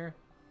staying here?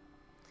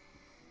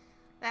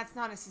 That's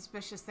not a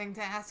suspicious thing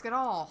to ask at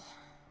all.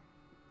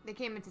 They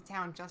came into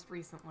town just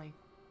recently.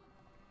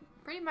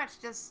 Pretty much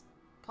just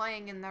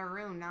playing in their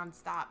room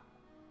non-stop.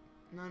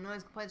 No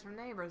noise complaints from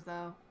neighbors,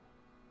 though.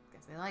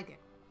 Guess they like it.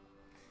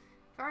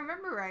 If I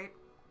remember right,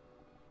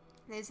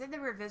 they said they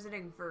were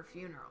visiting for a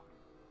funeral.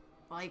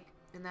 Like,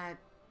 in that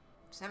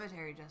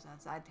cemetery just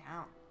outside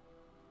town.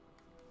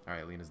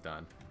 Alright, Lena's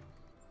done.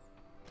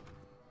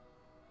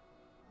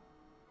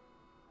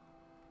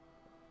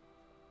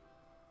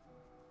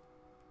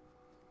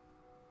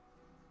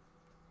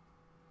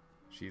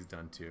 She's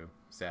done too.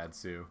 Sad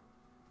Sue.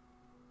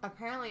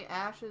 Apparently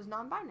Ash is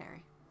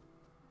non-binary.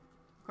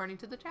 According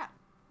to the chat.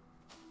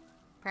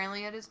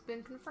 Apparently it has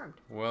been confirmed.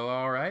 Well,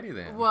 alrighty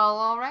then. Well,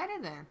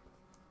 alrighty then.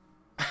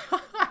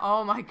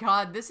 Oh my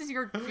god, this is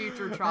your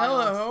future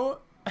child.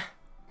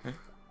 Hello.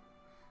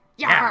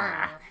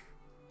 Yeah.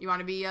 You want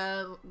to be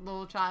a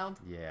little child?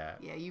 Yeah.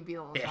 Yeah, you be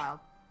a little child.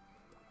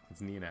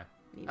 It's Nina.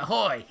 Nina.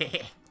 Ahoy!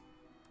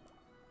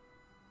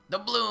 The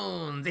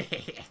balloons!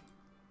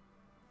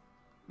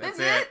 That's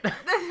it? That's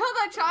all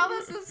that child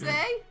has to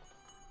say?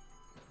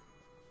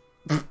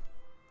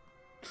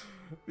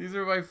 These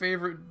are my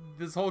favorite.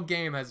 This whole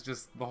game has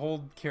just the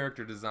whole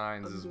character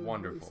designs is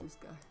wonderful. This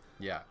guy.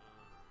 Yeah.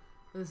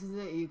 This is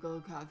the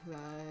Eagle Cafe.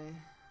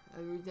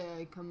 Every day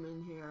I come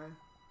in here.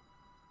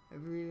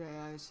 Every day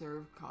I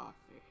serve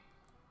coffee.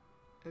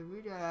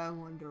 Every day I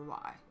wonder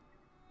why.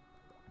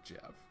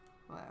 Jeff.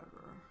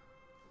 Whatever.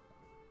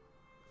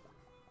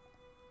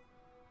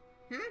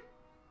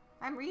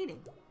 I'm reading.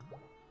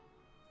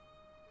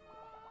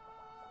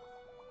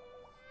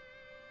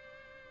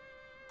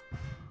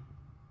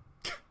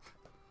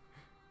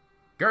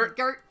 Gert!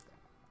 Gert.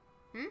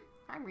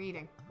 I'm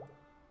reading.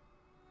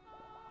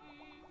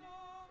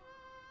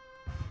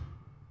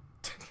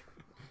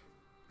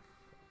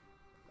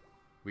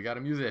 We got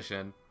a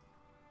musician.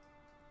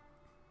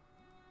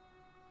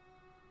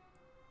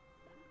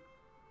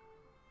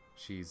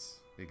 She's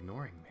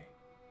ignoring me.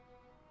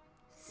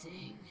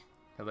 Sing.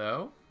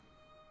 Hello?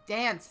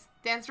 Dance.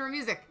 Dance for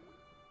music.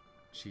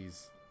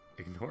 She's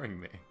ignoring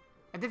me.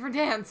 A different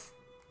dance.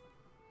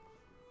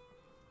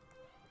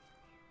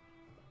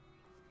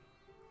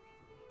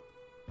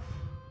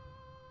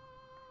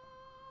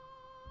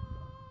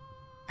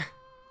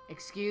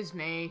 Excuse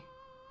me.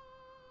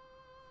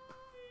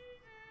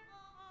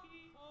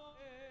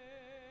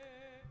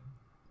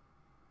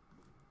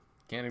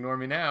 Can't ignore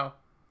me now.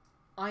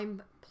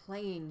 I'm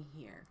playing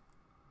here.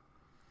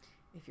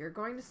 If you're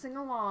going to sing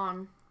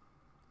along,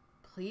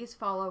 please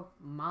follow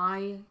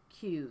my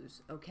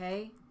cues,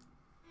 okay?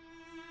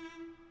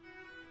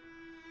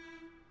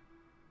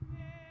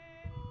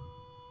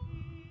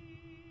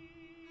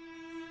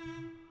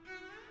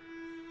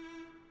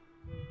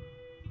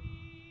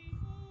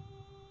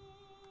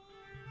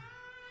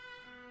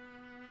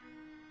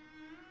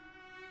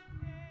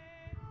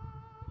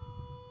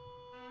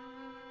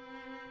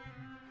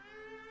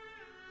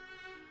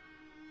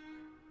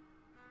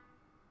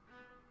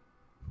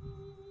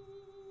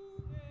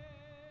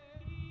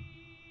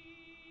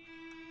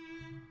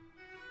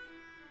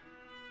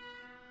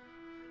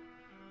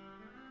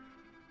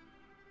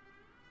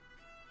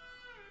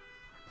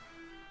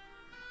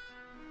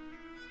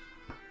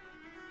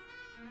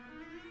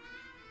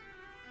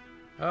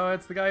 Oh,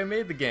 it's the guy who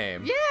made the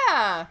game.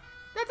 Yeah!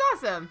 That's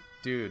awesome.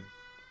 Dude,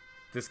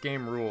 this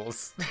game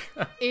rules.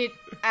 It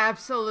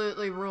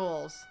absolutely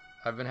rules.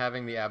 I've been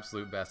having the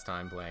absolute best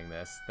time playing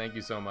this. Thank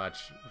you so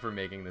much for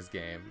making this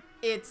game.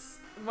 It's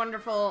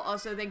wonderful.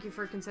 Also, thank you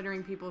for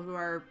considering people who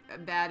are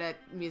bad at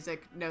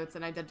music notes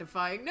and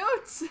identifying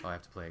notes. Oh, I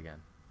have to play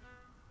again.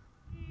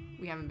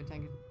 We haven't been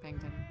paying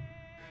attention.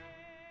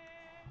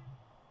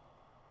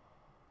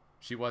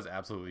 She was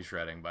absolutely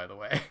shredding, by the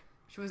way.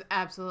 She was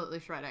absolutely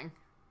shredding.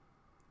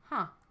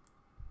 Huh.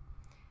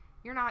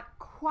 You're not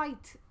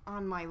quite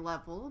on my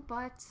level,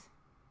 but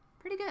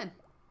pretty good.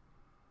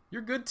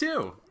 You're good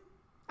too.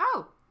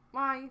 Oh,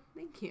 why,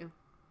 thank you.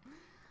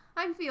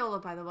 I'm Viola,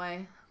 by the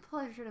way.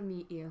 Pleasure to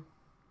meet you.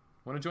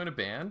 Want to join a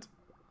band?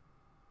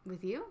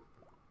 With you?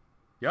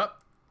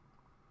 Yup.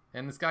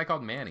 And this guy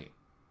called Manny.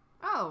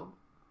 Oh,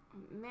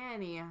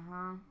 Manny,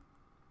 huh?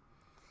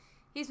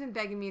 He's been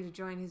begging me to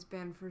join his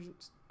band for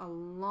a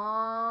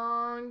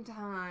long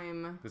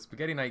time. The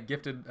Spaghetti Night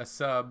gifted a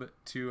sub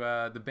to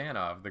the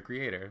Banov, the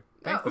creator.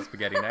 Thanks, Oh. the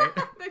Spaghetti Night.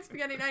 Thanks,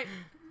 Spaghetti Night.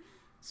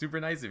 Super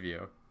nice of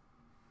you.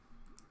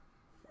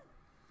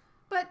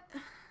 But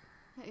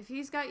if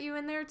he's got you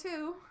in there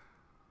too,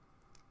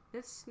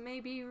 this may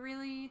be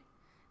really...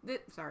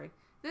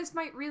 This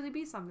might really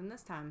be something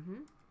this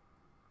time,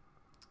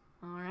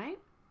 Alright.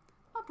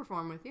 I'll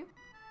perform with you.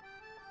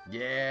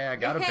 Yeah, I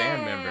got a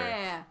band member.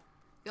 Yeah.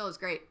 Feels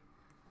great.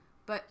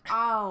 But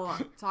I'll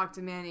talk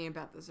to Manny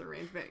about this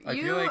arrangement. I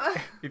feel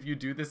like if you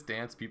do this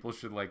dance, people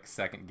should like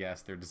second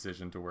guess their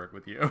decision to work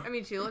with you. I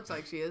mean, she looks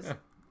like she is.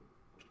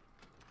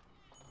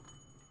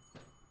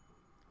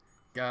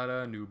 Got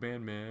a new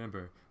band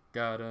member.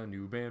 Got a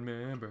new band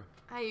member.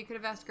 Hey, you could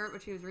have asked Gert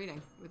what she was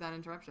reading without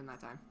interruption that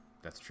time.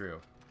 That's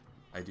true.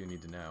 I do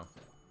need to know.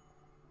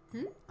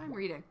 I'm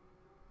reading.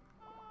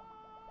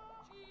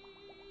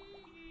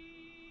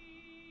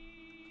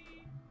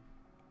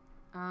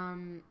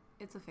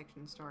 It's a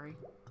fiction story.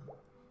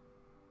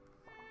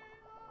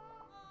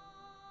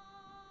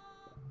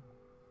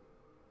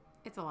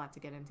 It's a lot to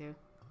get into.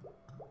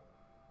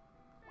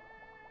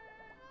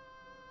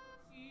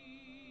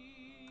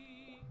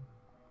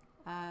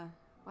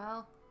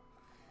 Well,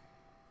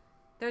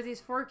 there are these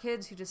 4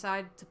 kids who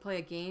decide to play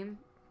a game,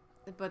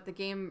 but the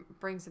game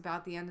brings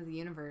about the end of the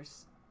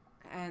universe,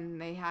 and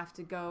they have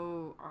to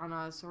go on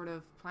a sort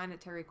of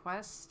planetary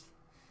quest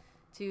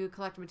to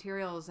collect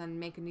materials and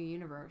make a new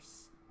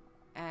universe.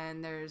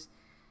 And there's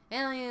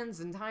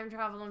aliens and time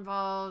travel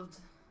involved.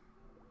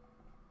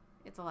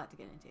 It's a lot to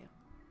get into.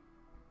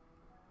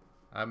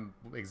 I'm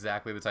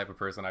exactly the type of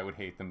person I would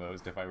hate the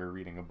most if I were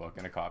reading a book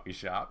in a coffee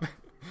shop.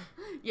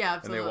 Yeah,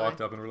 absolutely. And they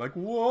walked up and were like,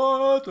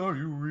 "What are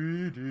you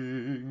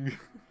reading?"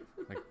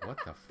 Like, what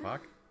the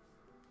fuck?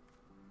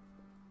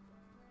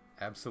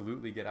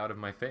 Absolutely get out of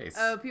my face.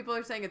 Oh, people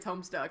are saying it's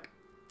Homestuck.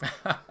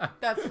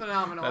 That's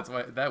phenomenal. That's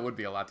why that would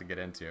be a lot to get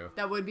into.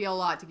 That would be a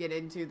lot to get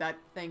into. That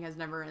thing has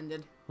never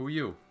ended. Who are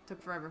you?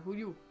 Took forever. Who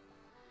you?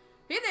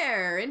 Hey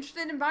there,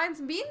 interested in buying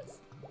some beans?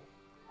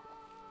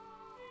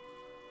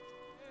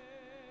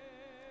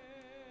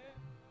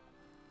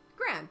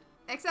 Grand.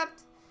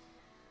 Except,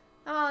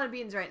 I'm all out of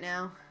beans right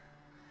now.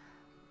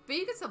 But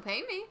you can still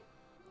pay me.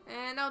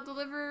 And I'll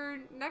deliver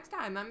next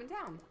time I'm in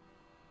town.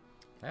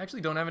 I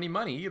actually don't have any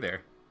money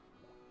either.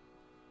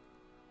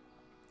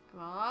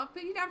 Well, I'll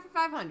put you down for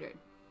 500.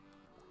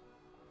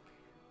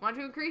 Want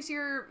to increase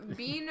your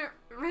bean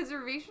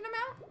reservation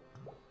amount?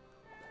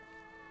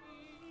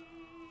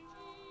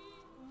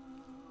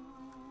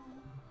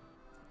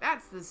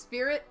 That's the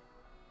spirit.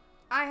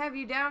 I have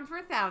you down for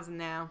 1,000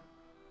 now.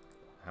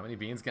 How many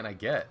beans can I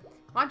get?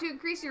 Want to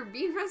increase your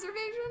bean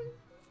reservation?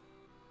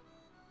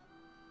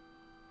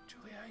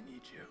 Julia, I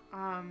need you.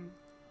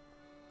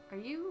 Are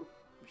you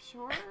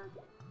sure?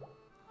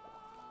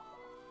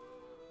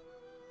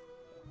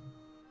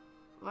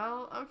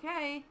 Well,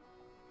 okay.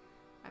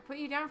 I put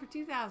you down for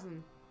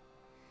 2,000.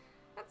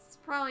 That's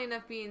probably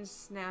enough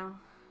beans now.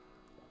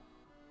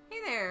 Hey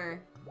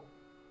there.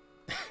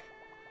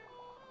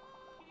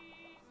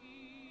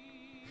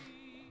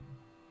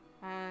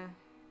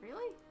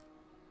 Really?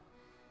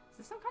 Is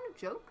this some kind of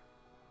joke?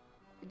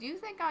 Do you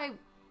think I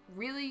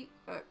really,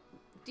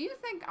 do you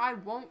think I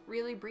won't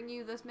really bring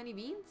you this many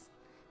beans?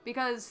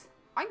 Because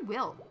I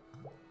will.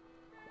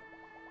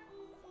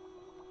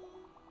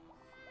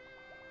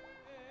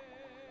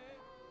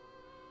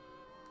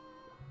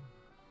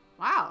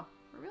 Wow,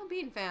 a real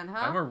bean fan, huh?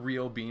 I'm a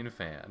real bean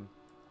fan.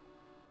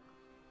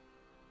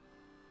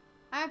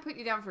 I put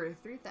you down for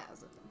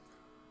 3,000.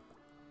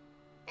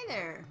 Hey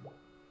there.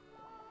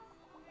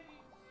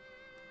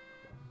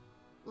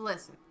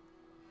 Listen.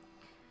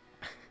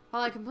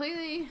 While I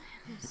completely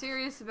am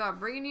serious about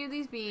bringing you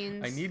these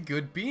beans, I need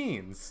good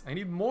beans. I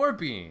need more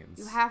beans.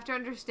 you have to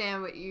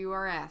understand what you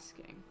are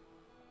asking.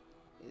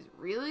 Is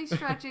really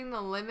stretching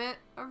the limit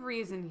of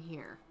reason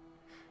here.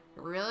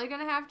 You're really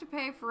gonna have to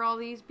pay for all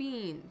these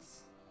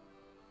beans.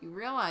 You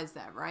realize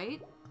that,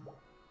 right?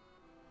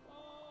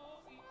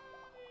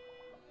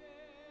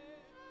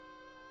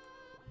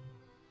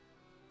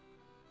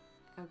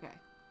 Okay.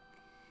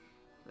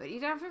 Put you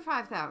down for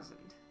 5,000.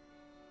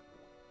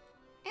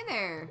 Hey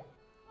there.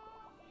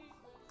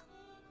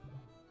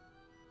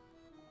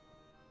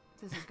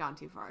 This has gone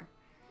too far.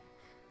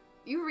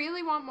 You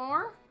really want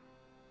more?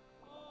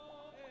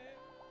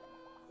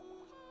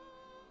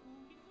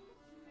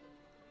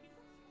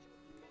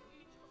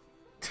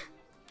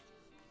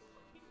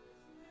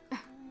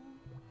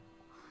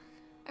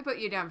 I put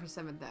you down for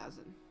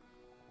 7,000.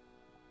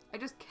 I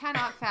just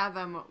cannot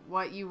fathom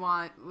what you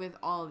want with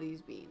all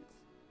these beans.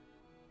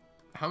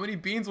 How many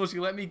beans will she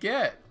let me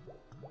get?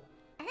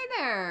 Hey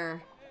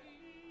there.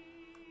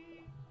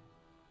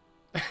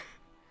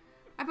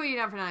 I put you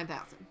down for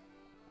 9,000.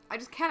 I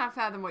just cannot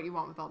fathom what you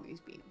want with all these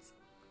beans.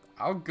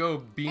 I'll go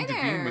bean to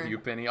bean with you,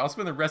 Penny. I'll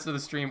spend the rest of the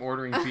stream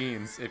ordering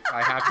beans if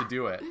I have to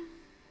do it.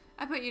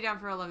 I put you down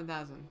for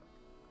 11,000.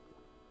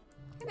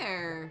 Hey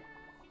there.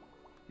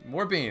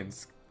 More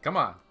beans. Come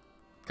on.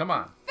 Come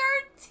on.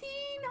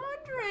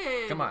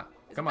 1,300. Come on.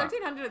 Come on.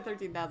 1,300 and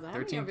 13,000.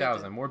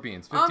 13,000. More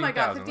beans. Oh 15,000. my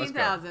god, Let's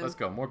 15,000. go. Let's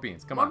go. More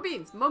beans. Come More on.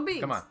 beans. More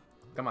beans. Come on.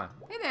 Come on.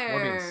 Hey there.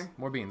 More beans.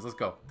 More beans. Let's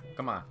go.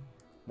 Come on.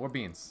 More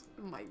beans.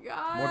 Oh my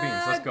god. More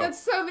beans. Let's go.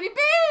 That's so many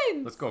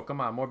beans. Let's go. Come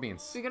on. More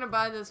beans. We're gonna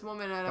buy this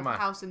woman a Come on.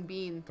 house in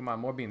bean. Come on.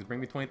 More beans. Bring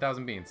me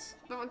 20,000 beans.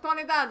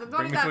 20,000.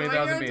 Bring me 20,000.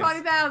 20,000 beans.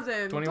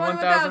 20,000.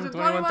 21,000.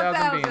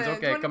 21,000 beans.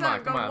 Okay, come on.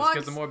 Come on. Let's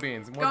get some more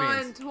beans. More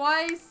Going beans.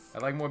 twice.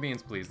 I'd like more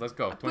beans, please. Let's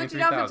go. Put you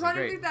down for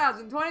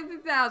 23,000. Great. 23,000.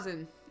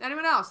 23,000.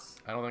 Anyone else?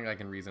 I don't think I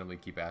can reasonably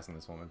keep asking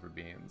this woman for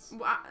beans.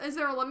 Is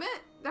there a limit?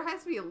 There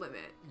has to be a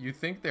limit. You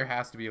think there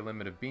has to be a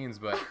limit of beans,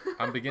 but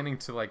I'm beginning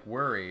to like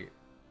worry.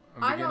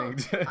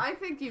 I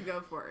think you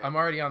go for it. I'm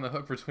already on the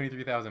hook for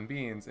 23,000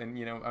 beans, and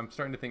you know I'm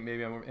starting to think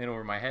maybe I'm in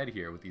over my head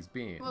here with these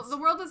beans. Well, the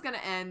world is gonna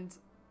end.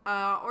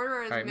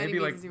 Order as All right, many maybe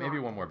beans as you maybe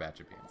want. one more batch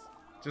of beans,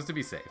 just to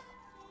be safe.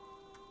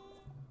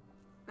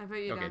 I put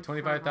you Okay, down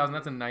 25,000.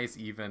 That's a nice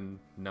even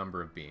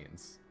number of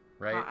beans,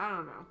 right? I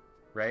don't know.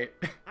 Right?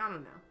 I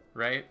don't know.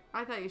 Right?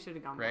 I thought you should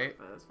have gone Right?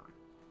 more, but that's fine.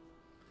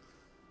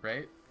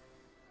 Right?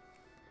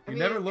 I You mean,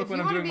 never look if when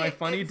you I'm wanna doing be my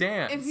funny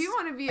dance. If you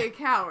want to be a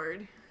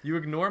coward, You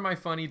ignore my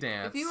funny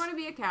dance. if you want to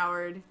be a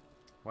coward,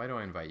 Why do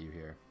I invite you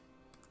here?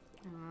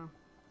 I don't know.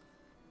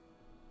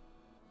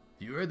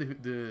 You are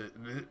the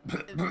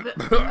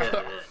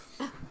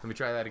Let me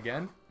try that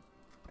again.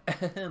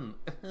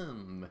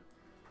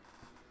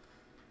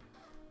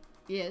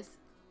 Yes.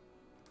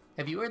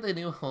 Have you heard the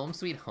new Home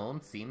Sweet Home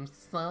theme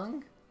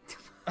song?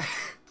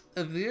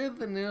 Have you heard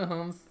the new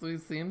Home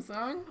Sweet theme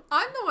song?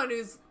 I'm the one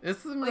who's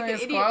It's some like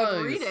nice an idiot with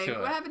qualities reading. to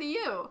What it. happened to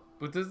you?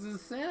 But does it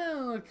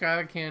sound like a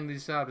cotton candy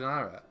shop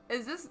genre?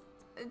 Is this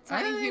a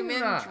I tiny think human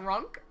not.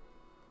 drunk?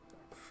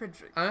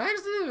 Frederick. I'm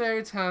actually a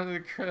very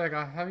talented critic,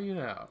 I'll have you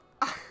know.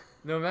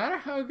 No matter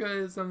how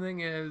good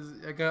something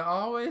is, I can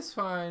always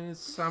find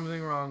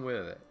something wrong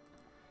with it.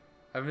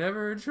 I've never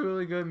heard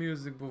truly good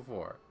music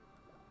before.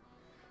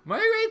 My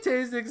great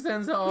taste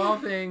extends to all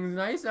things.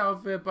 Nice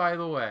outfit, by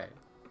the way.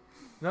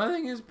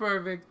 Nothing is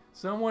perfect.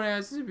 Someone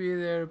has to be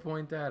there to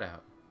point that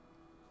out.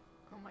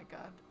 Oh my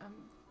god.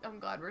 I'm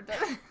glad we're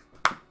done.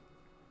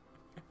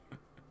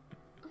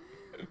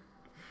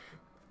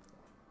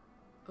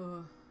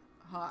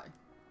 Hi.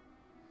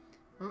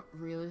 I don't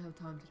really have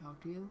time to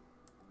talk to you.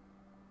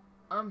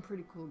 I'm a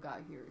pretty cool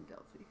guy here in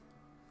Delphi.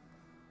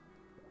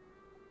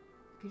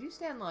 Could you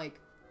stand, like,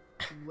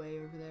 way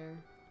over there?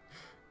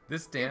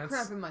 This You're dance...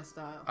 cramping my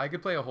style. I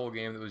could play a whole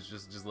game that was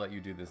just let you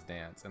do this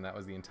dance, and that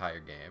was the entire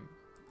game.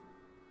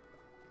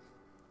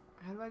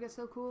 How do I get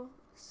so cool?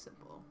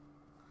 Simple.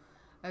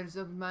 I just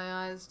opened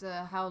my eyes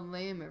to how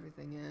lame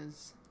everything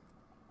is.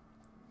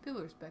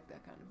 People respect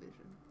that kind of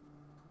vision.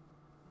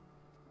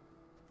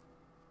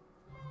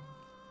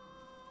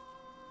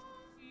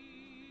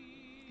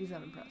 He's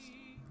unimpressed.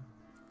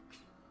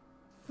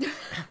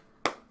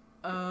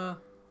 Wow.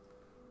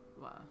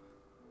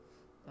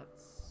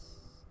 That's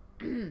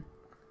pretty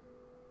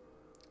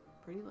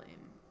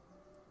lame.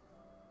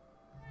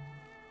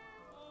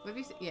 What have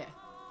you said? Yeah.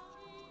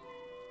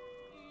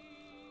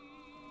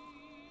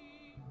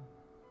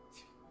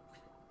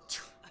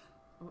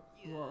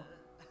 Whoa.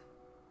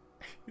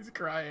 He's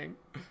crying.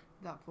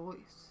 That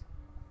voice.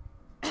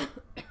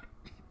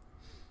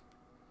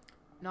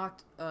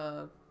 Not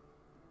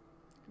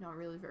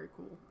really very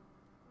cool.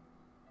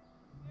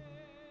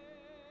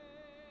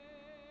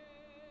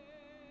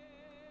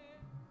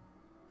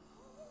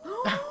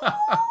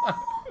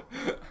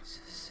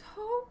 So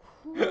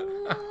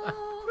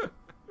cool.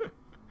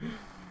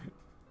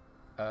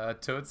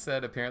 Toad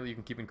said apparently you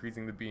can keep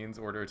increasing the beans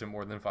order to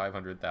more than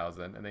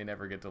 500,000 and they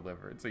never get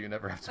delivered, so you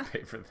never have to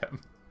pay for them.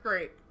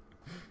 Great.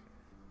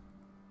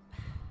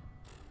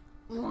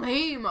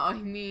 Lame, I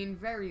mean,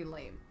 very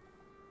lame.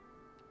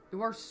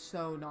 You are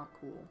so not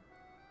cool.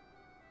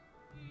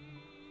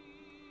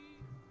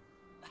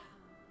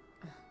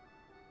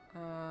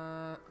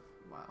 Wow,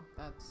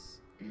 that's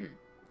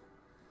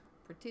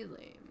pretty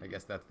lame. I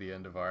guess that's the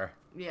end of our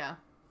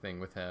thing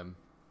with him.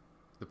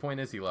 The point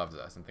is he loves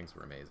us and thinks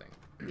we're amazing.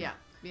 Yeah.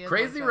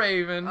 Crazy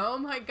Raven! Oh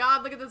my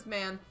god, look at this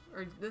man.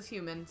 Or this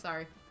human,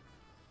 sorry.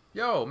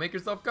 Yo, make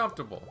yourself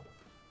comfortable.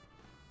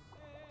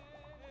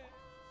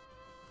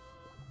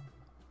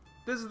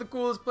 This is the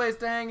coolest place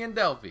to hang in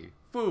Delphi.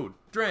 Food,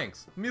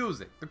 drinks,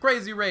 music, the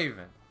Crazy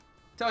Raven.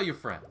 Tell your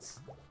friends.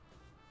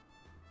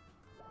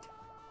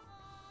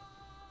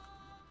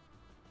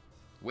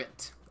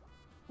 Wit.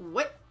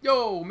 What?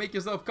 Yo, make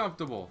yourself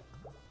comfortable.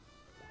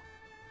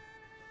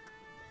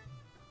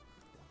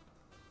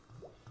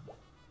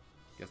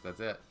 Guess that's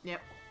it.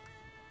 Yep.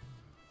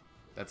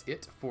 That's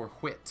it for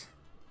Wit.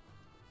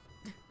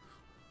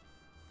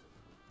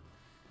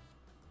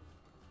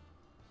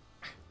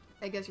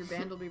 I guess your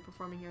band will be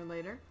performing here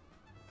later.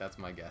 That's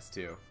my guess,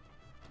 too.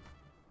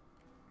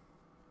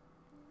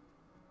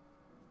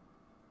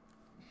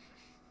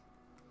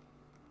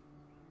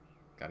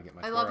 Gotta get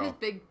my I twirl. love his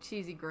big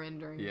cheesy grin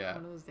during Yeah.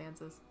 one of those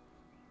dances.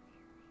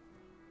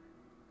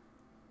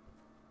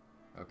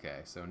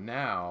 Okay, so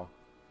now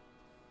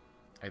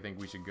I think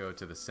we should go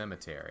to the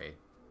cemetery.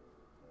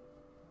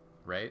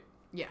 Right?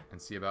 Yeah.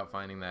 And see about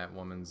finding that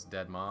woman's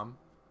dead mom?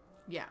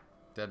 Yeah.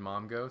 Dead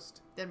mom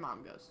ghost? Dead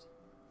mom ghost.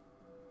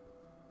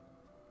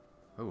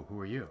 Oh, who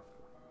are you?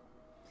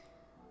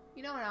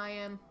 You know what I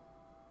am?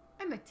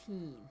 I'm a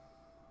teen.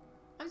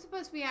 I'm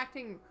supposed to be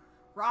acting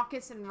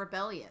raucous and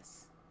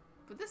rebellious.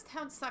 But this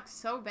town sucks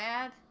so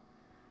bad.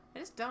 I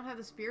just don't have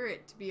the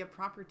spirit to be a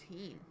proper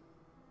teen.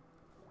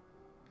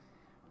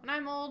 When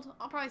I'm old,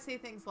 I'll probably say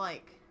things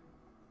like,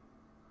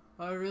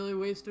 I really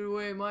wasted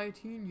away my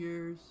teen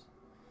years.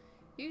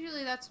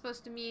 Usually that's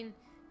supposed to mean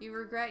you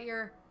regret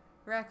your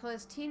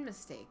reckless teen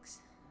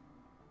mistakes.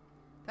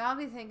 But I'll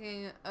be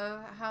thinking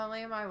of how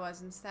lame I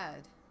was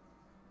instead.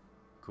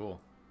 Cool.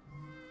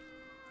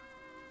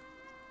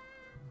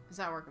 Is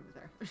that working with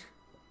her?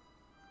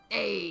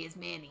 Hey, it's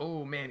Manny.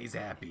 Oh, man, he's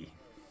happy.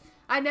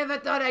 I never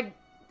thought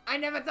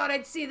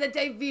I'd see the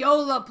day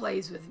Viola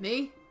plays with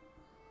me.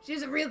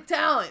 She's a real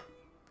talent.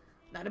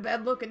 Not a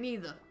bad looking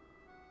either.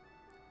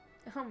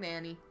 Oh,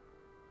 Manny.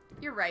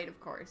 You're right, of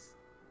course.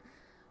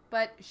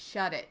 But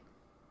shut it.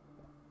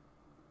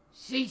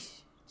 Sheesh.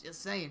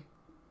 Just saying.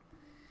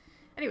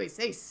 Anyways,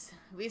 Ace,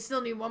 we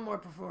still need one more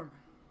performer.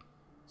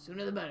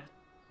 Sooner the better.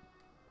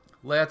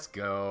 Let's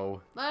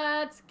go.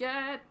 Let's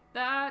get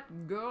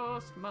that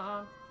ghost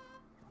mom.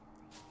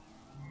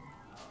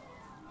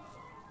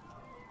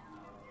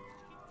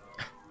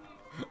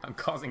 I'm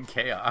causing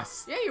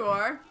chaos. Yeah, you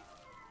are.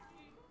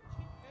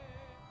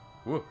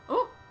 Whoa.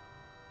 Oh.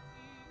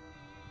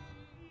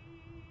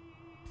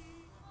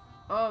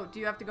 Oh, do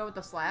you have to go with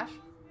the slash?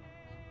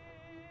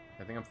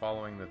 I think I'm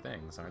following the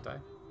things, aren't I?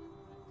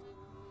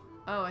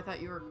 Oh, I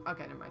thought you were...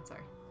 Okay, never mind,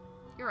 sorry.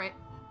 You're right.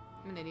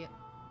 I'm an idiot.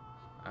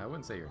 I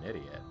wouldn't say you're an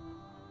idiot.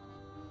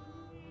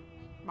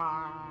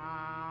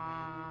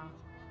 Bah.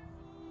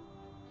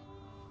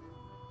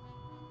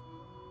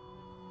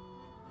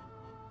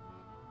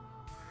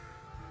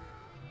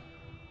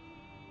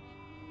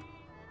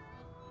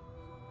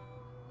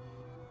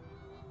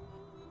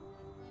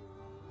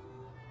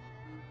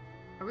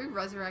 Are we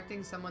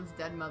resurrecting someone's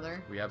dead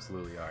mother We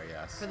absolutely are,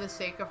 yes. for the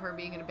sake of her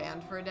being in a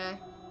band for a day?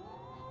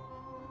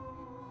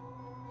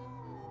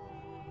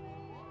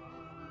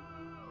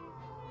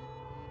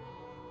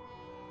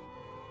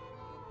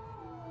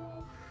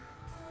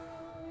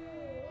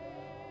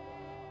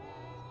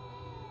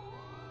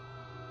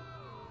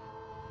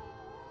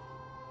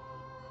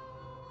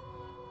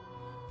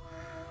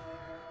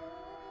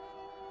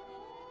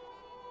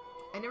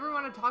 never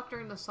want to talk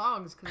during the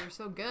songs because they're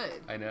so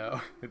good. I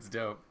know. It's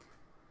dope.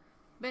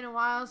 Been a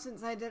while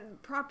since I did a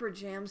proper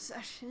jam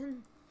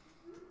session.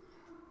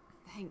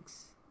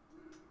 Thanks.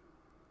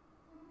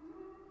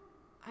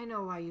 I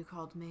know why you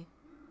called me.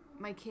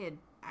 My kid,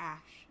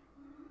 Ash.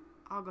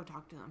 I'll go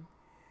talk to him.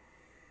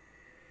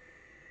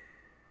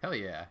 Hell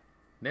yeah.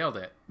 Nailed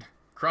it.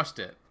 Crushed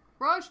it.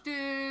 Crushed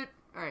it!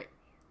 Alright.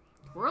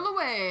 Whirl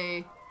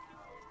away!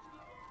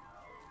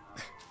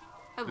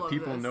 I The love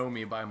people this. know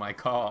me by my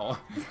call.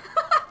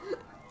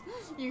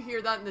 You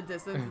hear that in the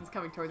distance, it's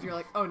coming towards you. You're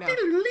like, oh no.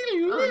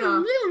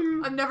 Oh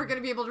no. I'm never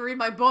gonna be able to read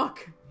my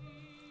book.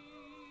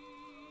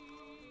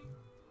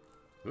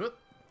 Whoop.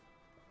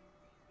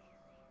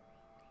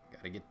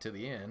 Gotta get to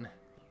the inn.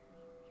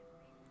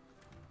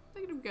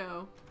 Look at him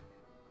go.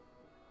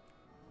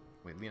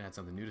 Wait, Lena had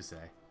something new to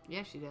say.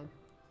 Yeah, she did.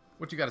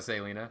 What you gotta say,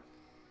 Lena?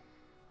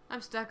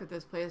 I'm stuck with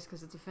this place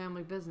because it's a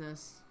family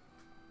business.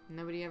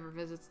 Nobody ever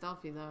visits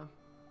Delphi, though.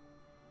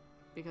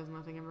 Because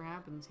nothing ever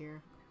happens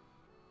here.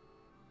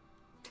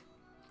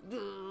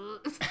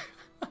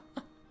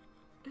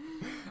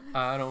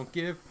 I don't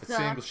give a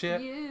single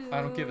shit. you.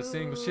 I don't give a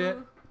single shit.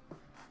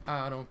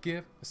 I don't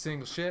give a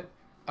single shit.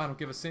 I don't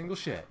give a single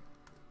shit.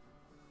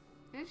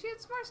 And she had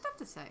smart stuff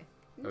to say.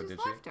 You Oh, just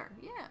did she? left her.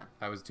 Yeah.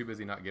 I was too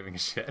busy not giving a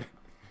shit.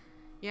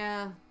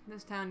 Yeah,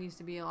 this town used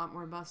to be a lot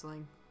more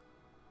bustling.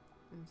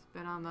 It's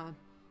been on the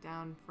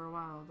down for a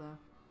while, though.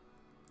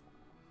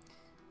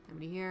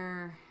 Nobody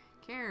here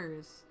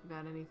cares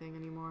about anything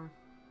anymore.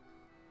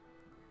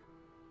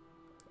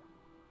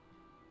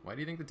 Why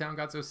do you think the town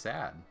got so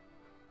sad?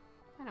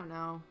 I don't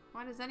know.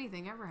 Why does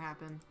anything ever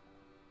happen?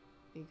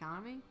 The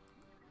economy?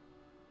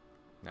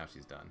 Now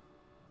she's done.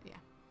 Yeah.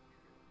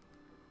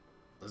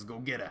 Let's go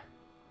get her.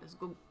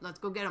 Let's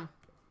go get him.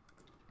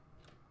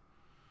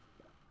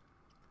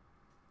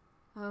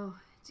 Oh,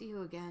 it's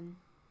you again.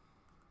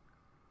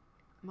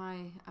 My,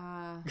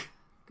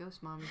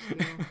 ghost mom is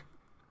here.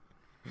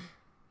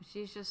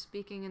 She's just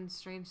speaking in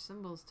strange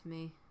symbols to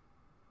me.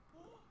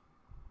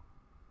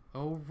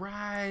 Oh,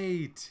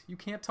 right. You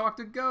can't talk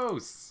to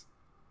ghosts.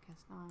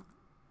 Guess not.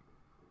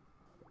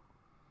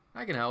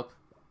 I can help.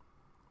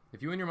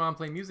 If you and your mom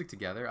play music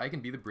together, I can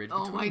be the bridge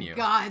Oh between my you.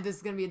 god, this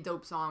is gonna be a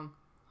dope song.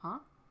 Huh?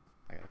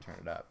 I gotta turn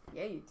it up.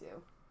 Yeah, you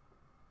do.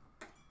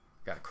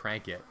 Gotta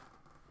crank it.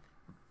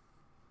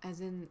 As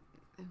in,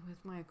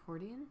 with my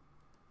accordion?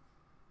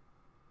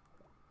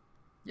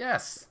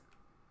 Yes.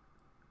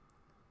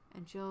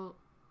 And she'll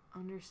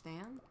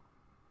understand?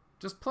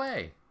 Just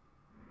play.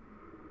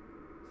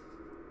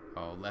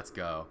 Oh, let's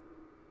go.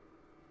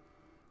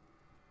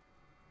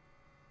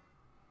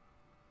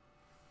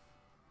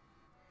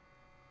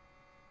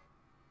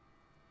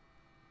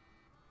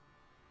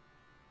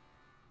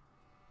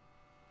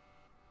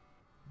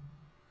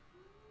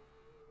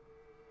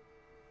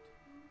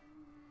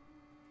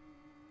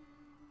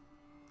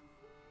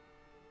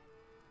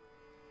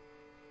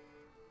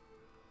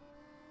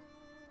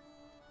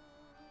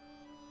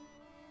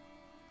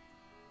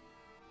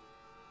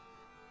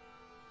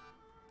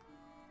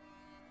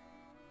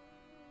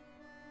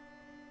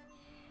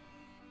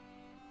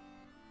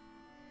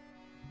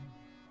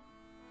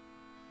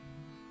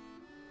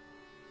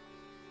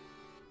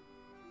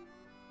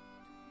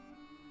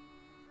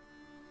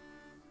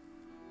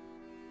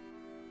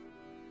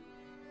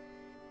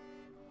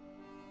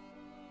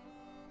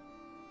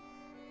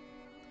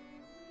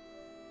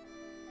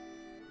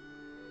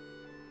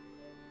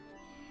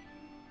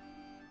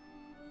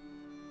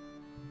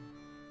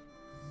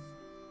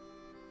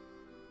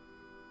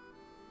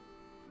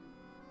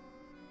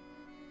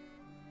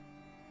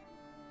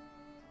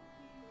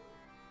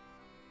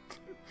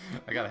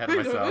 I got ahead of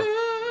myself.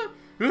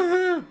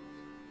 I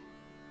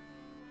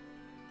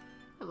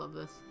love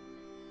this.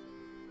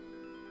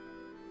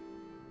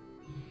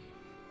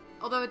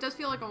 Although it does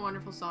feel like a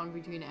wonderful song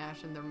between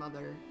Ash and their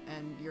mother,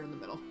 and you're in the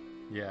middle.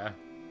 Yeah.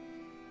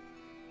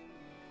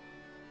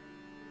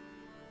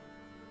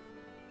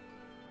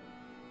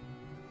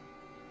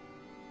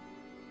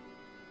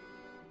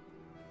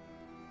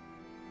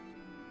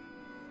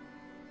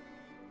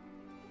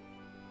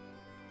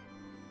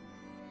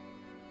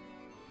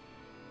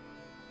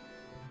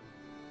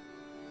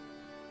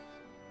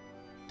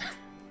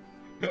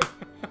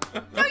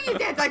 Don't you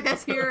dance like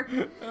this here!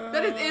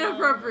 That is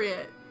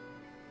inappropriate.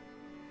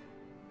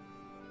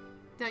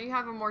 Don't you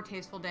have a more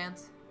tasteful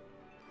dance?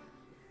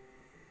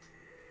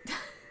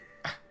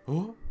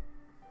 Oh.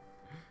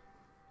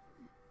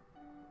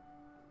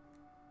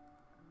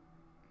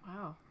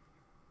 Wow.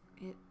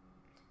 It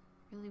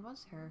really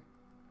was her.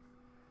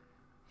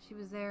 She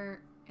was there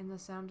in the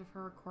sound of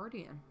her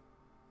accordion.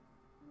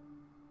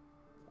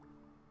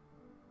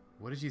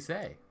 What did she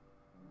say?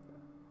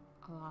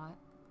 A lot.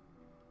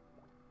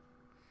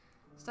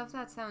 Stuff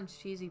that sounds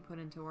cheesy put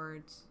into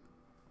words.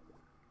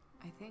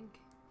 I think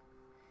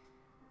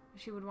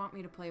she would want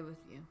me to play with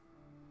you.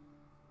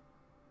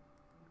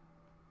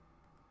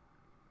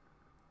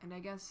 And I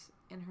guess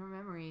in her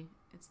memory,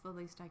 it's the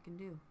least I can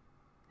do.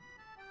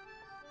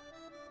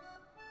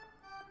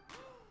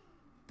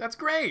 That's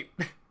great.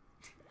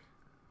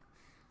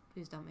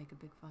 Please don't make a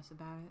big fuss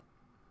about it.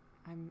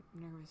 I'm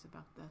nervous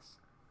about this.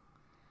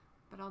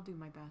 But I'll do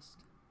my best.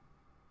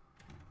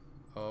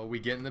 Oh, we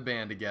getting the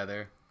band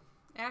together.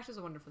 Ash is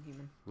a wonderful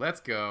human. Let's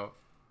go.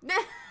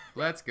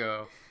 Let's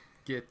go.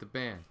 Get the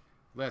band.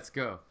 Let's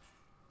go.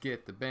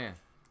 Get the band.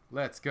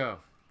 Let's go.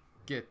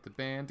 Get the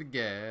band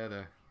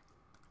together.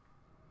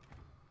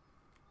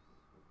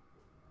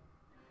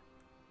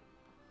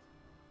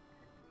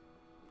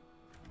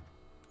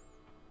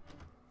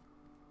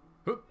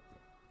 Whoop.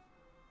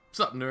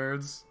 Sup,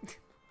 nerds?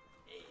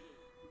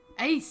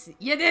 Ace,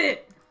 you did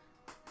it!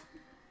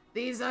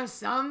 These are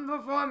some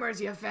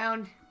performers you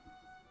found.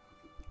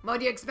 What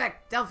do you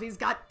expect? Delphi's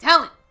got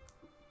talent!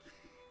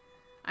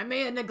 I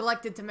may have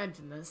neglected to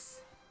mention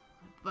this,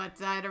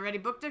 but I'd already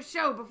booked a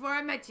show before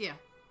I met you.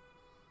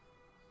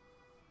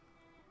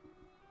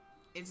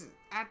 It's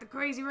at the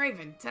Crazy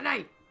Raven,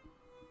 tonight.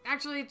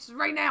 Actually, it's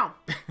right now.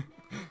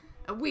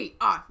 And we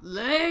are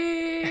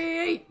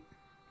late!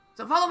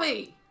 So follow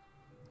me!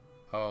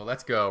 Oh,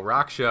 let's go.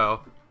 Rock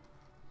show.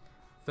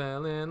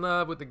 Fell in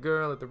love with the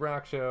girl at the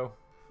rock show.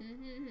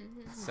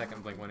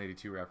 Second Blink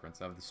 182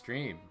 reference of the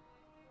stream.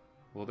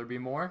 Will there be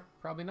more?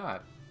 Probably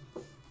not.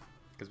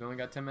 Because we only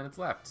got 10 minutes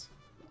left.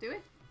 Do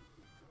it.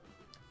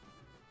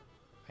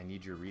 I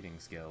need your reading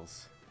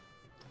skills.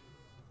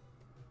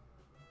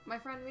 My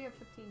friend, we have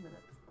 15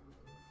 minutes.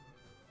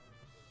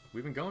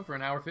 We've been going for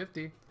an hour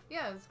 50.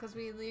 Yeah, it's because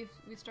we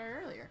started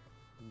earlier.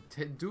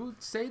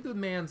 Say the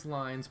man's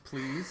lines,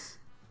 please.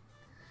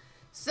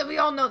 So we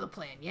all know the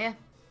plan, yeah?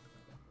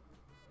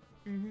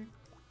 Mm-hmm.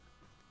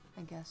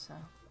 I guess so.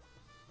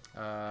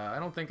 I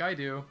don't think I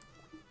do.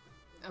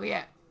 Oh,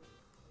 yeah.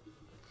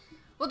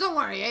 Well, don't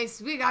worry,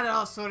 Ace. We got it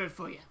all sorted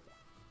for you.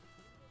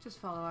 Just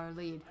follow our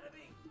lead.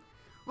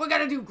 We're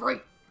gonna do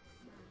great.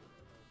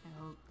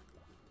 I hope.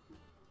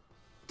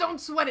 Don't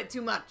sweat it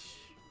too much.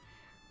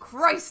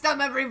 Christ,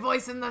 I'm every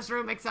voice in this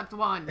room except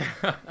one.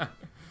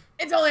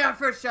 It's only our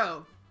first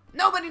show.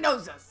 Nobody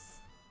knows us.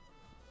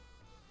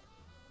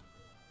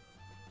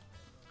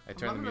 I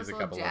turned the music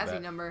up a little jazzy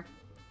bit. Number.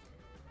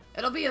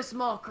 It'll be a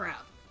small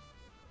crowd.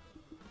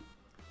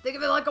 Think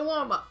of it like a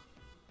warm-up.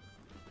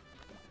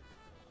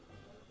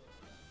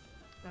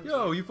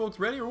 Yo, you folks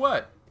ready or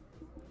what?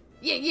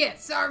 Yeah,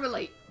 sorry we're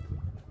late.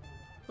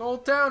 The whole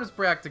town is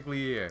practically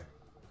here.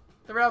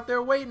 They're out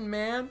there waiting,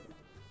 man.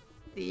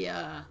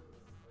 The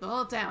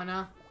whole town,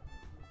 huh?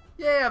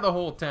 Yeah, the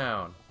whole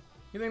town.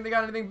 You think they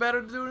got anything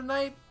better to do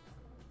tonight?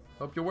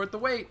 Hope you're worth the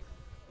wait.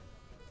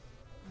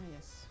 Oh,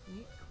 yes,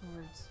 sweet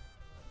chords.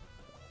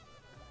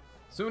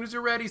 Soon as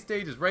you're ready,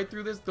 stage is right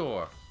through this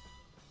door.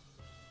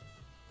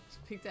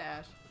 Speak to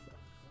Ash.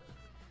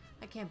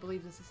 I can't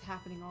believe this is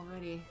happening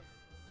already.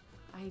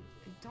 I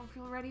don't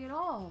feel ready at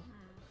all.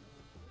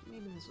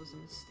 Maybe this was a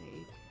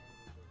mistake.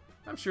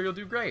 I'm sure you'll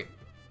do great.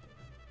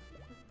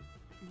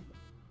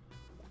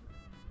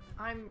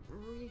 I'm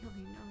really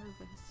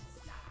nervous.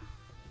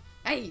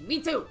 Hey,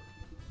 me too!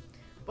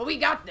 But we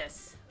got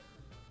this!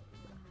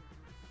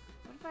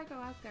 What if I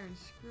go out there and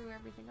screw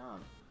everything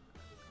up?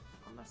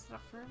 I'll mess it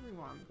up for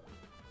everyone.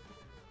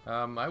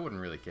 I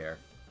wouldn't really care.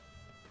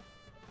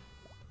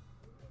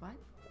 What?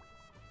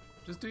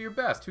 Just do your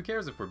best. Who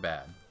cares if we're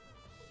bad?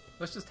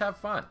 Let's just have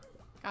fun.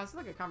 God, it's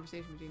like a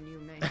conversation between you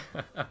and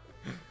me.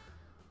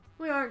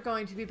 We aren't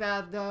going to be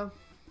bad, though.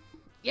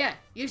 Yeah,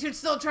 you should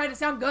still try to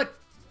sound good.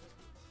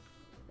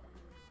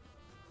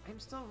 I'm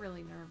still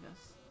really nervous.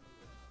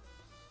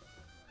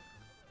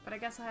 But I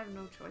guess I have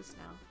no choice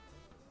now.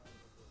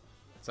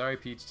 Sorry,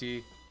 Peach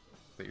Tea,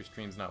 but your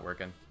stream's not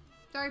working.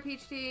 Sorry,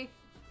 Peach Tea.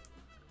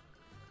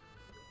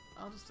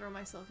 I'll just throw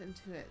myself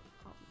into it.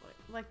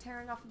 Like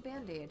tearing off a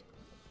band-aid.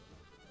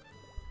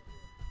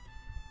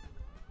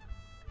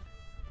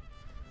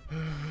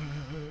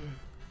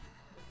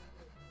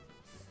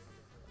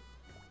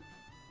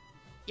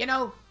 You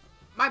know,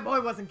 my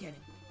boy wasn't kidding.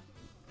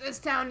 This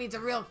town needs a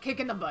real kick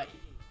in the butt.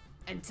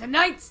 And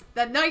tonight's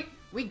the night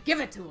we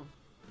give it to him.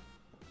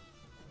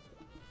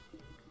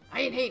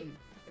 I ain't hating.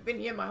 I've been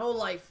here my whole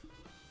life.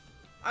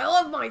 I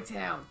love my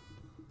town.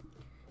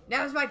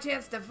 Now's my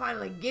chance to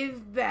finally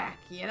give back,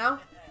 you know?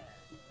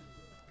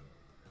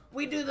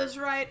 We do this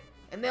right,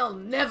 and they'll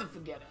never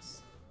forget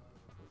us.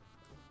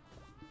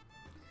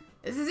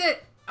 This is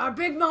it. Our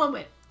big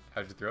moment.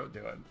 How's your throat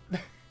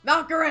doing?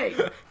 Not great.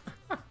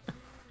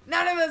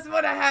 None of this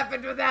would have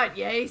happened without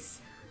you,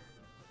 Ace.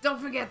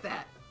 Don't forget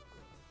that.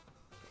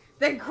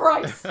 Then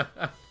Christ,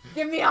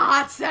 give me a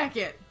hot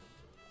second.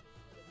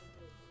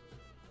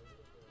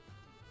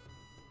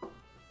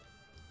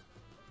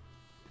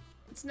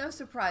 It's no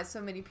surprise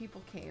so many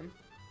people came.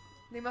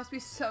 They must be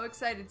so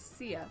excited to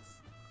see us.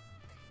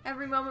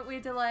 Every moment we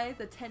delay,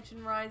 the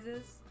tension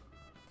rises.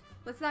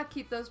 Let's not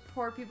keep those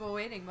poor people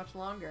waiting much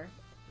longer.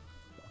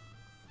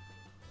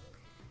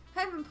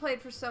 I haven't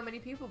played for so many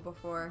people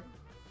before.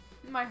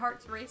 My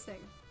heart's racing.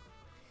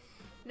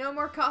 No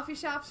more coffee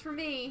shops for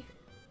me.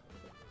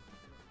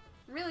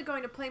 I'm really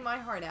going to play my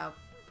heart out.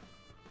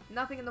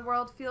 Nothing in the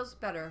world feels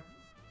better.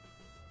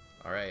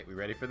 Alright, we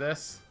ready for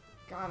this?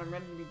 God, I'm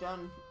ready to be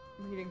done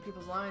reading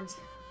people's lines.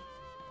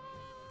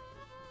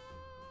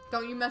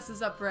 Don't you mess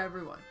this up for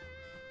everyone.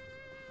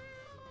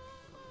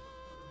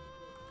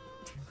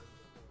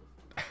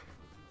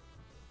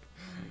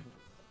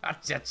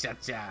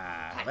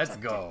 Cha-cha-cha. Let's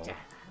go.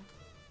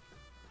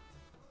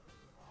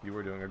 You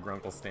were doing a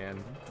Grunkle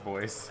Stan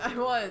voice. I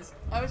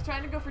was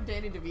trying to go for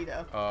Danny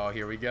DeVito. Oh,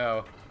 here we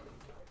go.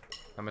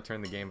 I'm gonna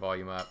turn the game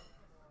volume up.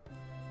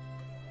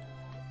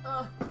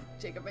 Oh,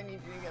 Jacob, I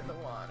need you to get the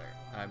water.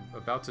 I'm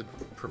about to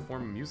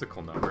perform a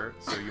musical number,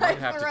 so you might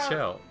have to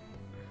chill.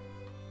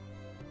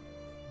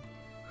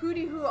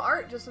 Hootie Hoo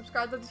Art just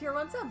subscribed to the tier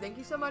 1 sub. Thank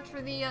you so much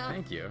for the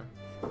Thank you.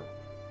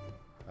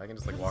 I can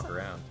just like walk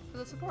around. For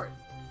the support.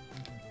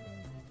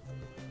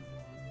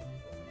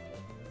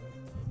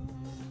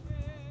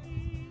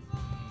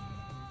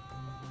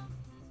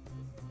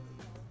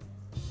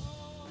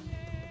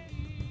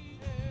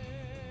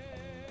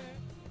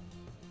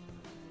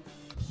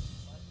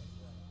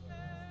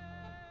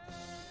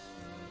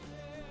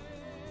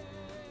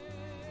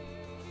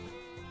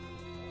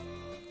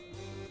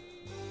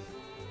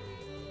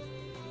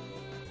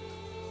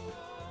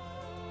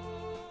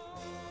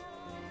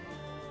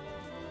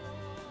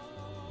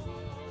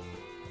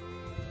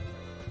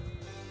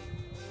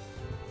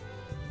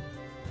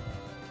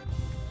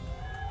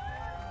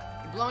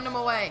 Blown him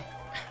away.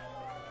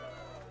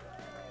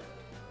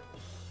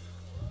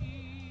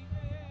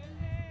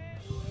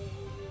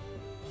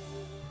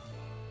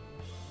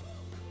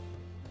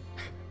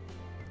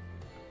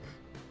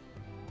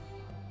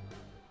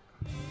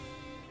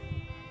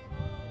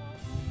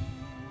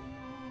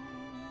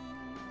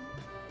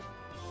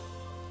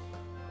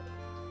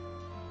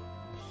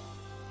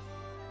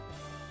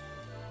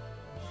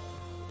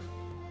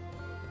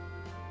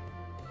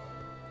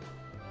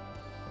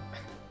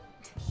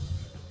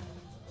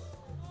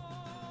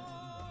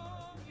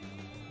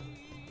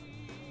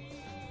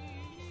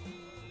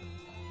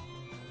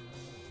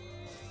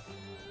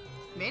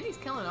 Mandy's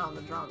killing it on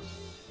the drums.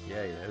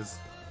 Yeah, he is.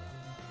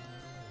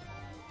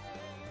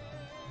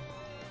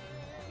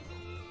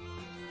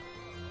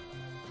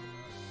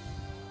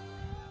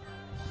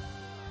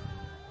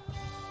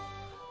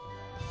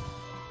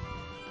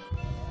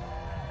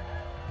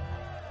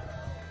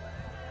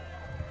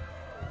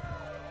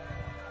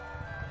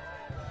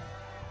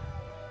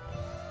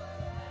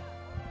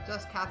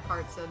 Just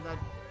Cathcart said that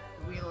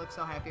we look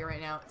so happy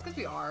right now. It's because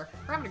we are.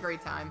 We're having a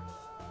great time.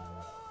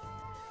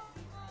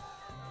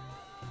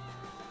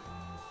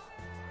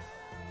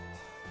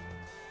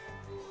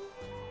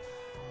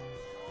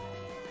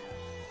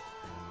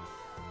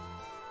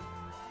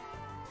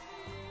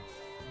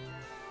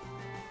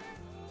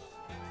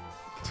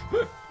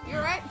 You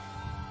alright?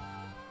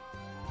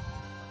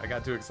 I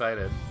got too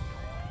excited.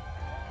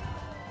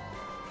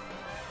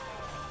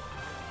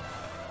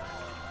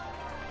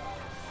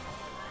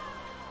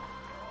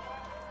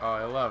 Oh,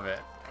 I love it.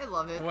 I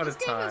love it. What this a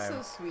game time. is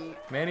so sweet.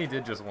 Manny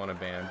did just want to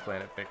ban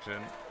Planet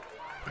Fiction.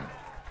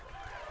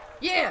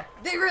 Yeah,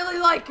 they really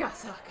like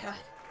us. Oh god.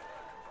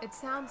 It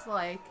sounds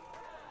like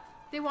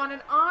they want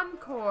an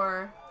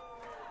encore.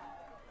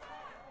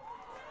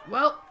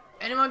 Well,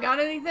 anyone got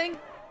anything?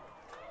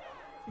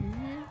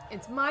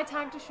 It's my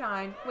time to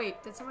shine.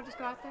 Wait, did someone just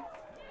go out there?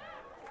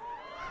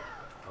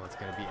 Oh, it's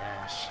gonna be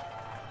Ash.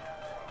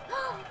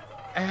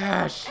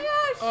 Ash!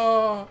 Ash!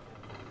 Oh!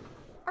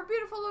 Our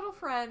beautiful little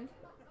friend.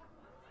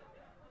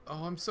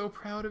 Oh, I'm so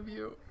proud of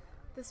you.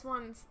 This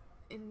one's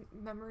in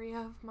memory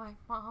of my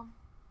mom.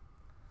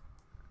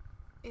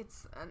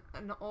 It's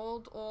an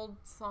old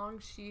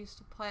song she used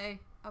to play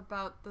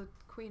about the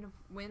Queen of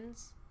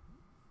Winds.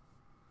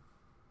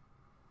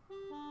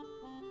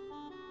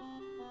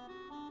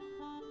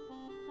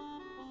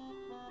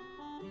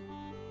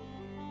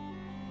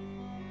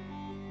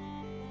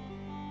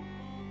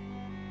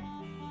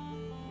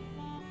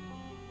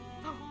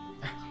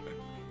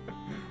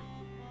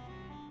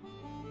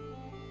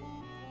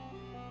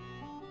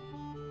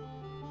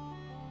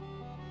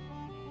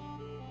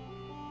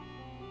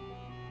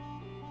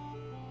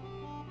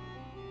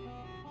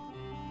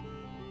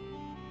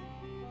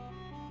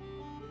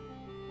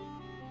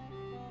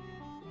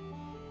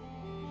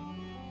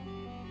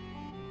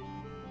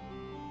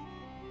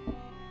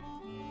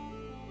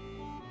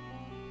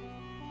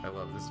 I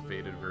love this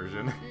faded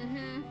version.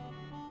 Mm-hmm.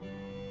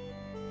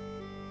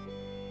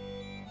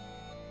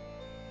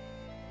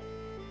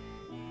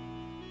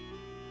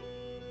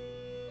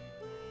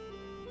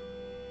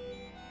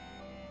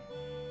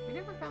 We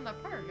never found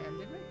that pirate man,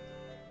 did we?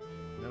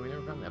 No, we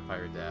never found that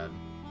pirate dad.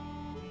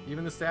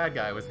 Even the sad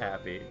guy was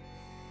happy.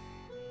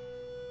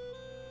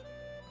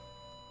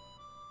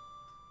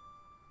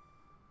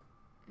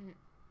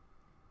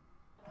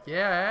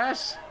 Yeah,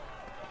 Ash!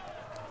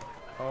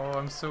 Oh,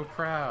 I'm so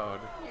proud.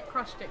 You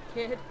crushed it,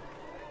 kid.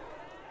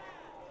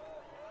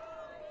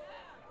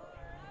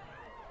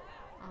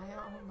 I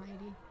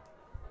almighty.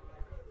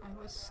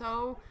 I was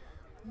so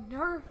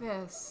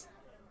nervous.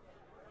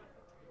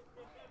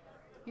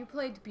 You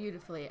played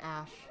beautifully,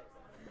 Ash.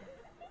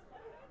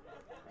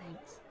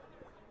 Thanks.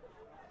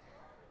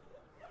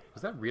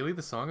 Was that really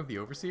the song of the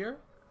Overseer?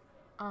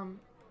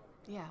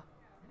 Yeah.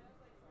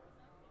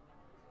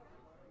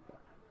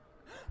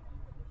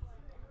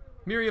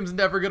 Miriam's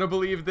never gonna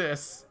believe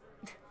this.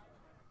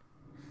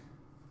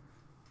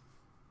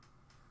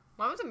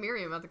 Why wasn't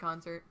Miriam at the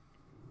concert?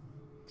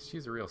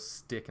 She's a real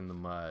stick in the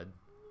mud.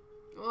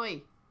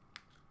 Oi.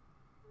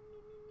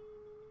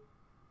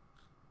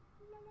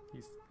 He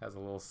has a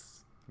little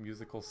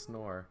musical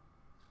snore.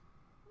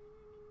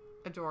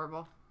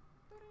 Adorable.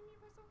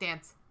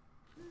 Dance.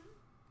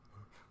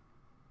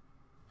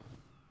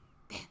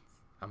 Dance.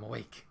 I'm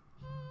awake.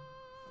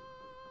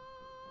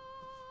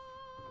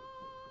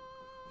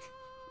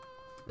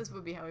 This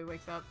would be how he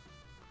wakes up.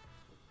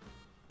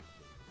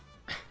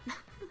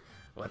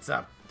 What's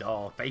up,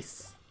 doll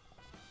face?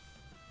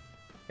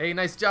 Hey,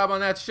 nice job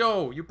on that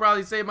show. You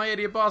probably saved my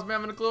idiot boss from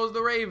having to close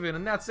the Raven,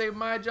 and that saved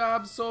my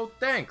job, so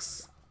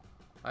thanks.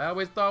 I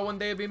always thought one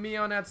day it'd be me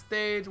on that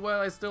stage.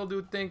 Well, I still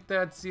do think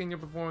that seeing your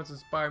performance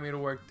inspired me to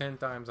work 10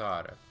 times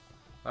harder.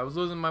 I was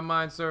losing my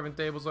mind serving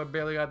tables, so I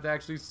barely got to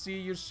actually see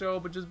your show,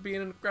 but just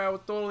being in the crowd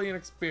was totally an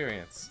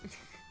experience.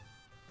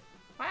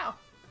 Wow.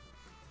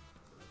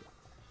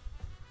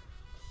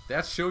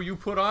 That show you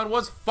put on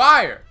was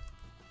fire!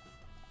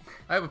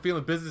 I have a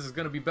feeling business is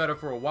going to be better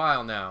for a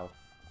while now.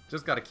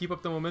 Just got to keep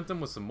up the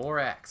momentum with some more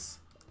acts.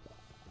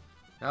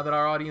 Now that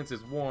our audience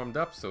is warmed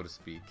up, so to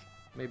speak,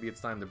 maybe it's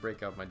time to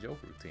break out my joke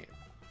routine.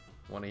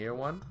 Want to hear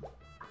one?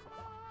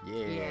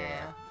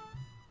 Yeah.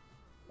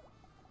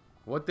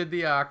 What did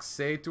the ox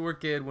say to her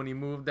kid when he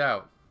moved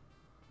out?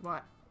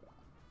 What?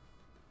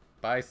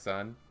 Bye,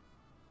 son.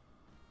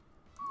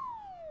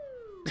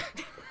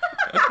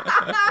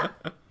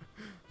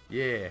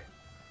 Yeah.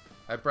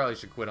 I probably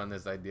should quit on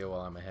this idea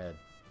while I'm ahead.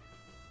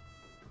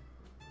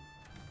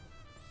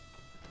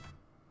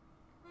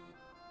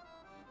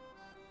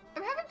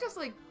 I'm having just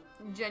like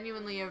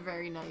genuinely a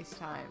very nice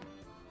time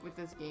with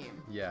this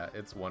game. Yeah,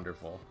 it's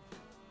wonderful.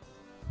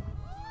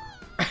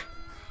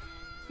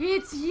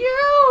 It's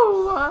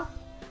you!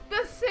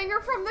 The singer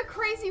from the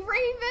Crazy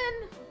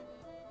Raven!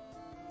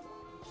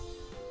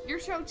 Your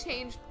show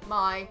changed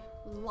my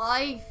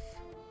life.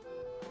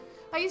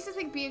 I used to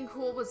think being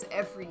cool was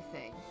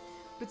everything.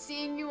 But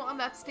seeing you on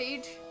that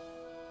stage,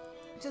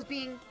 just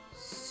being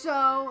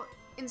so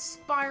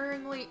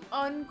inspiringly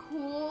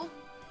uncool,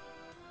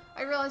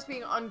 I realized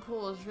being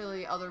uncool is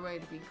really the other way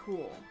to be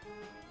cool.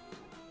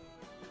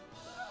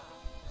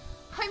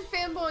 I'm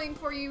fanboying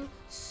for you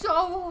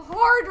so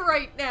hard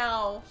right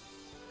now.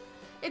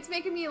 It's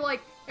making me,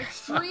 like,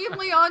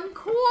 extremely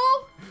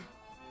uncool.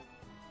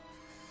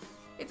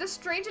 It's a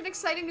strange and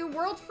exciting new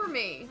world for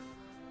me.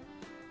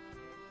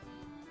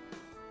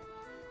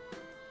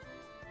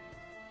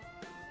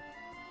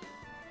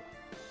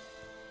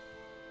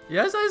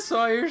 Yes, I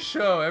saw your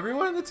show.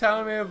 Everyone in the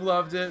town may have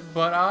loved it,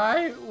 but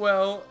I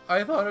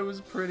thought it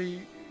was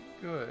pretty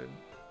good.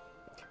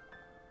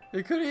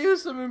 It could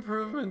use some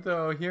improvement,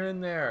 though, here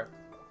and there.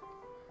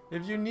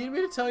 If you need me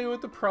to tell you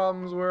what the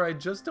problems were, I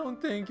just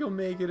don't think you'll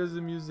make it as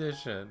a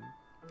musician.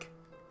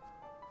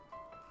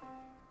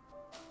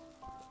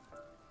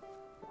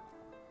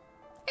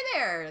 Hey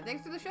there!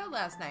 Thanks for the show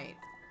last night.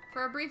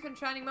 For a brief and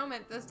shining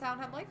moment, this town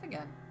had life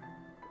again.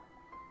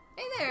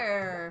 Hey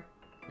there!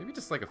 Maybe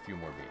just like a few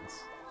more beans.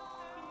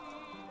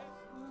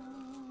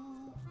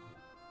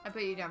 I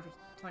put you down for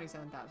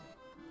 27,000.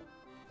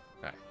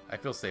 Alright, I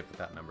feel safe with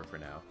that number for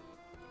now.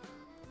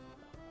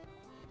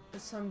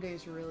 Some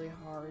days are really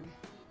hard,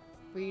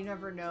 but you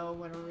never know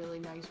when a really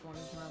nice one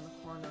is around the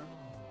corner.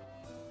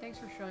 Thanks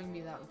for showing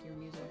me that with your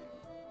music.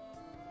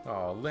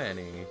 Oh,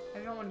 Lenny. I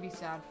don't want to be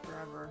sad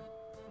forever,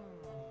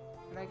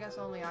 but I guess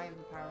only I have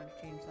the power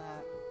to change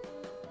that.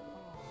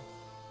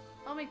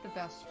 I'll make the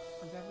best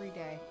of every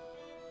day.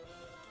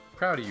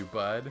 Proud of you,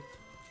 bud.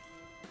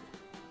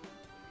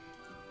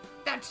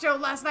 That show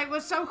last night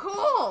was so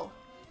cool!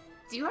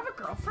 Do you have a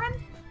girlfriend?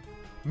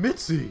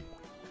 Mitzi!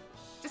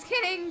 Just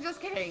kidding,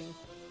 just kidding.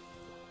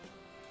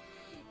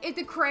 If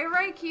the Cray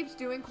Ray keeps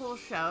doing cool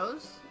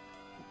shows,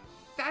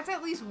 that's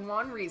at least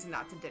one reason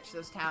not to ditch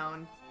this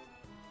town.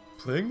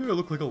 Playing there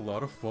looked like a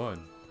lot of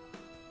fun.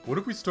 What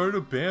if we started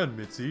a band,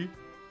 Mitzi?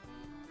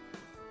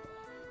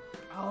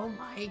 Oh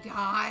my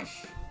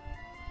gosh.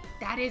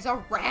 That is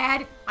a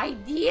rad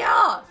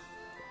idea!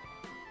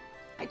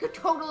 I could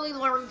totally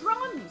learn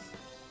drums!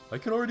 I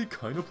can already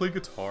kind of play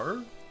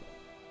guitar.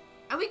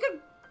 And we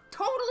could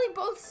totally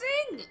both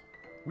sing!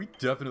 We'd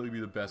definitely be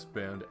the best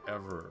band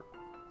ever.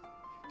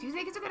 Do you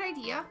think it's a good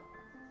idea?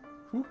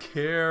 Who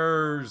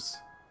cares?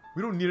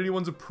 We don't need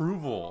anyone's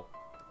approval.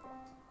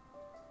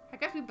 I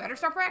guess we better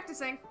start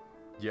practicing.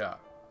 Yeah.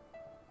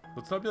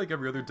 Let's not be like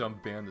every other dumb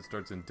band that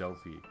starts in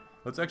Delphi.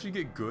 Let's actually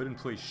get good and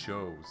play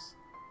shows.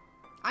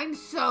 I'm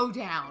so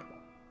down.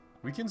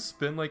 We can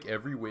spend like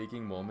every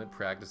waking moment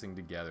practicing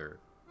together.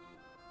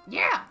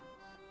 Yeah!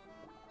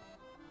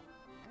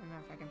 I don't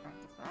know if I can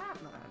practice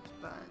that much,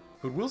 but...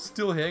 But we'll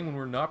still hang when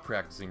we're not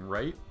practicing,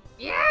 right?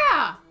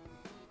 Yeah!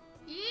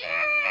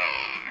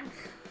 Yeah!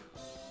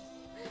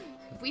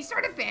 If we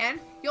start a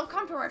band, you'll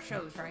come to our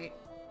shows, right?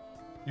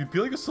 You'd be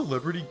like a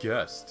celebrity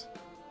guest.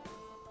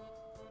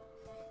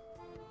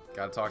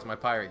 Gotta talk to my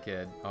pirate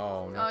kid. Oh,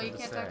 Oh, nothing you to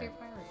can't say. talk to your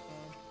pirate kid.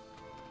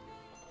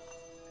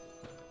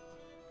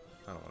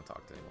 I don't want to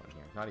talk to anyone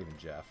here. Not even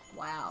Jeff.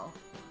 Wow.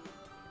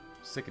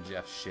 Sick of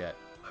Jeff's shit.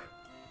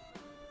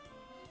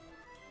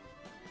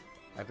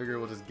 I figure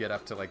we'll just get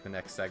up to like the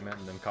next segment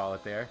and then call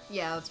it there.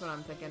 Yeah, that's what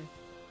I'm thinking.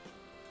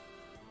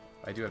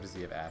 I do have to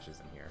see if Ash is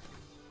in here.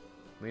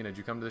 Lena, did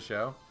you come to the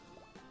show?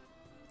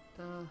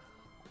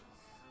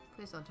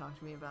 Please don't talk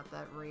to me about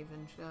that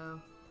Raven show.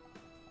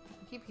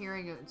 I keep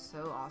hearing it's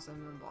so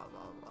awesome and blah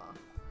blah blah.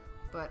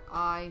 But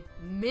I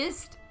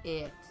missed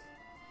it.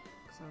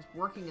 Because I was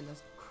working in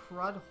this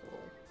crud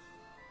hole.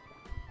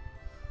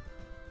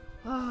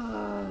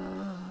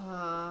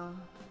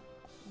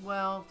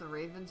 Well, if the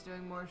Raven's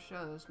doing more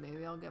shows,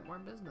 maybe I'll get more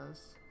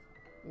business.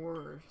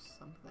 Or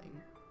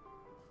something.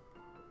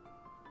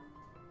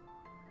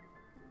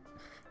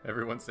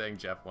 Everyone's saying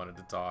Jeff wanted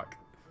to talk.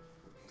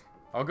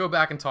 I'll go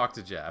back and talk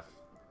to Jeff.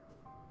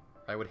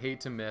 I would hate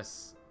to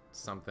miss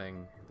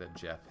something that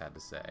Jeff had to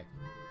say.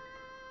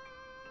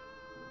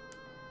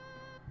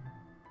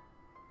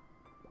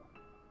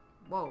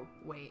 Whoa,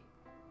 wait.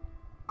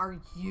 Are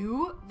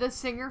you the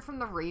singer from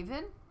the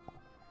Raven?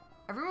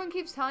 Everyone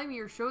keeps telling me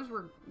your shows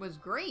was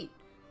great.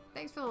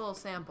 Thanks for the little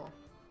sample.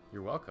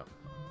 You're welcome.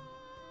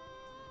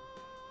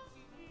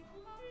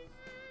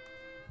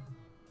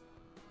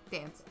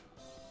 Dance.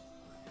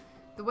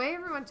 The way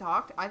everyone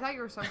talked, I thought you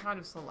were some kind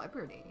of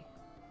celebrity.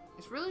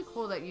 It's really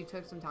cool that you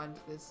took some time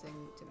to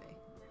sing to me.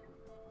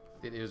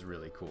 It is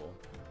really cool.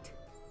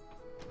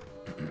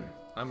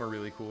 I'm a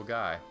really cool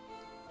guy.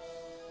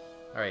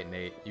 Alright,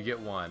 Nate, you get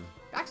one.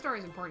 Backstory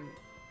is important,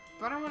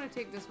 but I want to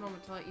take this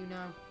moment to let you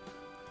know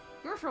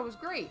your show was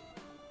great.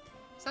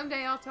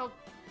 Someday I'll tell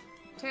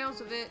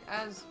tales of it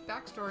as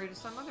backstory to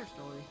some other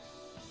story.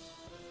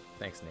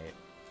 Thanks, Nate.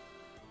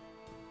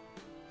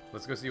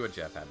 Let's go see what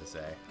Jeff had to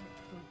say.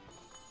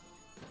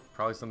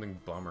 Probably something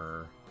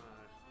bummer.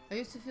 I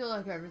used to feel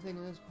like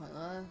everything was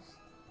pointless,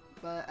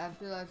 but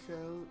after that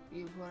show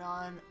you put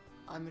on,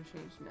 I'm a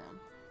changed man.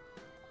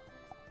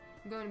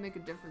 I'm going to make a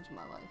difference in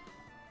my life.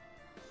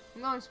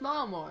 I'm going to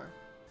smile more.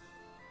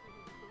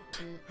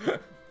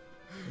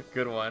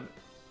 Good one.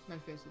 My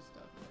face is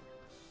stuck.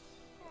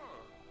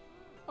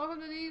 Welcome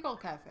to the Eagle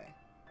Cafe.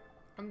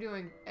 I'm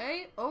doing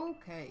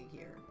A-OK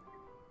here.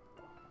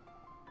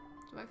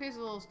 So my face is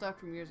a little stuck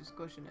from years of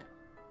squishing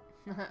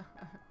it.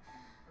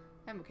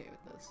 I'm okay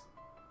with this.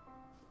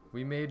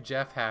 We made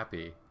Jeff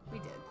happy. We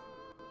did.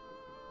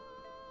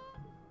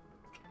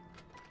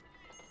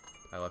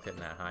 I love hitting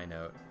that high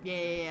note.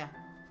 Yeah.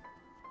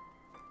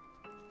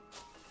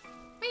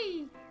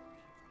 Whee!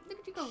 Look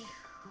at you go.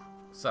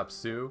 Sup,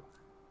 Sue?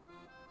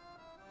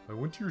 I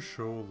went to your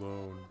show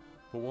alone,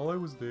 but while I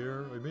was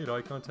there, I made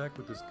eye contact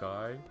with this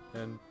guy,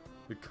 and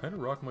it kind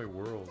of rocked my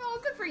world. Oh,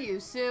 good for you,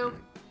 Sue.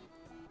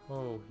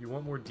 Oh, you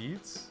want more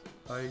deets?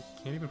 I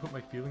can't even put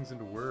my feelings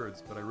into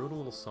words, but I wrote a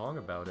little song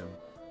about him.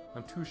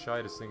 I'm too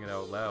shy to sing it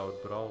out loud,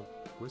 but I'll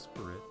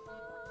whisper it.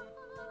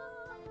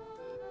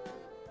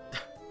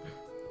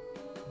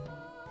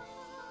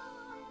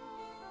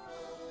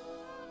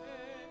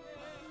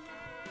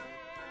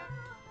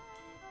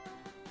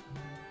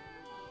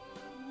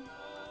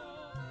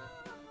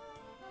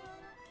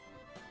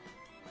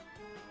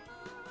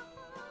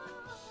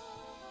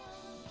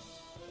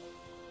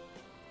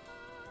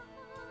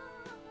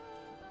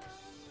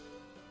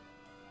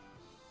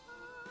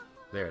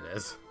 There it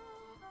is.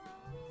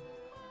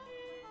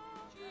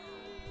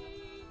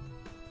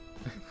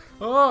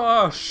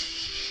 Oh,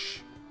 shh!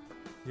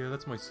 Yeah,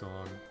 that's my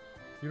song.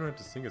 You don't have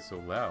to sing it so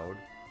loud.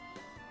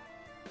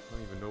 I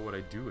don't even know what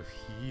I'd do if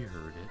he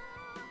heard it.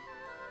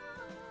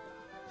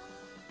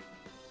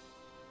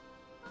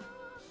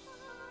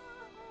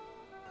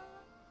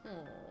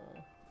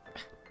 Aww.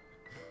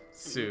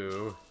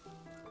 Sue.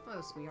 What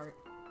a sweetheart.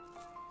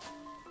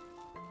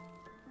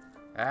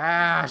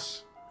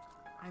 Ash!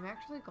 I'm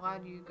actually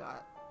glad you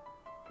got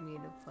me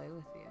to play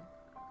with you.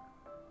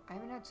 I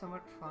haven't had so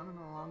much fun in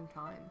a long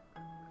time.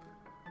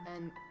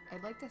 And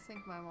I'd like to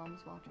think my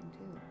mom's watching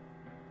too.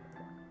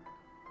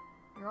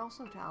 You're all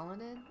so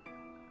talented.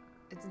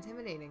 It's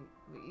intimidating,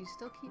 but you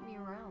still keep me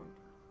around.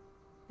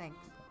 Thanks.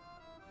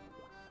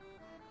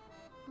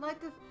 I'd like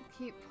to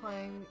keep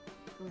playing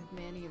with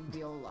Manny and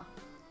Viola.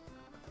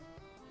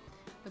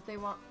 But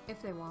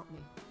if they want me.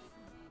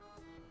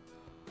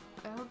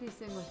 I hope you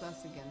sing with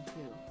us again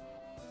too.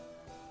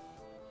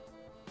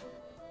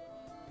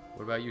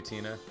 What about you,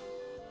 Tina?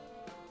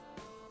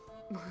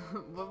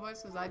 What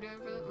voice was I doing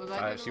for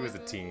this? She was a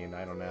teen,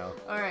 I don't know.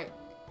 Alright.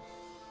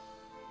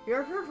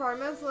 Your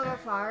performance lit a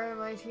fire in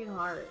my teen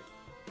heart.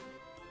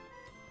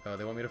 Oh,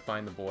 they want me to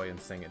find the boy and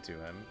sing it to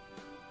him.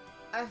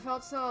 I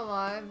felt so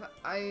alive,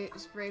 I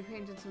spray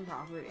painted some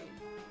property.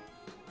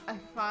 I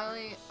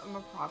finally am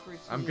a proper teen.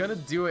 I'm gonna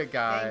do it,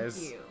 guys.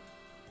 Thank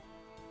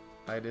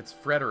you. It's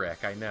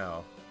Frederick, I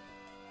know.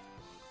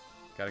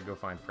 Gotta go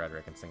find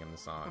Frederick and sing him the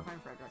Go song.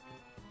 find Frederick.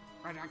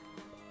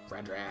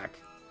 Frederick.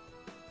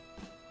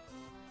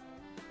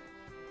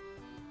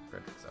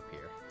 Frederick's up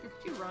here. Look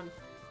at you run.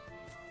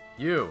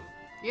 You!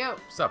 Yo.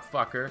 Sup,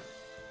 fucker?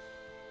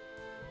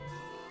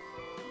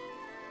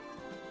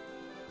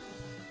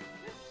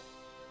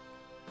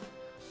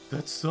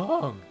 That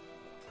song.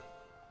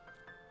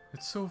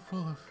 It's so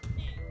full of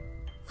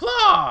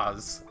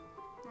flaws.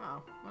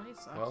 Oh, well, he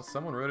sucks. Well,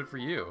 someone wrote it for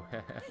you.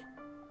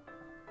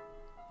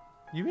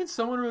 You mean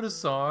someone wrote a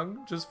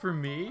song just for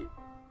me?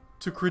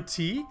 To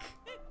critique?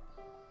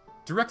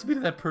 Direct me to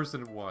that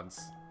person at once.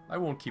 I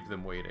won't keep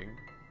them waiting.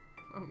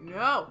 Oh,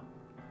 no.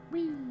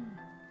 Wee.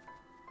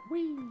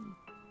 Wee.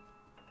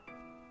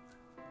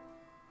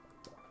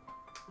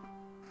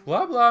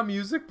 Blah blah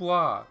music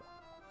blah.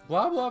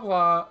 Blah blah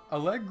blah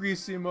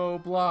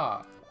allegrissimo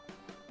blah.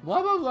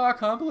 Blah blah blah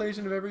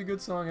compilation of every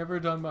good song ever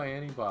done by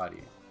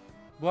anybody.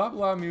 Blah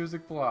blah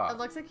music blah. It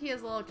looks like he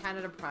has a little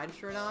Canada Pride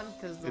shirt on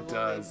because the It little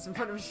does. lace in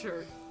front of his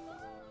shirt.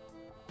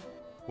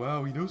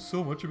 Wow, he knows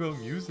so much about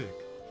music.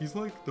 He's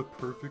like the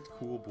perfect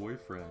cool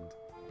boyfriend.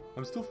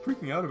 I'm still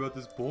freaking out about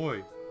this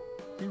boy.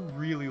 He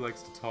really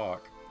likes to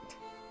talk.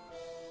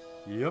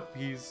 Yep,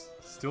 he's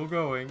still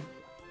going.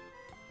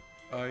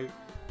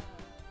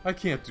 I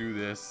can't do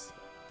this.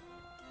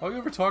 All you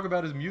ever talk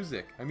about is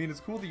music. I mean, it's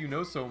cool that you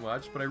know so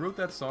much, but I wrote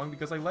that song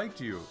because I liked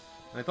you.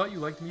 And I thought you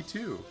liked me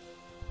too.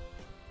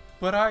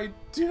 But I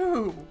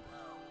do!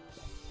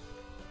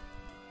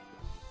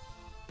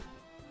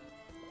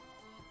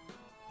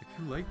 If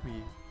you like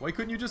me, why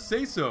couldn't you just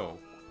say so?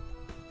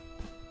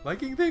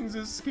 Liking things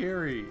is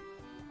scary.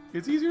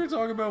 It's easier to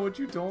talk about what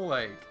you don't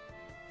like.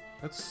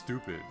 That's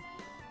stupid.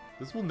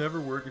 This will never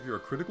work if you're a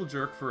critical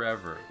jerk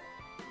forever.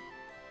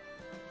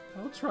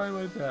 I'll try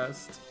my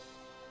best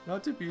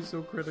not to be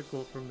so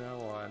critical from now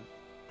on.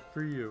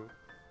 For you.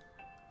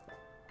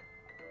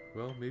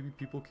 Well, maybe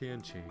people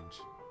can change.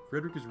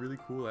 Frederick is really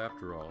cool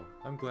after all.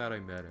 I'm glad I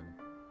met him.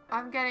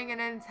 I'm getting an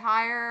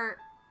entire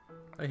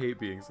I hated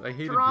being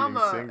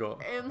drama single.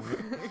 in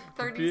like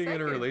 30 Being seconds.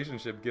 in a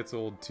relationship gets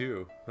old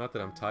too. Not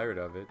that I'm tired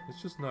of it.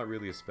 It's just not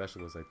really as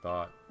special as I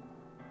thought.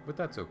 But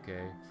that's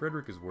okay.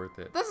 Frederick is worth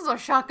it. This is a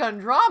shotgun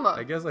drama.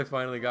 I guess I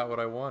finally got what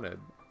I wanted.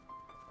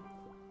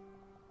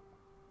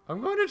 I'm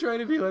going to try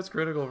to be less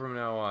critical from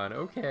now on.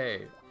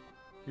 Okay.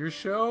 Your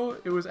show,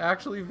 it was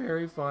actually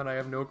very fun. I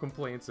have no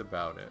complaints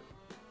about it.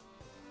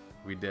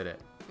 We did it.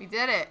 We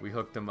did it. We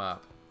hooked them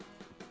up.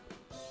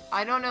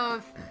 I don't know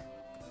if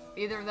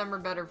either of them are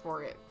better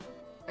for it.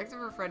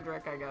 Except for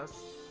Frederick, I guess.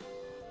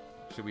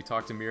 Should we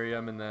talk to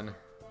Miriam and then...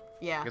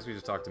 Yeah. I guess we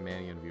just talk to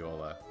Manny and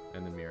Viola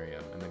and then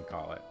Miriam and then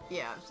call it.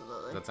 Yeah,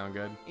 absolutely. Does that sound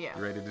good? Yeah.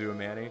 You ready to do a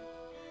Manny?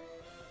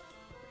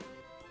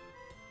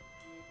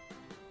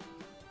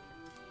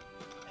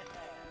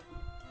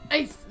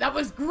 Ace, that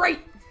was great!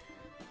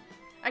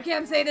 I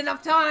can't say it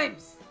enough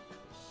times!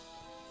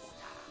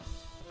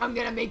 I'm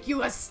gonna make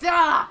you a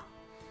star!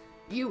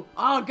 You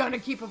are gonna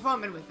keep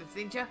performing with us,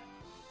 ain't ya?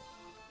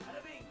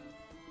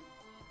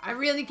 I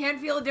really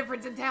can't feel a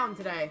difference in town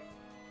today.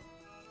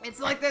 It's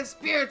like the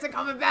spirits are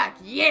coming back,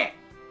 yeah!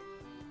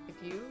 If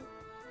you...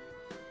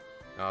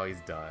 Oh,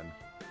 he's done.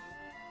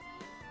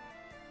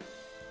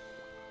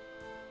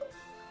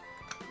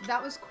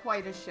 That was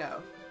quite a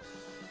show.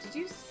 Did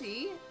you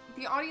see?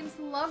 The audience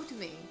loved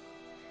me.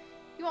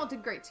 You all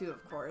did great too,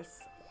 of course.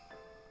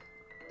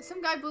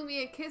 Some guy blew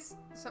me a kiss.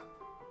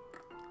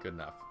 Good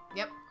enough.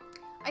 Yep.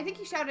 I think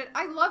he shouted,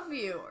 "I love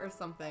you," or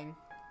something.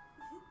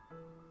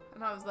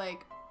 And I was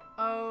like,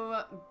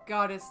 oh,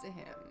 goddess to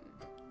him.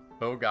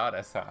 Oh,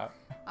 goddess, huh?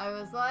 I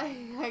was like,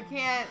 I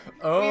can't.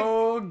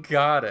 Oh,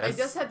 goddess. I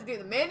just had to do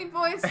the Manny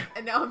voice,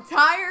 and now I'm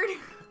tired.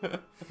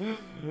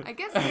 I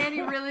guess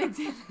Manny really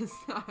did this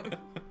time.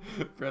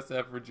 Press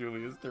F for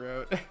Julia's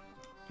throat.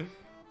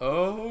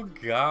 Oh,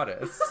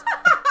 goddess.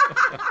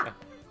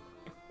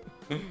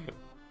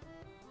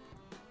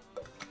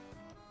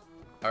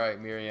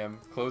 Alright, Miriam,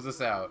 close us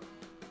out.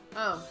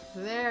 Oh,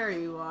 there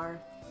you are.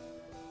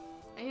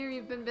 I hear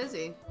you've been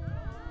busy.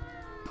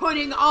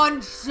 Putting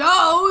on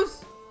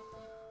shows?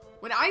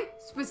 When I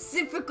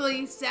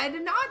specifically said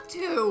not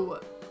to.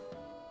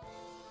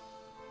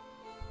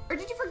 Or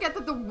did you forget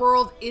that the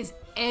world is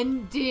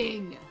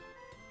ending?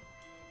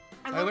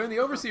 I learned the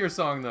Overseer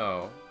song,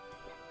 though.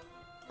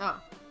 Oh,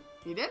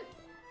 you did?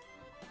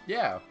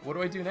 Yeah, what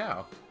do I do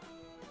now?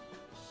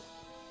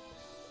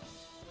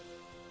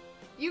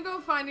 You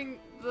go finding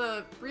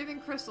the breathing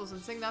crystals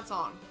and sing that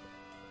song.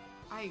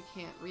 I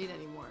can't read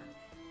anymore.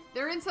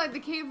 They're inside the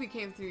cave we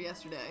came through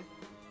yesterday.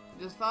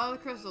 Just follow the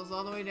crystals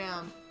all the way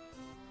down.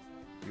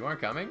 You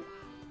aren't coming?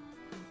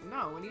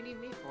 No, what do you need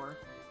me for?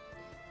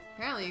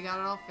 Apparently you got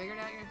it all figured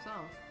out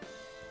yourself.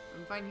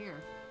 I'm fine here.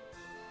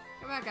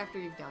 Come back after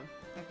you've done.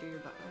 After you're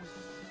done.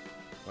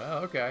 Well,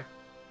 okay.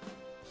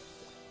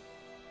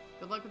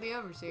 Good luck with the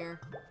Overseer.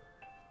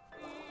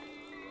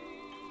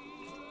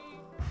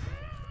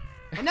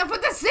 Enough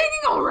with the singing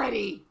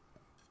already!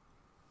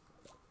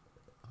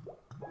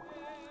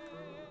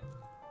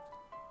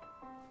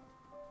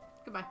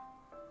 Goodbye.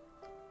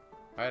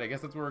 Alright, I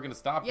guess that's where we're gonna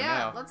stop for Yeah,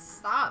 now. let's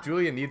stop.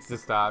 Julia needs to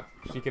stop.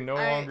 She can no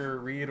Alright. longer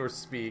read or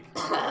speak.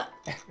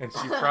 And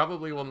she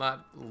probably will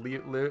not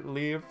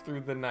leave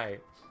through the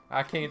night.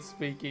 I can't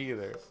speak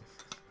either.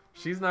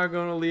 She's not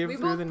going to live We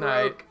through both the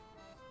broke. night.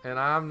 And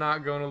I'm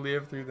not going to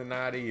live through the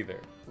night either.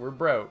 We're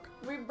broke.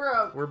 We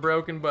broke. We're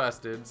broke and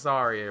busted.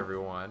 Sorry,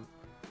 everyone.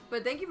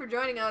 But thank you for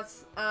joining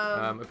us.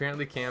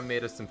 Apparently Cam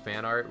made us some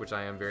fan art, which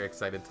I am very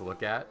excited to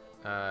look at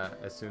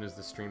as soon as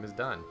the stream is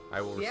done.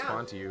 I will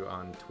respond to you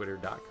on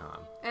twitter.com.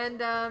 And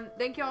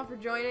thank you all for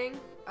joining.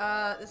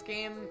 This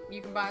game,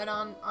 you can buy it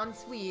on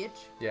Switch.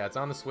 Yeah, it's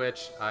on the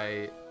Switch.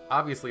 I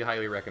obviously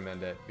highly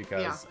recommend it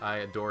because I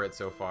adore it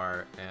so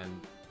far.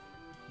 And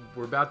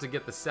we're about to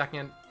get the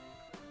second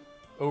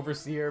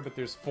Overseer, but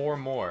there's 4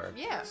 more.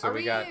 Yeah. So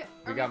we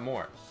got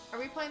more. Are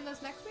we playing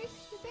this next week,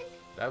 you think?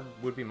 That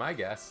would be my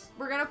guess.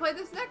 We're gonna play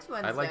this next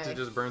Wednesday. I'd like to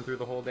just burn through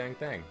the whole dang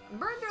thing.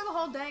 Burn through the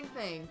whole dang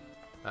thing.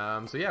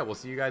 So yeah, we'll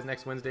see you guys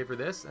next Wednesday for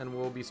this, and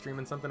we'll be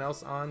streaming something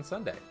else on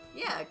Sunday.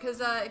 Yeah,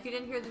 because if you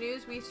didn't hear the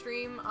news, we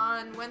stream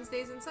on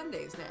Wednesdays and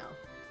Sundays now.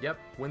 Yep,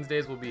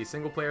 Wednesdays will be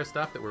single-player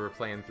stuff that we're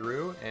playing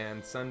through,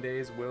 and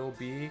Sundays will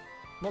be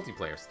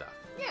multiplayer stuff.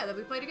 Yeah, that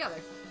we play together.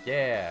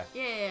 Yeah.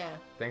 Yeah.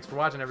 Thanks for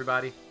watching,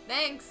 everybody.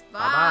 Thanks. Bye.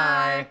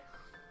 Bye-bye.